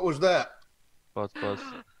 But what was that? Both close.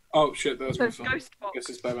 Oh shit, that was my Those phone. ghost I guess box.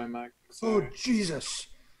 it's by my mic. Oh, Sorry. Jesus.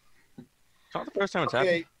 It's not the first time it's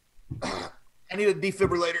happened. Okay. I need a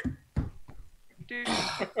defibrillator. Dude.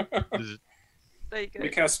 There you go. We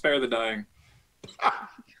cast Spare the Dying.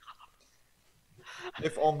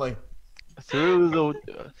 If only. Through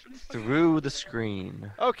the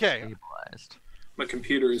screen. Okay, Stabilized. My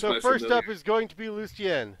computer is so my first familiar. up is going to be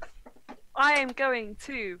Lucien. I am going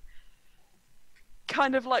to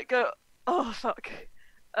kind of like go, oh fuck,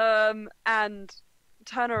 and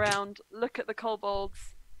turn around, look at the kobolds,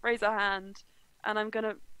 raise a hand, and I'm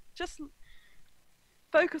gonna just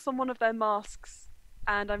focus on one of their masks,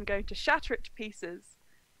 and I'm going to shatter it to pieces.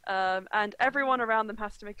 And everyone around them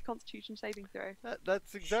has to make a Constitution saving throw.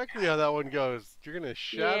 That's exactly how that one goes. You're gonna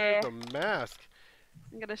shatter Yeah. the mask.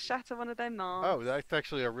 I'm gonna shatter one of their masks. Oh, that's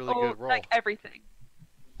actually a really or, good roll. like everything.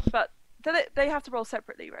 But they have to roll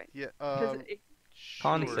separately, right? Yeah. 'Cause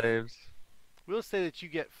Con Sure. saves. We'll say that you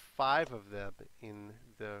get 5 of them in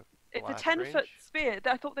the. it's a blast 10-foot range. spear.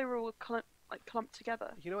 I thought they were all clumped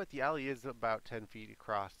together. You know what? The alley is about 10 feet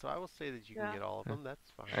across, so I will say that you Yeah. can get all of them.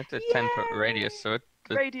 That's fine. That's a 10-foot radius, so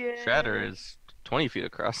the Radius. shatter is 20 feet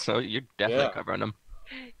across, so you're definitely Yeah. covering them.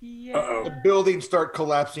 Yeah. Uh-oh. The buildings start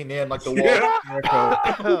collapsing in like the wall.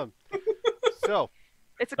 Yeah. So,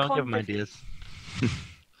 It's a Don't con give them 50. ideas.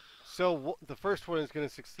 the first one is going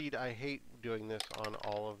to succeed. I hate doing this on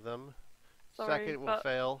all of them. Sorry, Second will but-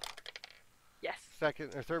 fail. Yes.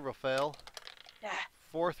 second or third will fail. Yeah.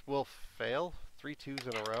 Fourth will fail. 3 2s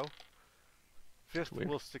in a row. Fifth Weird.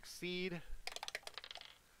 will succeed.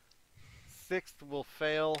 Sixth will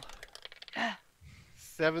fail.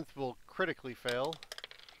 Seventh will critically fail.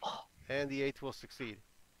 And the eighth will succeed.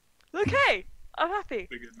 Okay, I'm happy.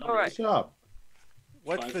 Pretty good All numbers. right. Good job.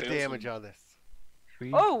 What's 5 the fails damage and- on this?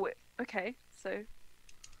 3. Oh, okay. So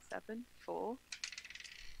 7, 4,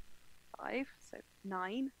 5, so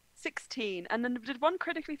 9, 16. And then did one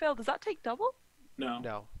critically fail? Does that take double? No.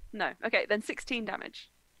 No. No. Okay, then 16 damage.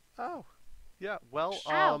 Oh. Yeah, well,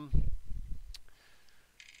 Ow.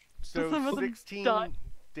 so Some of them 16 die.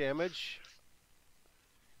 damage.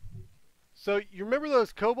 So you remember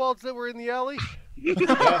those kobolds that were in the alley? Not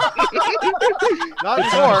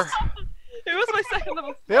anymore. It was my second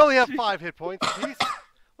level. They only have 5 hit points apiece.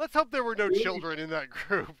 Let's hope there were no children in that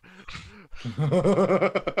group.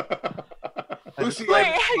 Lucy, Wait,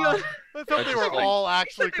 hang on. Let's hope they were just like- all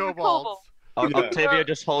actually they were kobolds. kobolds. Yeah. Octavia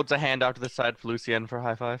just holds a hand out to the side for Lucien for a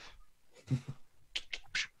high five.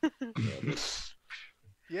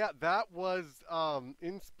 Yeah, that was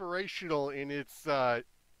inspirational in its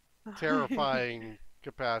terrifying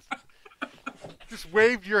capacity. Just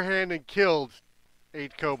waved your hand and killed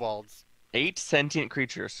 8 kobolds. 8 sentient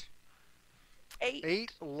creatures. 8.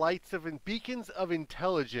 8 lights of beacons of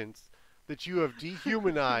intelligence that you have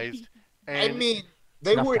dehumanized I and mean,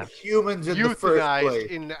 they Enough weren't time. humans in the first euthanized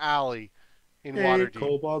place. in the alley in Hey, Waterdeep.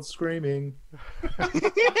 kobold screaming.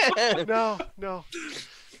 No.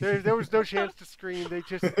 There was no chance to scream.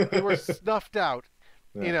 They were snuffed out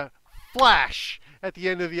in a flash at the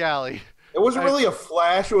end of the alley. It wasn't really a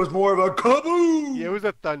flash. It was more of a kaboom. Yeah, it was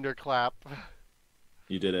a thunderclap.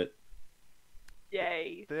 You did it.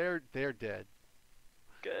 Yay. They're dead.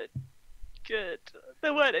 Good. Good.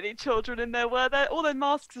 There weren't any children in there, were there? All their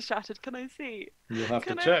masks are shattered. Can I see? You'll have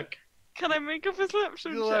Can to I- check. Can I make a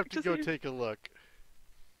perception You'll check have to go see? take a look.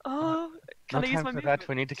 Oh, can No I use time my for movement? that.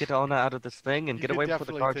 We need to get Elna out of this thing and You get can away before the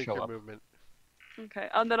definitely guards take show your up. movement. Okay,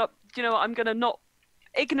 and then up. Do you know what? I'm gonna not.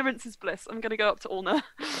 Ignorance is bliss. I'm gonna go up to Ulna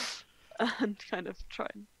and kind of try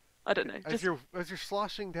and. I don't know. As Just. you're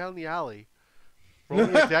sloshing down the alley, roll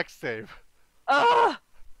me a dex save. Ah!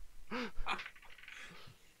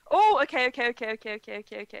 Oh, okay.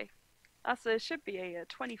 Should be a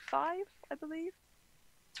 25, I believe.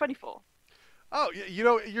 24. Oh, you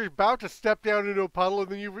know, you're about to step down into a puddle,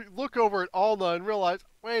 and then you look over at Alna and realize,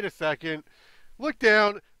 wait a second. Look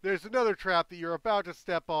down. There's another trap that you're about to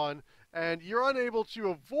step on, and you're unable to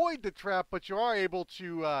avoid the trap, but you are able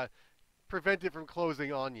to prevent it from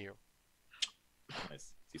closing on you.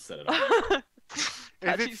 Nice. You set it up. As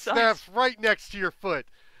Catchy it sauce. snaps right next to your foot,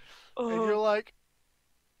 and you're Oh. like,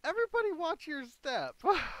 everybody watch your step.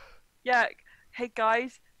 Yeah. Hey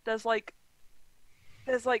guys, there's like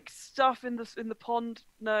stuff in the pond.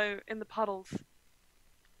 No, in the puddles.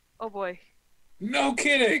 Oh boy. No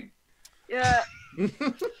kidding. Yeah.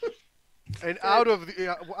 And out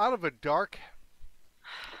of a dark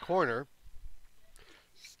corner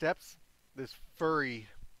steps this furry,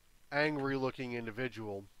 angry-looking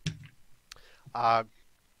individual.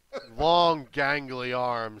 Long, gangly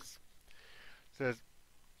arms. Says,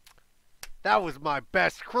 "That was my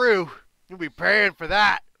best crew. You'll be paying for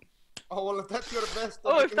that." Oh well, if that's your best,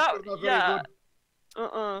 Oh, then if it's that- not very yeah.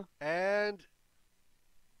 good. And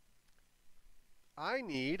I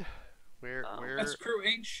need where Oh. where That crew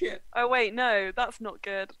ain't shit. Oh wait, no, that's not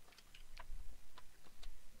good.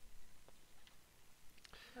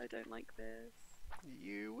 I don't like this.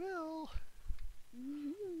 you will.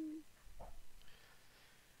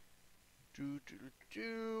 Do do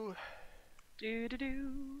do. Do do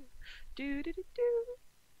do do do do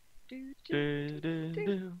do do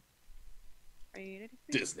do do.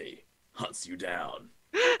 Disney hunts you down.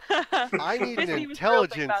 I need an Disney was real big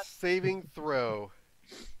intelligence bad. saving throw.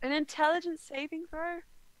 An intelligence saving throw?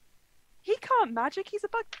 He can't magic, he's a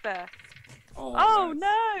bugbear. Oh nice.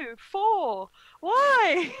 no! 4!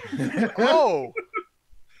 Why? Oh,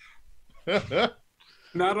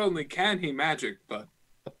 Not only can he magic, but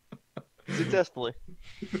Successfully.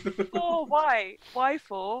 4, why? Why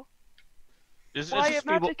 4? Just, Why it's just a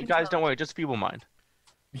magic feeble, guys, don't worry, just feeble mind.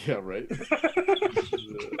 Yeah, right.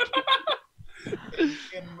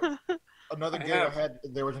 In another I game I have. had,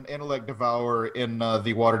 there was an intellect devourer in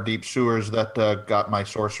the Waterdeep sewers that got my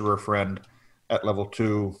sorcerer friend at level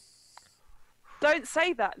 2. Don't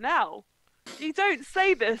say that now. You don't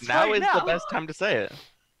say this Now right is now. the best time to say it.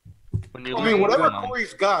 When you I lose mean, whatever one.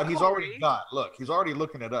 Corey's got, he's already Corey? got. Look, he's already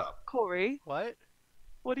looking it up. Corey, what?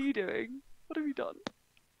 what are you doing? What have you done?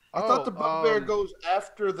 I thought the bugbear um, goes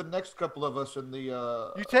after the next couple of us in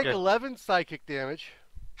the. You take Yeah. 11 psychic damage.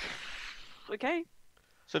 Okay.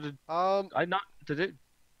 So did Um, I not? Did it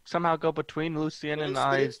somehow go between Lucien and Yes,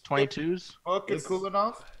 I's it- 22s? Book is This- cool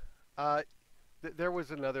enough. there was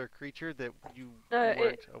another creature that you No,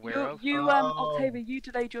 weren't aware of. Oh. Octavia, you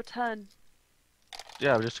delayed your turn.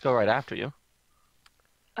 Yeah, I'll just go right after you.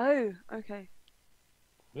 Oh, okay.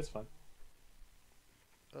 It's fine.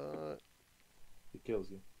 Uh, It kills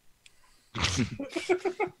you.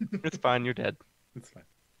 It's fine. You're dead. It's fine.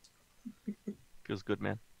 Feels good,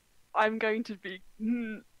 man. I'm going to be.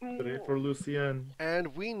 Pray for Lucien.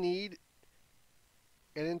 and we need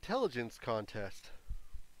an intelligence contest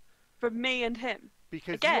For me and him.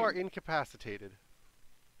 because Again. you are incapacitated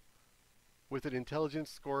with an intelligence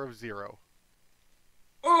score of 0.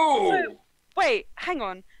 Oh! Wait, hang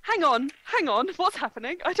on. What's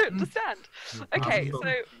happening? I don't understand. Okay, I'm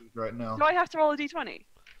so right now. do I have to roll a d20?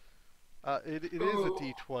 It is a Oh.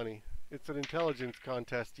 d20. It's an intelligence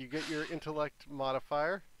contest. You get your intellect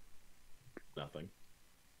modifier. Nothing.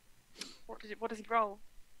 What does he roll?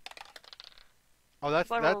 Oh,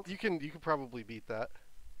 that's I that. rolled- You can probably beat that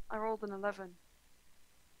I rolled an 11.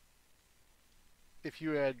 if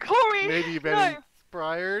you had Corey! maybe been No!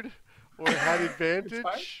 inspired or had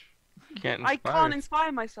advantage. Can't I inspire. can't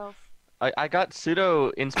inspire myself. I got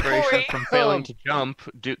pseudo inspiration Corey. from failing to jump.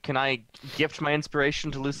 Can I gift my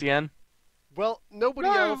inspiration to Lucien? Well, nobody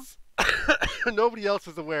No. else nobody else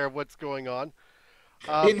is aware of what's going on.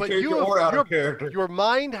 In But character you have, or out of character. your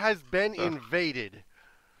mind has been invaded.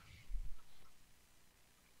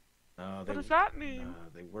 No, What does that mean?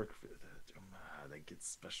 They work for they get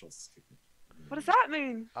special. What does that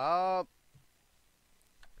mean?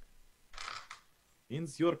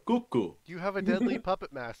 Means you're cuckoo. You have a deadly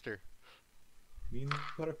puppet master. Means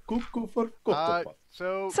you're a cuckoo for cocoa.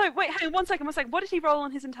 So So, wait, hang on 1 second. What did he roll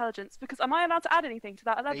on his intelligence? Because am I allowed to add anything to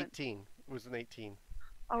that 11? 18. It was an 18.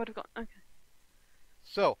 I would have got. Okay.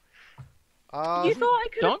 So, You thought I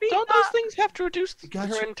could have Don't beat those that? things have to reduce got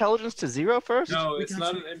her you. intelligence to 0 first? No, We it's got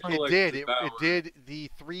not you. an it intellect. did. It devour. did the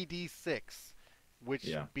 3d6, which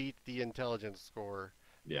Yeah. beat the intelligence score.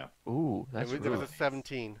 Yeah. Ooh, that's It was really a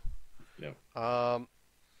 17. Yeah.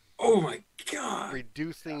 Oh my god!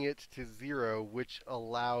 Reducing it to 0, which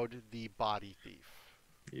allowed the body thief.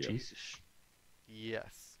 Yeah. Jesus.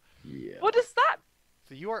 Yes. Yeah. What is that?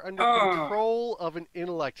 So you are under Ah. control of an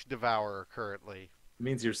intellect devourer currently. It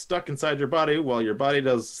means you're stuck inside your body while your body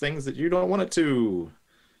does things that you don't want it to.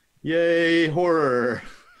 Yay, horror.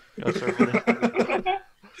 That's really-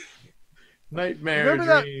 Nightmare Remember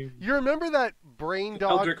that? dream. You remember that brain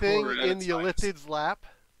dog Eldritch thing horror at in the its finest. Elithid's lap?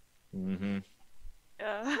 Mm-hmm.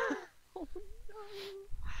 Yeah. Oh,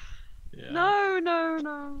 Yeah.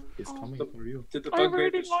 no. It's Oh, coming for you. Did the I bugbear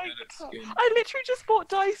really just like shed its that. skin? I literally just bought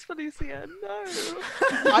dice for Lucien. No.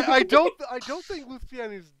 I don't think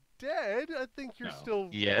Lucien is dead. I think you're No. still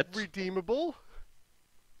Yet. redeemable.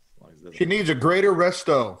 As long as it doesn't- She needs a greater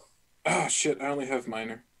resto. Oh shit! I only have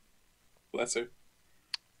minor. Bless her.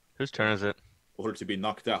 Whose turn is it? Or to be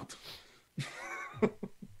knocked out.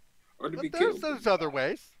 Or to But be there's, killed. there's other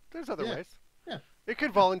ways. There's other Yeah. ways. Yeah. It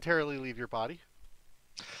could voluntarily leave your body.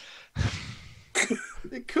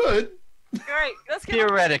 It could, Great. Let's get.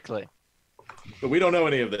 Theoretically. but we don't know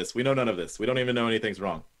any of this. We know none of this. We don't even know anything's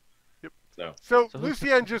wrong. Yep. So So So who's-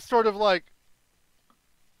 Lucien just sort of like,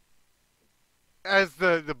 as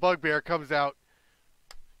the bugbear comes out,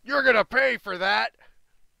 you're gonna pay for that,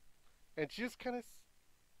 and she just kind of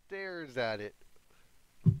stares at it.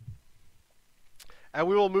 And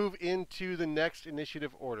we will move into the next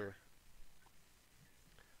initiative order.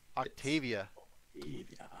 Octavia.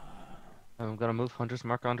 I'm gonna move Hunter's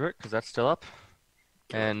Mark under it because that's still up,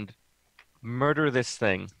 and murder this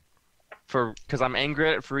thing, because I'm angry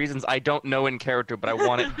at it for reasons I don't know in character, but I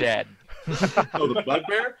want it dead. oh, the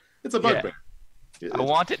bugbear? It's a Yeah. bugbear. I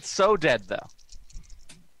want it so dead though.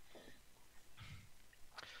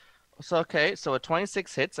 So okay, so a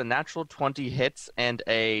 26 hits, a natural 20 hits, and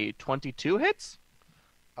a 22 hits.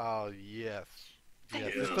 Oh yes,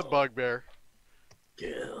 yes, you. it's the bugbear.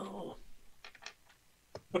 Kill.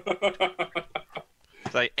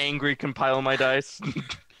 As I angry compile my dice.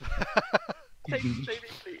 Take Jamie,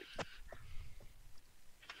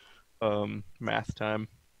 please. Math time.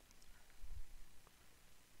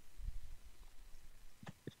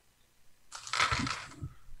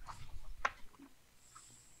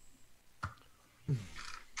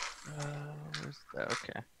 Where's that?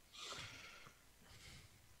 Okay.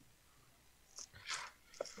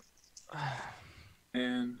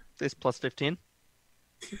 And This plus 15.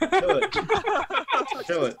 Kill it.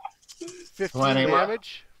 Kill it. 15 20.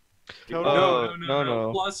 damage. Total. Oh, no,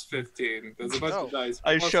 no. Plus 15. There's a bunch Oh. of dice.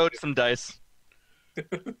 I Plus showed 15. some dice.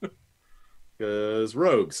 Because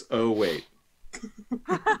rogues. Oh, wait.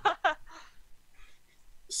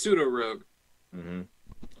 Pseudo rogue. Mm-hmm.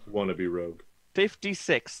 Wannabe rogue.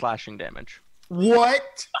 56 slashing damage.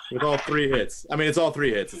 What? With all 3 hits. I mean, it's all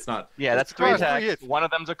 3 hits. It's not. Yeah, that's It's 3 across 3 attacks. hits. One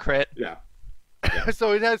of them's a crit. Yeah.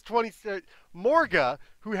 So it has 20. Morga,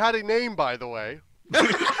 who had a name, by the way,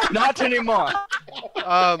 Not anymore.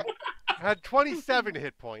 had 27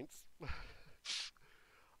 hit points.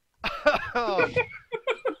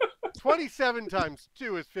 27 times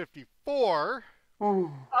 2 is 54.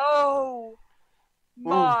 Oh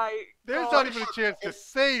my There's gosh. not even a chance to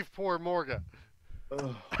save poor Morga.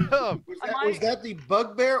 Ugh. Was that the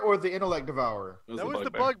bugbear or the intellect devourer? That was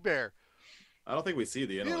the bugbear. I don't think we see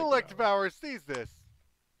the The intellect. intellect devourer sees this,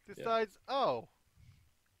 decides, oh,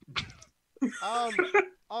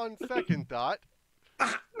 on second thought,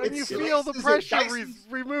 and you feel the pressure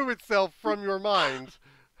remove itself from your mind,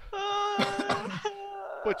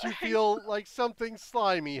 but you feel like something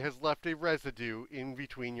slimy has left a residue in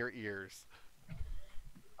between your ears.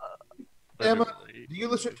 Emma, do you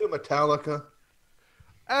listen to Metallica?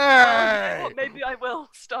 Hey! Well, maybe I will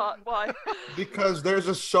start. Why? Because there's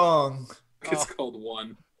a song. It's called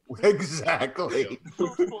One. Exactly.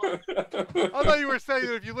 Oh, boy. I thought you were saying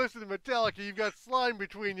that if you listen to Metallica, you've got slime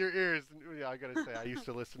between your ears. And, yeah, I gotta say, I used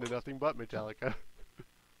to listen to nothing but Metallica.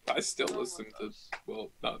 I still Oh my listen to, gosh. well,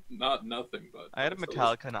 not nothing, but I had a still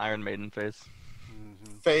Metallica and Iron Maiden phase.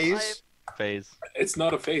 Phase. Phase. listen. It's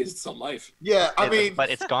not a phase, it's a life. Yeah, I mean, But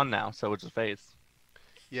it's gone now, so it's a phase.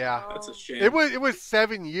 Yeah. That's a Oh. shame. It was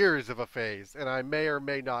 7 years of a phase, and I may or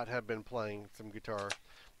may not have been playing some guitar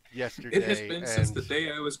yesterday. It has been since and the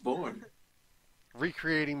day I was born.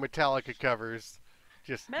 recreating Metallica covers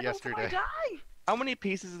just Metal yesterday. till I die. How many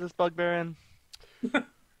pieces is this bugbear in?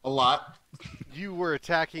 a lot. You were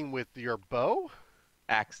attacking with your bow?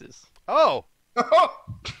 Axes. Oh,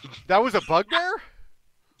 that was a bugbear?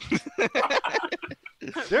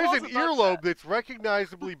 There's Was an a bugbear. earlobe that's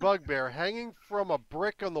recognizably bugbear hanging from a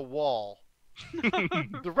brick on the wall.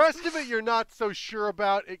 The rest of it you're not so sure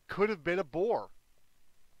about. It could have been a boar.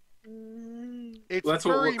 It's Well, that's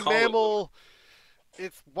what furry we'll call it. mammal.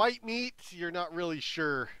 It's white meat. You're not really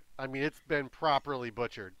sure. I mean, it's been properly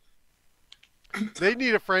butchered. They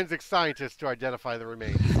need a forensic scientist to identify the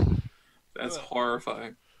remains. That's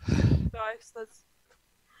horrifying. Guys, that's.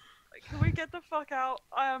 Like, can we get the fuck out?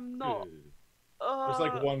 I am not. There's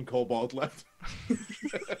like 1 kobold left.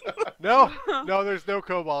 No, no, there's no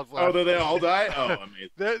kobolds left. Oh, did they all die? Oh, amazing.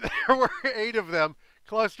 There were 8 of them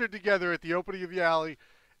clustered together at the opening of the alley,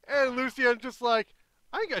 and Lucien's just like,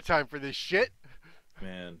 I ain't got time for this shit.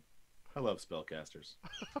 Man, I love spellcasters.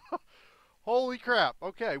 Holy crap.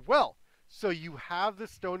 Okay, well, so you have the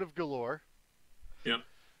Stone of Golorr. Yeah.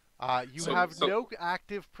 You So- have so- no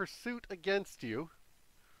active pursuit against you.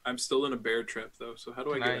 I'm still in a bear trap, though, so how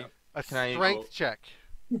do I Can get I- out? A Can I- strength check.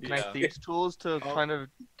 Can I thieves tools to kind of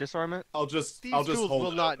disarm it? I'll just These hold tools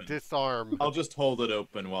will it not open. disarm. I'll just hold it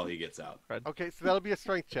open while he gets out. Okay, so that'll be a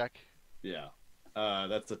strength check. Yeah.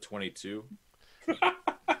 That's a 22.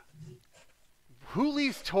 Who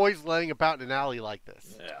leaves toys laying about in an alley like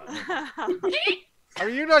this? Yeah. I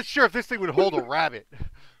mean, you're not sure if this thing would hold a rabbit.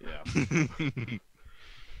 Yeah.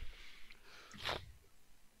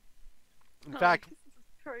 In fact, This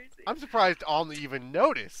is crazy. I'm surprised Alma even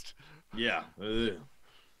noticed. Yeah. Ugh.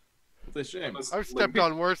 It's a shame. I've stepped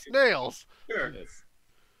on worse nails. Sure. It's-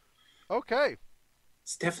 Okay,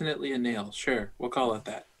 It's definitely a nail. Sure, we'll call it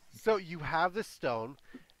that. so you have the stone,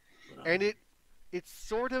 and it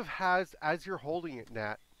sort of has, as you're holding it,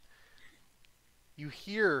 Nat, you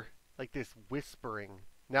hear like this whispering.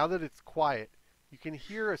 Now that it's quiet, you can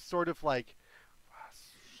hear a sort of like,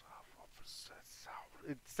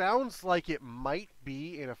 it sounds like it might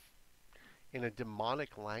be in a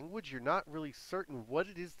demonic language. You're not really certain what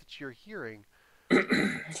it is that you're hearing,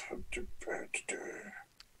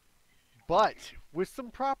 but with some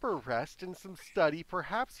proper rest and some study,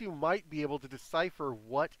 perhaps you might be able to decipher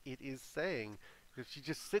what it is saying. If you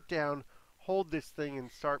just sit down, hold this thing, and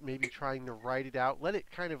start maybe trying to write it out, let it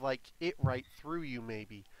kind of like it right through you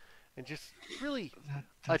maybe, and just really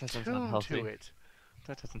That doesn't sound attune healthy. to it.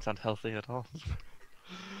 That doesn't sound healthy at all.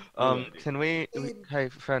 Really? Can we hey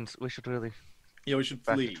friends, we should really Yeah, we should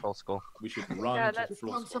back flee. to Troll Skull. We should run Yeah, to let's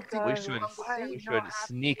Troll run Skull. something. We Go. should I'm we not should happy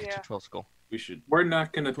sneak to here. Troll Skull. We should We're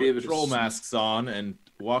not going to be able put to troll sneak. masks on and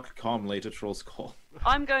walk calmly to Troll Skull.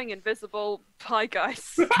 I'm going invisible. Bye,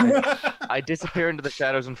 guys. I disappear into the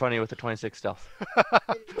shadows in front of you with a 26 stealth.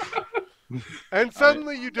 And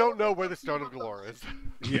suddenly you don't know where the Stone of Golorr is.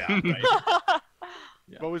 Yeah, right.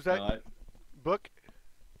 Yeah. What was that? Book?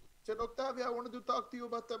 Said Octavia, I wanted to talk to you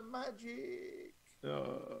about the magic.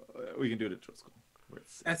 We can do it at Troll Skull.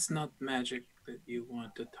 That's not magic that you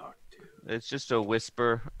want to talk to. It's just a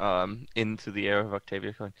whisper into the air of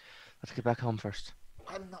Octavia going, let's get back home first.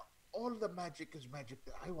 I'm not. All the magic is magic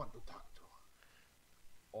that I want to talk to.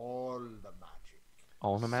 All the magic.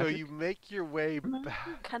 All the magic? So you make your way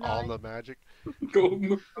back. Can All I? the magic. Go.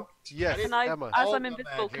 Yes, Can I, Emma. as All I'm the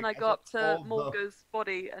invisible, can I magic, go I up said to all the- Morga's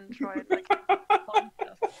body and try and like find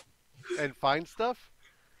stuff? And find stuff?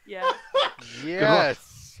 Yeah.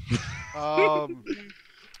 Yes. Oh.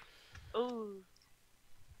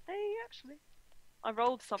 Hey, actually, I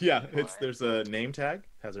rolled something. Yeah, for it. there's a name tag,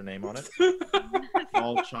 has her name on it.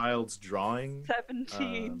 All child's drawing.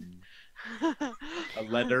 17. A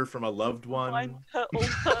letter from a loved Find one. her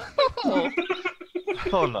altar.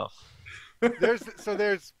 Oh no.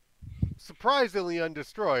 There's surprisingly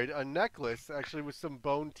undestroyed a necklace actually with some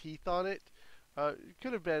bone teeth on it. It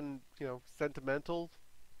could have been, sentimental,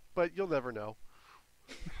 but you'll never know.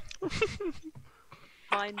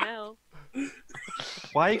 Mine now.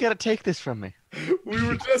 Why you gotta take this from me? We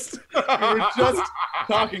were just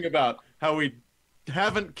talking about how we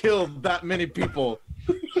haven't killed that many people.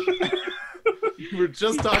 We were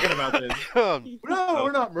just talking about this. No,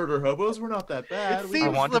 we're not murder hobos. We're not that bad. It We-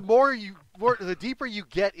 seems wanted- the deeper you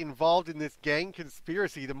get involved in this gang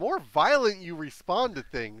conspiracy, the more violent you respond to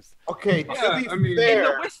things. Okay, Yeah, to be I mean- In the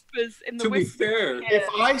fair, whispers. In the To be whispers. fair, if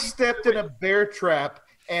I stepped in a bear trap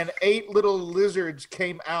and 8 little lizards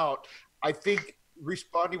came out, I think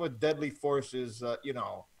responding with deadly force is,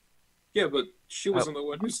 yeah, but she wasn't the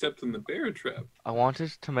one who stepped in the bear trap. I wanted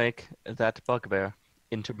to make that bugbear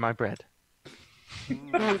into my bread.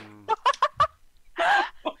 Mm.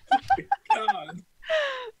 God.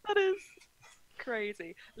 That is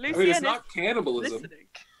crazy. I mean, it's Lucienne not is cannibalism. listening.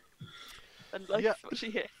 And like Yeah. what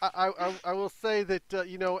she hears. I will say that,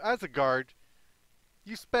 as a guard,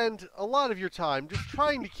 you spend a lot of your time just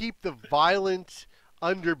trying to keep the violent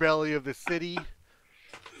underbelly of the city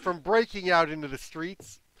from breaking out into the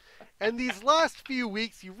streets. And these last few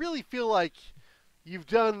weeks, you really feel like you've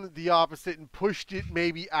done the opposite and pushed it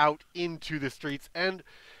maybe out into the streets. And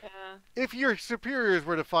Yeah. if your superiors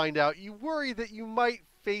were to find out, you worry that you might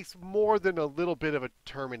face more than a little bit of a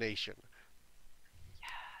termination.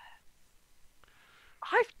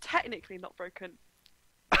 I've technically not broken.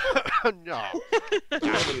 No.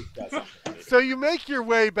 Nobody does it. So you make your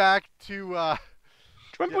way back to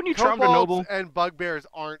Remember when you charmed a kobolds noble? and bugbears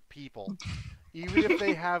aren't people, even if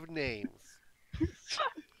they have names,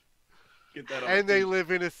 Get that on and the they tape.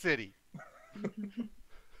 live in a city.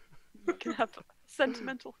 You can have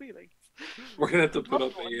sentimental feelings. We're gonna have to put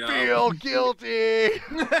up a. Feel guilty.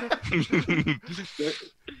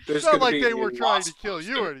 There's It's not gonna like be they a were trying to wasp kill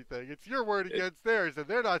you poster. or anything. It's your word against theirs, and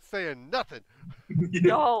they're not saying nothing.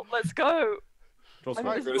 Y'all, let's go. Troll I'm Squad.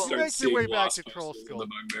 We're gonna You start make your way seeing back wasp to Troll posters in Skull. the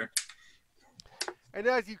bugbear. And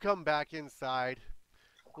as you come back inside,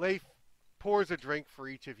 Leif pours a drink for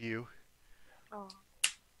each of you. Oh.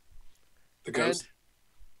 The ghost.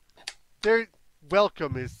 And their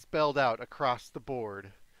welcome is spelled out across the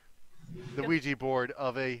board. The Ouija board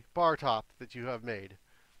of a bar top that you have made.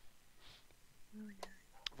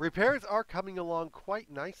 Repairs are coming along quite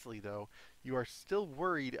nicely, though. You are still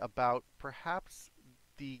worried about perhaps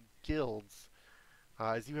the guilds,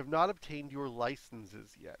 as you have not obtained your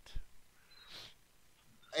licenses yet.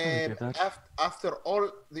 And get that. after all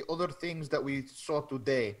the other things that we saw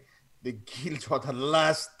today, the guilds are the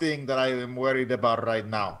last thing that I am worried about right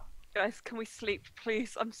now. Guys, can we sleep,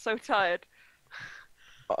 please? I'm so tired.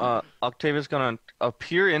 Octavia's gonna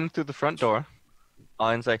appear in through the front door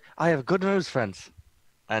and say, I have good news, friends.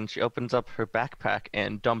 And she opens up her backpack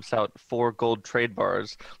and dumps out 4 gold trade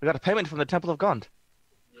bars. We got a payment from the Temple of Gond.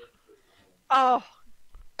 Oh,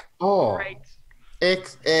 Oh, great.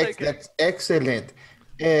 that's good. excellent.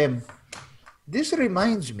 This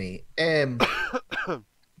reminds me,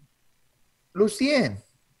 Lucien,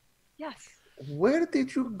 Yes. where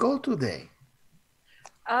did you go today?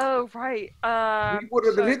 Oh, right. We were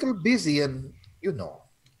a so- little busy, and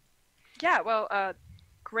Yeah, well,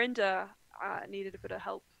 Grinda needed a bit of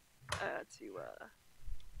help to.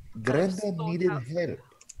 Grenda sort needed out- help.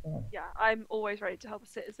 Yeah, I'm always ready to help a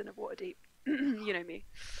citizen of Waterdeep. You know me.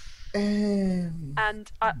 Um, And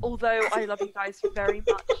although I love you guys very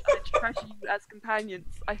much and I treasure you as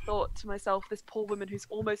companions, I thought to myself, this poor woman who's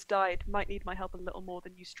almost died might need my help a little more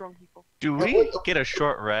than you strong people. Do we get a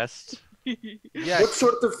short rest? Yes, what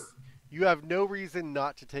sort of? you have no reason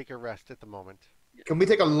not to take a rest at the moment. Can we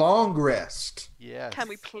take a long rest? Yes. Can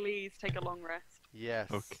we please take a long rest? Yes.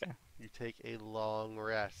 Okay. You take a long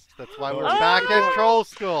rest. That's why we're Oh! back at Troll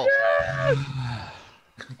Skull.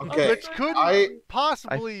 Okay, Which could I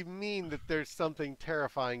possibly mean that there's something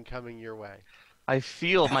terrifying coming your way. I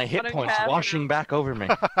feel my hit don't points care. washing back over me.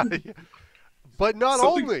 But not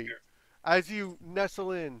Something only, here. as you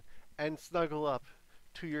nestle in and snuggle up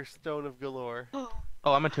to your Stone of Golorr. Oh,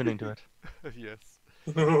 I'm attuning to it. Yes.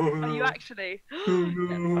 Are you actually?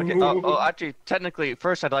 Okay. Actually, technically,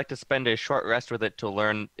 first I'd like to spend a short rest with it to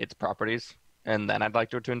learn its properties, and then I'd like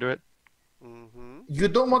to attune to it. Mm-hmm. You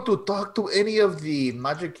don't want to talk to any of the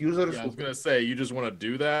magic users. Yeah, I was gonna say you just want to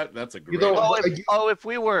do that. That's a great. don't- Oh,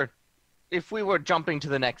 What- if we were jumping to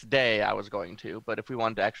the next day, I was going to. But if we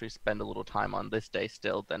wanted to actually spend a little time on this day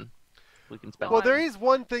still, then we can spend. Well, time. there is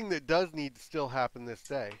one thing that does need to still happen this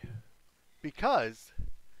day. Because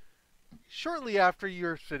shortly after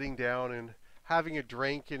you're sitting down and having a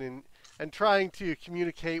drink and trying to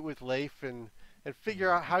communicate with Leif and figure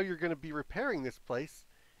out how you're going to be repairing this place,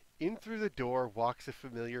 in through the door walks a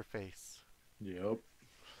familiar face. Yep.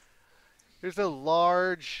 There's a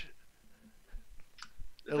large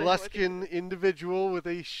Is it Eluskin individual with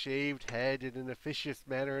a shaved head in an officious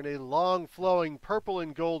manner and a long flowing purple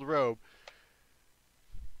and gold robe.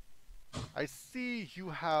 I see you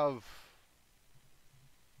have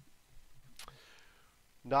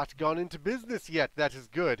not gone into business yet. That is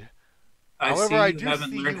good. However, see I you do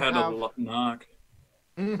haven't see learned you how have- to knock.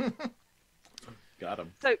 Got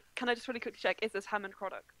him. So, can I just really quickly check? Is this Hammond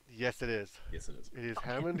Craddock? Yes, it is. Yes, it is. It is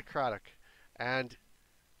Hammond Craddock. And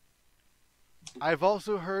I've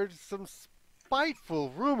also heard some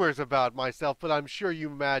spiteful rumors about myself, but I'm sure you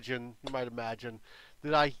might imagine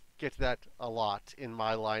that I get that a lot in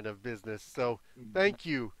my line of business. So thank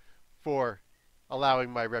you for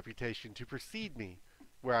allowing my reputation to precede me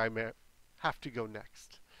where I may have to go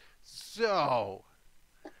next. So,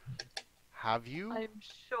 have you I'm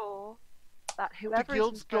sure that the whoever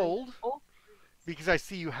guild's is in front gold? of- Because I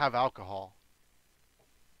see you have alcohol.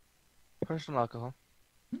 Personal alcohol.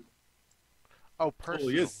 Oh,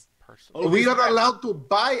 personal. yes. Personal. Oh, we yes. are allowed to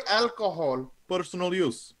buy alcohol. Personal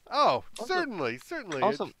use. Oh, certainly.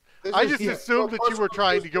 Also, This I is- just yeah, assumed that you were personal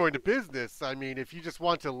trying use. to go into business. I mean, if you just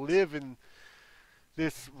want to live in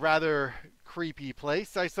this rather creepy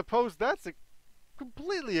place, I suppose that's a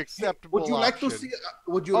completely acceptable Would you like to option. see?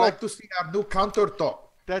 Would you Oh. like to see our new countertop?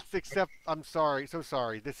 I'm sorry, so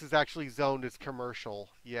sorry. This is actually zoned as commercial.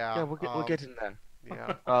 Yeah. yeah, we'll get in there.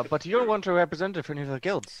 Yeah. But you don't want a representative for any of the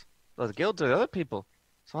guilds. Well, the guilds are the other people.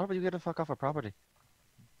 So how about you get the fuck off our property?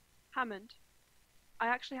 Hammond, I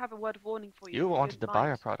actually have a word of warning for you. You if wanted to didn't buy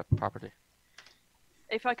mind. our property.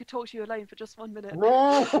 If I could talk to you alone for just 1 minute.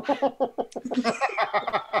 No.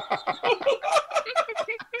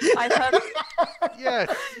 I've heard,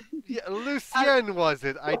 Yes. Yeah, Lucien was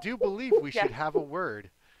it? I do believe we should Yeah. have a word.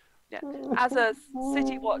 as a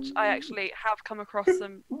city watch, I actually have come across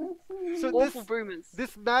some So awful rumors.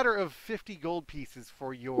 this matter of 50 gold pieces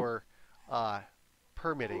for your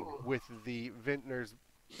permitting with the Vintners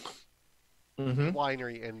Mm-hmm.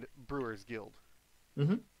 Winery and Brewers Guild.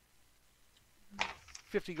 Mhm.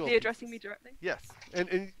 50 gold Are you addressing me pieces. directly? Yes,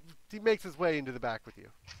 and he makes his way into the back with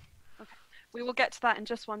you. We will get to that in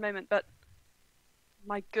just one moment, but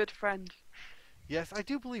my good friend, Yes, I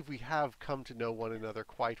do believe we have come to know one another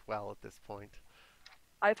quite well at this point.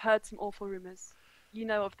 I've heard some awful rumors. You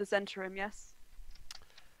know of the Zentarim, yes?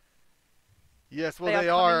 Yes, well, They they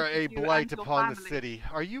are are coming a for you blight and your upon the family. city.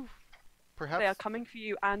 Are you perhaps? They are coming for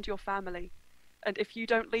you and your family. And if you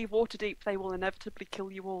don't leave Waterdeep, they will inevitably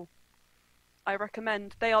kill you all. I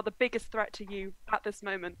recommend they are the biggest threat to you at this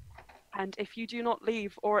moment. And if you do not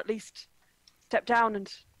leave, or at least step down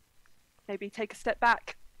and maybe take a step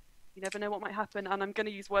back, you never know what might happen. And I'm going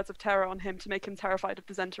to use words of terror on him to make him terrified of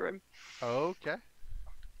the Zentarim. Okay.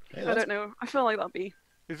 Hey, I that's- don't know. I feel like that'd be.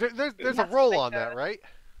 There's a That's roll like on that, right?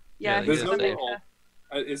 Yeah, Yeah, there's he's no gonna make roll.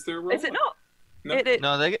 Is there a roll? Is it not? No. It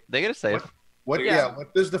No, they get a save. What? Yeah. Yeah.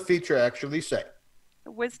 What does the feature actually say?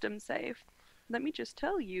 a wisdom save. Let me just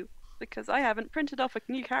tell you, because I haven't printed off a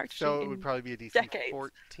new character So sheet it would in probably be a DC decades.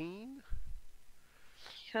 14,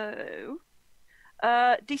 So,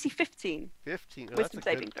 DC 15. 15. Oh, Wisdom that's a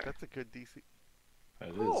saving good, throw. That's a good DC. That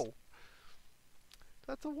is. Oh,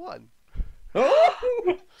 that's a 1.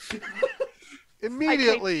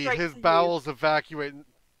 Immediately, straight his to you. bowels evacuate.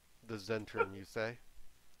 The Zentrum, you say?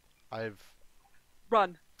 I've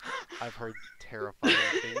Run. heard terrifying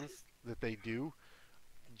things that they do.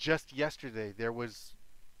 Just yesterday, there was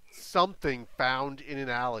something found in an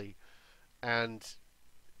alley, and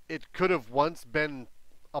it could have once been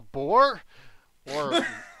a boar, or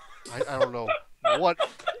I don't know what.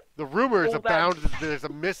 The rumors All that. abound that there's a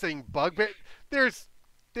missing bug, but there's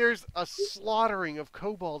a slaughtering of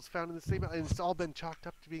kobolds found in the same, and it's all been chalked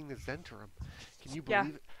up to being the Zentrum. Can you Yeah.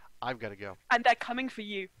 believe it? I've got to go. And they're coming for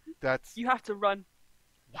you. That's You have to run.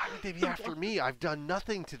 Why would they be after me? I've done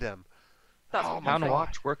nothing to them. That's Oh what my Town God.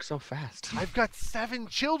 Watch works so fast. I've got 7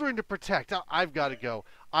 children to protect. I've got to go.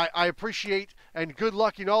 I appreciate and good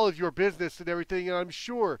luck in all of your business and everything, and I'm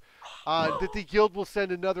sure that the guild will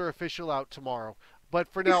send another official out tomorrow. But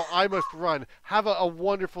for now, I must run. Have a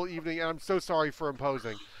wonderful evening, and I'm so sorry for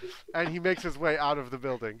imposing. And he makes his way out of the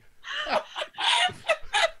building.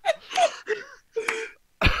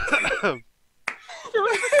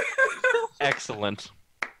 Excellent.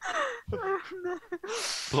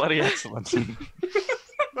 Bloody excellent.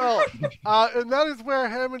 Well, and that is where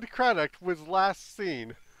Hammond Craddock was last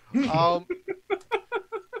seen. He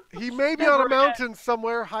may be on a mountain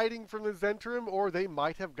somewhere hiding from the Zentrum, or they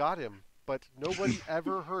might have got him. But nobody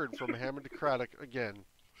ever heard from Hammond Craddock again.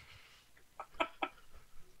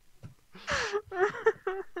 7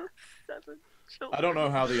 children. I don't know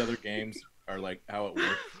how the other games are like, how it works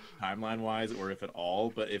timeline wise, or if at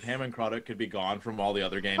all. But if Hammond Craddock could be gone from all the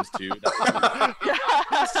other games too, that would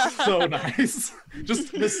be so nice.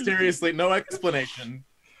 Just mysteriously, no explanation.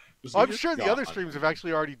 Just I'm like, sure the gone. other streams have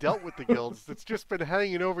actually already dealt with the guilds. It's just been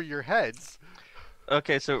hanging over your heads.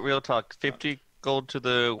 Okay, so real talk. 50 gold to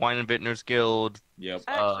the Wine and Vintners Guild. Yep.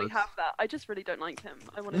 I actually have that. I just really don't like him.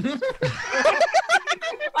 I wanted.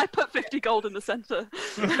 I put 50 gold in the center.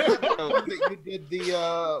 That you did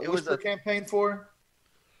the It was Whisper a- campaign for?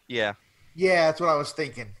 Yeah. Yeah, that's what I was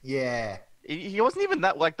thinking. Yeah. He wasn't even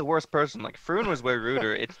that like the worst person. Like Froon was way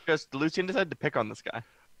ruder. It's just Lucian decided to pick on this guy.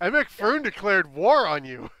 And McFern declared war on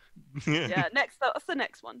you. Yeah, next. That's the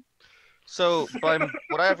next one. So,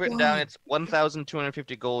 what I have written down, it's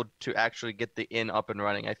 1,250 gold to actually get the inn up and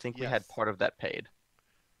running. I think we had Yes. part of that paid.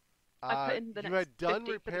 I put in the You next had done 50 for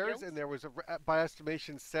the repairs, guilds. and there was, by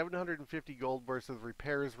estimation, 750 gold worth of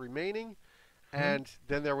repairs remaining. And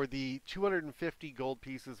then there were the 250 gold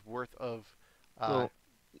pieces worth of Well,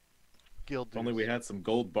 guild If only dues. we had some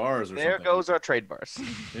gold bars or There something. goes our trade bars.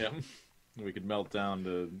 Yeah. We could melt down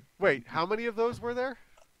to. Wait, how many of those were there?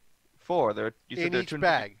 4. There, you said In there are each 250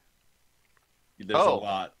 bag. There's a Oh.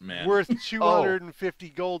 lot, man. Worth 250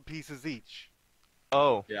 gold pieces each.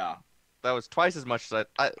 Oh, Yeah. that was twice as much as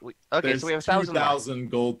okay, There's so we have 1,000 left. 2,000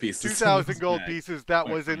 gold pieces. in 2,000 this gold bag. pieces. That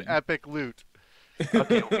My was an friend. epic loot.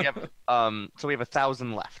 Okay, we have so we have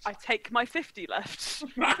 1,000 left. I take my 50 left.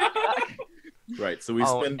 Right, so we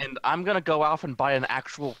Oh, spend. and I'm gonna go off and buy an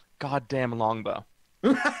actual goddamn longbow.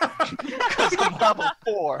 Because I'm level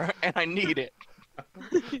 4 and I need it.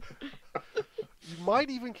 You might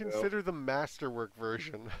even consider the masterwork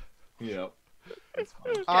version. Yeah. Get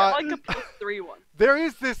like a +3 one. There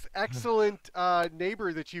is this excellent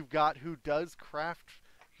neighbor that you've got who does craft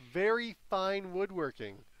very fine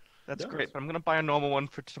woodworking. That's Does. great, but I'm gonna buy a normal one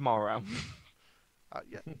for tomorrow.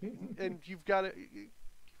 Yeah, and you've got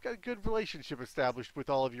a good relationship established with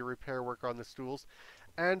all of your repair work on the stools,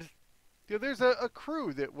 and you know, there's a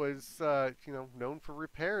crew that was known for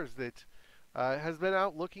repairs that has been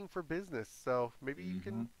out looking for business. So maybe you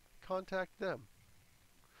can contact them.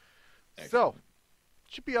 So Excellent.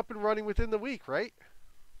 should be up and running within the week, right?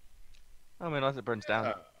 I mean, unless it burns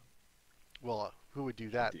down. Well, who would do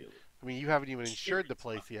that? Ideally. I mean, you haven't even insured the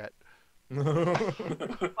place yet.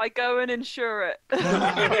 I go and insure it.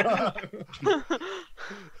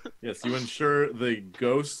 Yes, you ensure the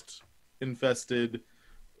ghost-infested,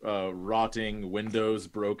 rotting, windows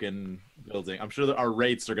broken building. I'm sure that our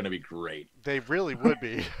rates are going to be great. They really would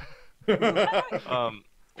be. Can I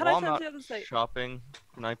While turn I'm to not the other side? shopping,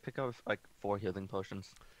 can I pick up like 4 healing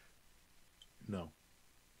potions? No.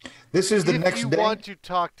 This is the If next you day. want to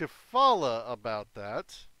talk to Fala about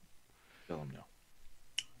that, Tell him no.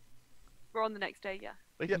 We're on the next day, yeah.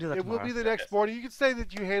 We yeah, can do that it will tomorrow. be the next morning. You can say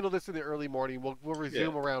that you handle this in the early morning. We'll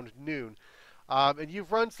resume around noon. And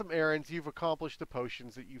you've run some errands. You've accomplished the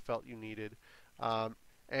potions that you felt you needed.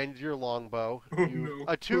 And your longbow. You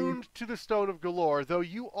attuned to the Stone of Golorr, though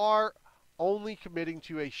you are only committing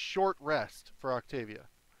to a short rest for Octavia.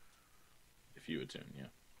 If you attune, yeah.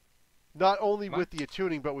 Not only with the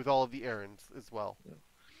attuning, but with all of the errands as well.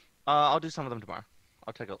 I'll do some of them tomorrow.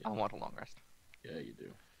 I want a long rest. Yeah, you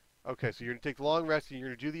do. Okay, so you're going to take the long rest and you're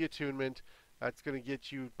going to do the attunement. That's going to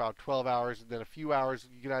get you about 12 hours, and then a few hours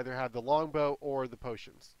you can either have the longbow or the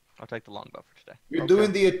potions. I'll take the longbow for today. You're Okay.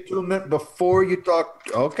 doing the attunement before you talk.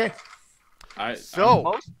 Okay. So,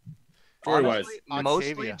 Most, Story-wise, honestly,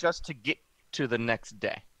 mostly Octavia. just to get to the next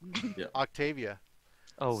day. Octavia.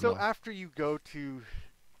 Oh So no. after you go to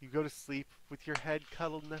sleep with your head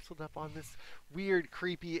cuddled, nestled up on this weird,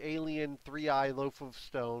 creepy, alien three-eye loaf of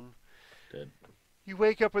stone, Dead. you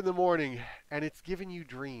wake up in the morning and it's giving you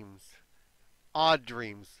dreams, odd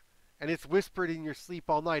dreams, and it's whispered in your sleep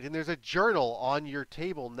all night. And there's a journal on your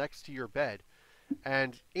table next to your bed,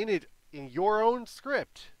 And in it, in your own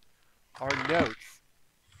script, are notes.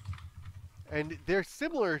 And they're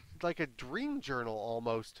similar, like a dream journal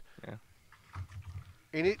almost. Yeah.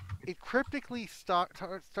 And it cryptically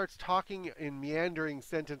starts talking in meandering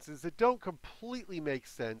sentences that don't completely make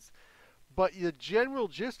sense. But the general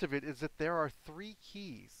gist of it is that there are 3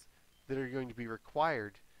 keys that are going to be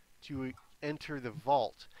required to enter the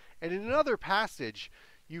vault. And in another passage,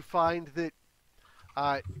 you find that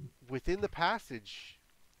within the passage,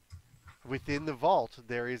 within the vault,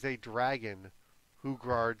 there is a dragon who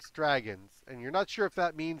guards dragons. And you're not sure if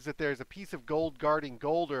that means that there's a piece of gold guarding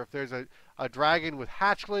gold or if there's a dragon with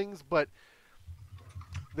hatchlings, but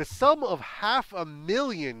the sum of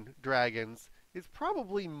 500,000 dragons is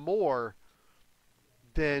probably more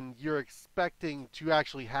than you're expecting to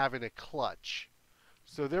actually have in a clutch.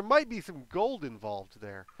 So there might be some gold involved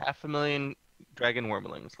there. 500,000 dragon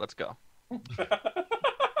wormlings. Let's go.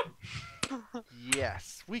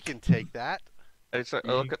 Yes, we can take that. I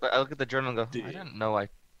look at the journal and go, I didn't know I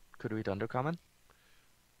could read Undercommon.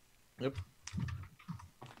 Yep.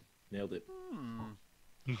 Nailed it.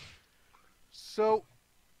 So,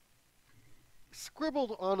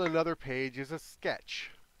 scribbled on another page is a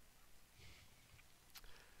sketch.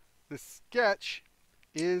 The sketch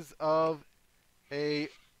is of a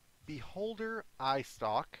beholder eye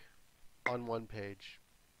stalk on one page.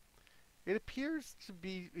 It appears to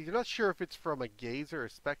be, you're not sure if it's from a gazer, a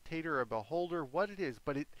spectator, or a beholder, what it is,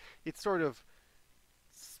 but it sort of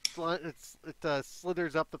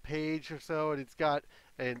slithers up the page or so, and it's got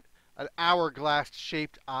an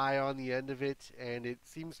hourglass-shaped eye on the end of it, and it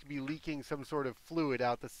seems to be leaking some sort of fluid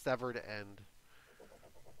out the severed end.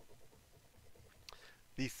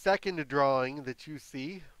 The second drawing that you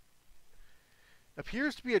see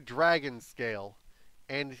appears to be a dragon scale,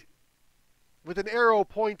 and with an arrow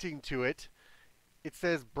pointing to it, it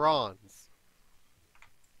says bronze.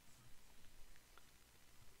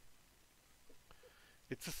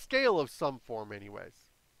 It's a scale of some form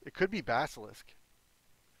anyways. It could be basilisk,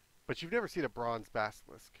 but you've never seen a bronze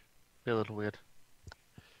basilisk. Be a little weird.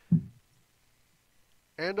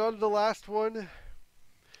 And on the last one,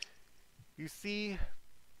 you see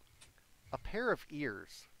a pair of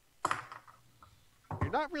ears.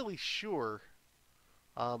 You're not really sure.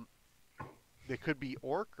 They could be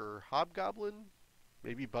orc or hobgoblin,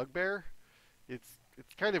 maybe bugbear. It's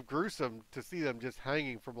kind of gruesome to see them just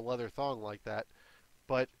hanging from a leather thong like that,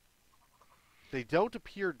 but they don't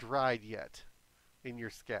appear dried yet in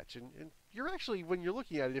your sketch. And you're actually, when you're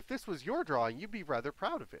looking at it, if this was your drawing, you'd be rather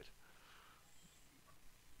proud of it.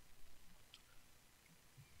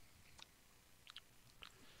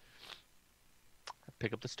 I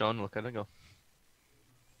pick up the stone, look at it, and go,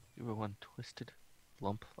 you were one twisted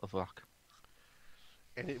lump of rock.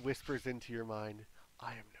 And it whispers into your mind,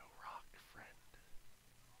 I am no rock, friend.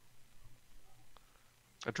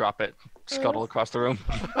 I drop it, scuttle across the room.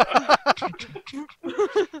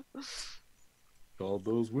 Call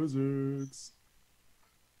those wizards.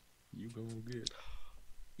 You gonna get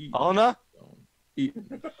eaten. Alna?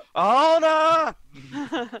 Eaten. Alna!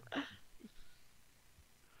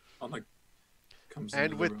 Comes And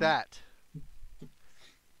into the with room. that,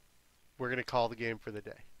 we're going to call the game for the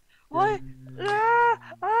day. What?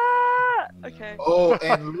 Okay. Oh,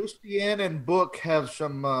 and Lucienne and Book have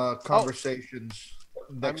some conversations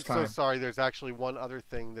next I'm time. so sorry. There's actually one other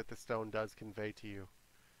thing that the stone does convey to you.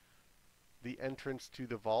 The entrance to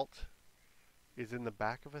the vault is in the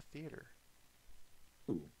back of a theater.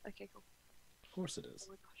 Ooh, Okay, cool. of course it is.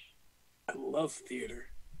 Oh my gosh. I love theater.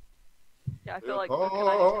 Yeah, I feel like Book and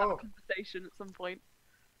I need to have a conversation at some point.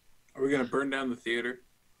 Are we gonna burn down the theater?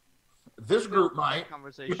 This group might.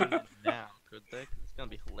 Conversation now, could they? 'Cause it's gonna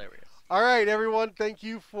be hilarious. All right, everyone. Thank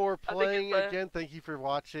you for I think playing it's again. Thank you for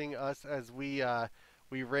watching us as we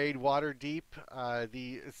raid Waterdeep,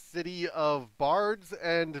 the city of bards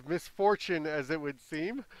and misfortune, as it would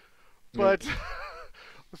seem. But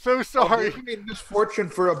so sorry. Oh, there's misfortune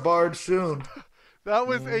for a bard soon. That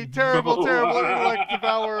was a terrible, terrible intellect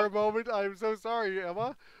devourer moment. I'm so sorry,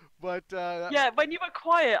 Emma. But Yeah, when you were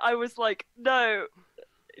quiet, I was like, no,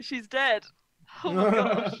 she's dead. Oh my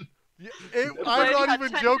gosh. I'm only not had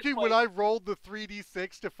even 10 joking. hit When I rolled the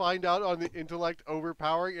 3d6 to find out on the intellect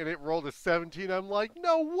overpowering, and it rolled a 17, I'm like,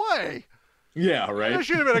 no way. Yeah, There right?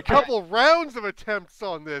 should have been a couple rounds of attempts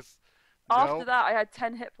on this. After No. that, I had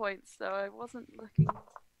 10 hit points, so I wasn't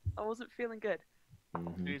feeling good.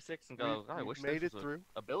 Mhm. 3d6 and go, We- I we wish made this it was through.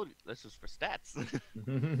 ability. This was for stats.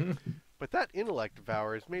 But that intellect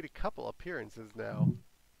devourer has made a couple appearances now.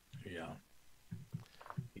 Yeah.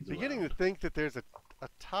 He's Beginning around. to think that there's a a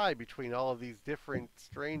tie between all of these different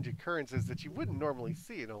strange occurrences that you wouldn't normally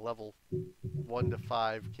see in a level 1 to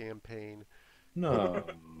 5 campaign. No.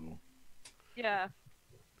 Yeah.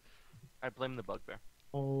 I blame the bugbear.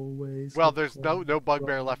 Always. Well, there's no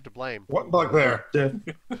bugbear left to blame. What bugbear?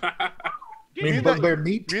 You mean mean bugbear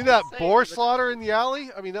meat? You mean that Say boar the- slaughter in the alley?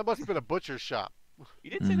 I mean, that must have been a butcher's shop.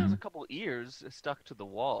 You did say there was a couple ears stuck to the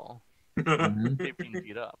wall. Mhm. They've been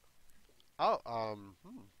beat up. Oh,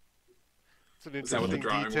 it's an Is that what the interesting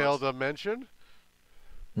drawing detail was? to mention.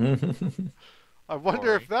 Mhm. I wonder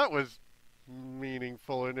Sorry. if that was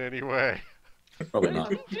meaningful in any way. Probably I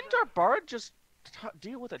not. mean, didn't our bard just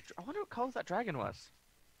deal with a? I wonder what color that dragon was.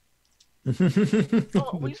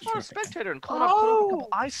 Oh, we saw a spectator and called up a couple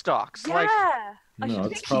eye stalks. Yeah. Like, I No, should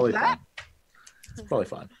it's think probably that. fine. It's probably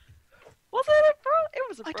fine. Was it a bro? It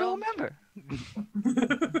was a I bro. don't remember.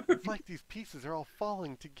 It's like these pieces are all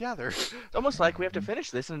falling together. It's almost like we have to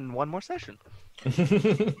finish this in one more session.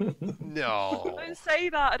 No. Don't say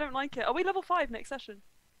that. I don't like it. Are we level 5 next session?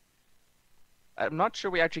 I'm not sure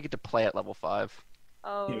we actually get to play at level 5.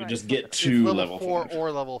 Oh, You right. just get It's to level 4 5.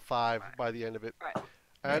 or level 5 by the end of it. Right.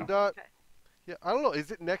 And Okay. yeah, I don't know.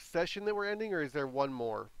 Is it next session that we're ending, or is there one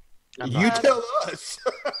more? You tell us.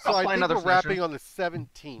 So I'll I play think another we're wrapping session. on the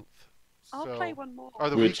 17th. I'll so, play one more. Or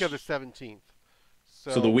the Which- week of the 17th.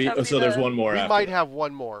 So, So the week. That'd be So there's the- one more. we after might that. have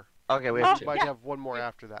one more. Okay, we We have two. might Yeah. have one more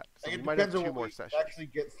after that. So It we might have depends on 2 what more we sessions. actually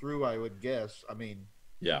get through, I would guess. I mean,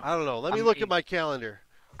 Yeah. I don't know. Let me I look mean, at my calendar.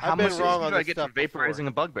 How I've been much wrong XP on do I this get stuff for vaporizing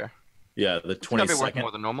a bugbear? Yeah. The It's gotta be worth 22nd.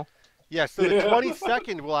 more than normal. Yeah, so the Yeah.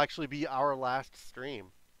 22nd will actually be our last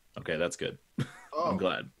stream. Okay, that's good. oh, I'm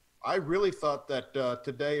glad. I really thought that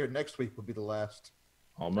today or next week would be the last.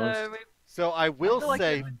 Almost. So we- So I will feel like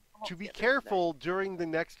say, it- to be Yeah, careful during the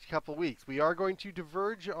next couple weeks. We are going to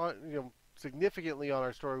diverge on, significantly on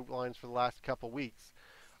our storylines for the last couple weeks.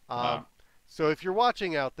 Ah. So if you're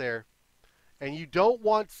watching out there and you don't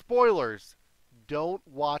want spoilers, don't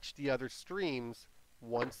watch the other streams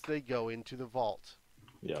once they go into the vault.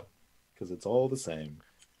 Yep. Because it's all the same.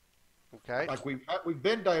 Okay? Like we've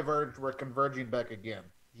been diverged, we're converging back again.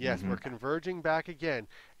 Yes, Mhm. we're converging back again.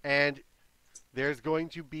 And there's going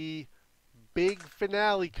to be big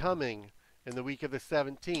finale coming in the week of the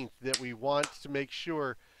 17th that we want to make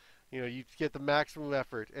sure you get the maximum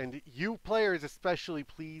effort. And you players especially,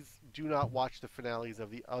 please do not watch the finales of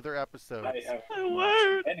the other episodes I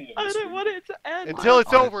won't. I don't want it to end. until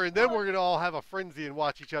it's honest- over, and then we're going to all have a frenzy and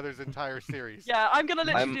watch each other's entire series. Yeah, I'm gonna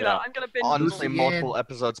literally I'm- do that. I'm gonna binge. Honestly, Lucy multiple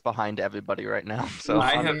episodes behind everybody right now. So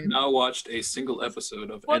I I have mean- not watched a single episode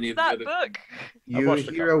of What's any of that the other. book? You watched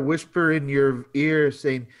a hear a whisper in your ear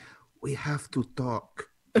saying, "We have to talk."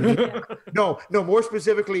 No, more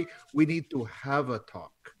specifically, we need to have a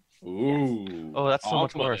talk. Ooh. Oh, that's so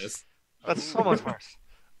much Awful worse. this. that's so much worse.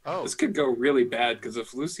 Oh, This could go really bad because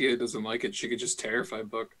if Lucia doesn't like it, she could just terrify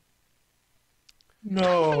Book.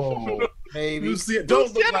 No. Maybe. Lucia,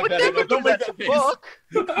 don't look like that. Emma. Don't make that face. well,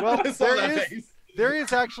 I saw that there is, face. there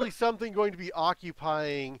is actually something going to be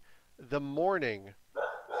occupying the morning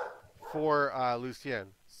for Lucien.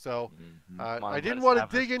 So Come on, I didn't let us want have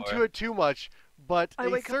to her dig into story. it too much, but I a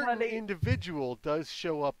wake up certain early. individual does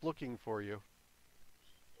show up looking for you.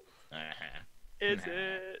 Is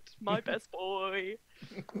it my best boy?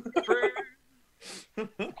 Bruce.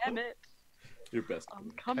 Emmett. Your best.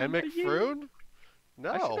 I'm coming And for you. McFroon? I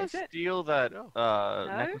No. should Is it? steal that No.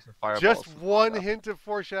 necklace of fireballs. Just from one Zelda. hint of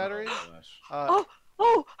foreshadowing. Oh,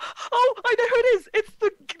 I know who it is. It's the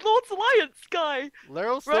Lord's Alliance guy.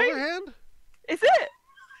 Laryl Right? Silverhand? Is it?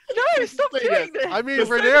 No, stop Say doing yes. this. I mean, There's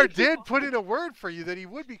so Renair many did people. put in a word for you that he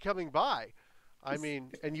would be coming by. I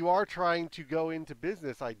mean, and you are trying to go into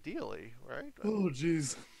business ideally, right? Oh,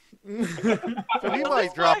 jeez. So he Well, might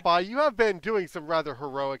this drop guy- by. You have been doing some rather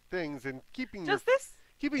heroic things and keeping Does this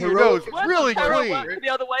your nose Heroic- words really of terror clean. work the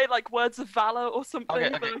other way, like words of valor or something? Okay,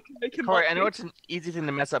 that okay. I can make him Corey, I like know me? it's an easy thing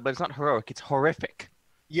to mess up, but it's not heroic. It's horrific.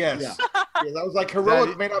 Yes. Yeah. Yeah, that was like heroic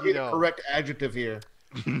That- may not be you the know. correct adjective here.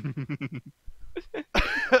 We've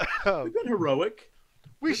been heroic.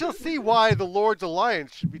 We shall see why the Lord's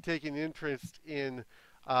Alliance should be taking interest in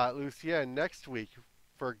Lucien next week,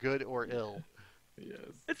 for good or ill. Yes.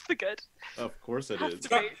 It's for good. Of course it Has is. to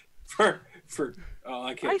be. For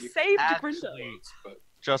I can't. I saved Actually- Grinda. But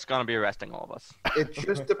Just gonna be arresting all of us. It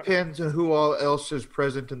just depends on who all else is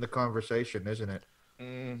present in the conversation, isn't it?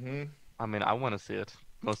 Mm-hmm. I mean, I want to see it,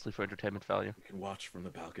 mostly for entertainment value. You can watch from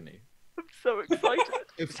the balcony. I'm so excited.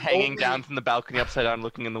 If It's hanging only- down from the balcony, upside down,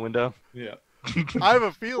 looking in the window. Yeah. I have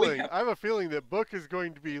a feeling. I have a feeling that Book is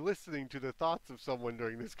going to be listening to the thoughts of someone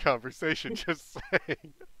during this conversation. Just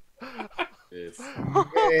saying. It's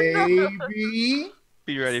Maybe.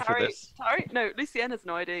 Be ready for Sorry, this. sorry. No, Lucienne has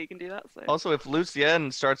no idea you can do that. So. Also, if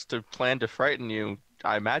Lucienne starts to plan to frighten you,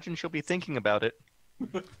 I imagine she'll be thinking about it.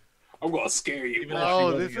 I'm gonna scare you. Even if she Oh,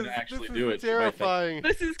 wasn't this gonna is actually this do is it, she might think- terrifying.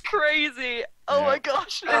 This is crazy. Oh Yeah. my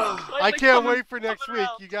gosh. I can't wait for next week.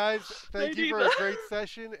 You guys, thank Me you for a neither. great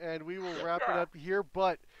session, and we will wrap it up here.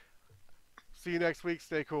 But see you next week.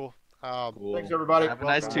 Stay cool. Cool. Thanks, everybody. Have a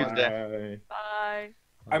nice Welcome. Tuesday. Bye.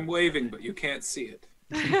 Bye. I'm waving, but you can't see it.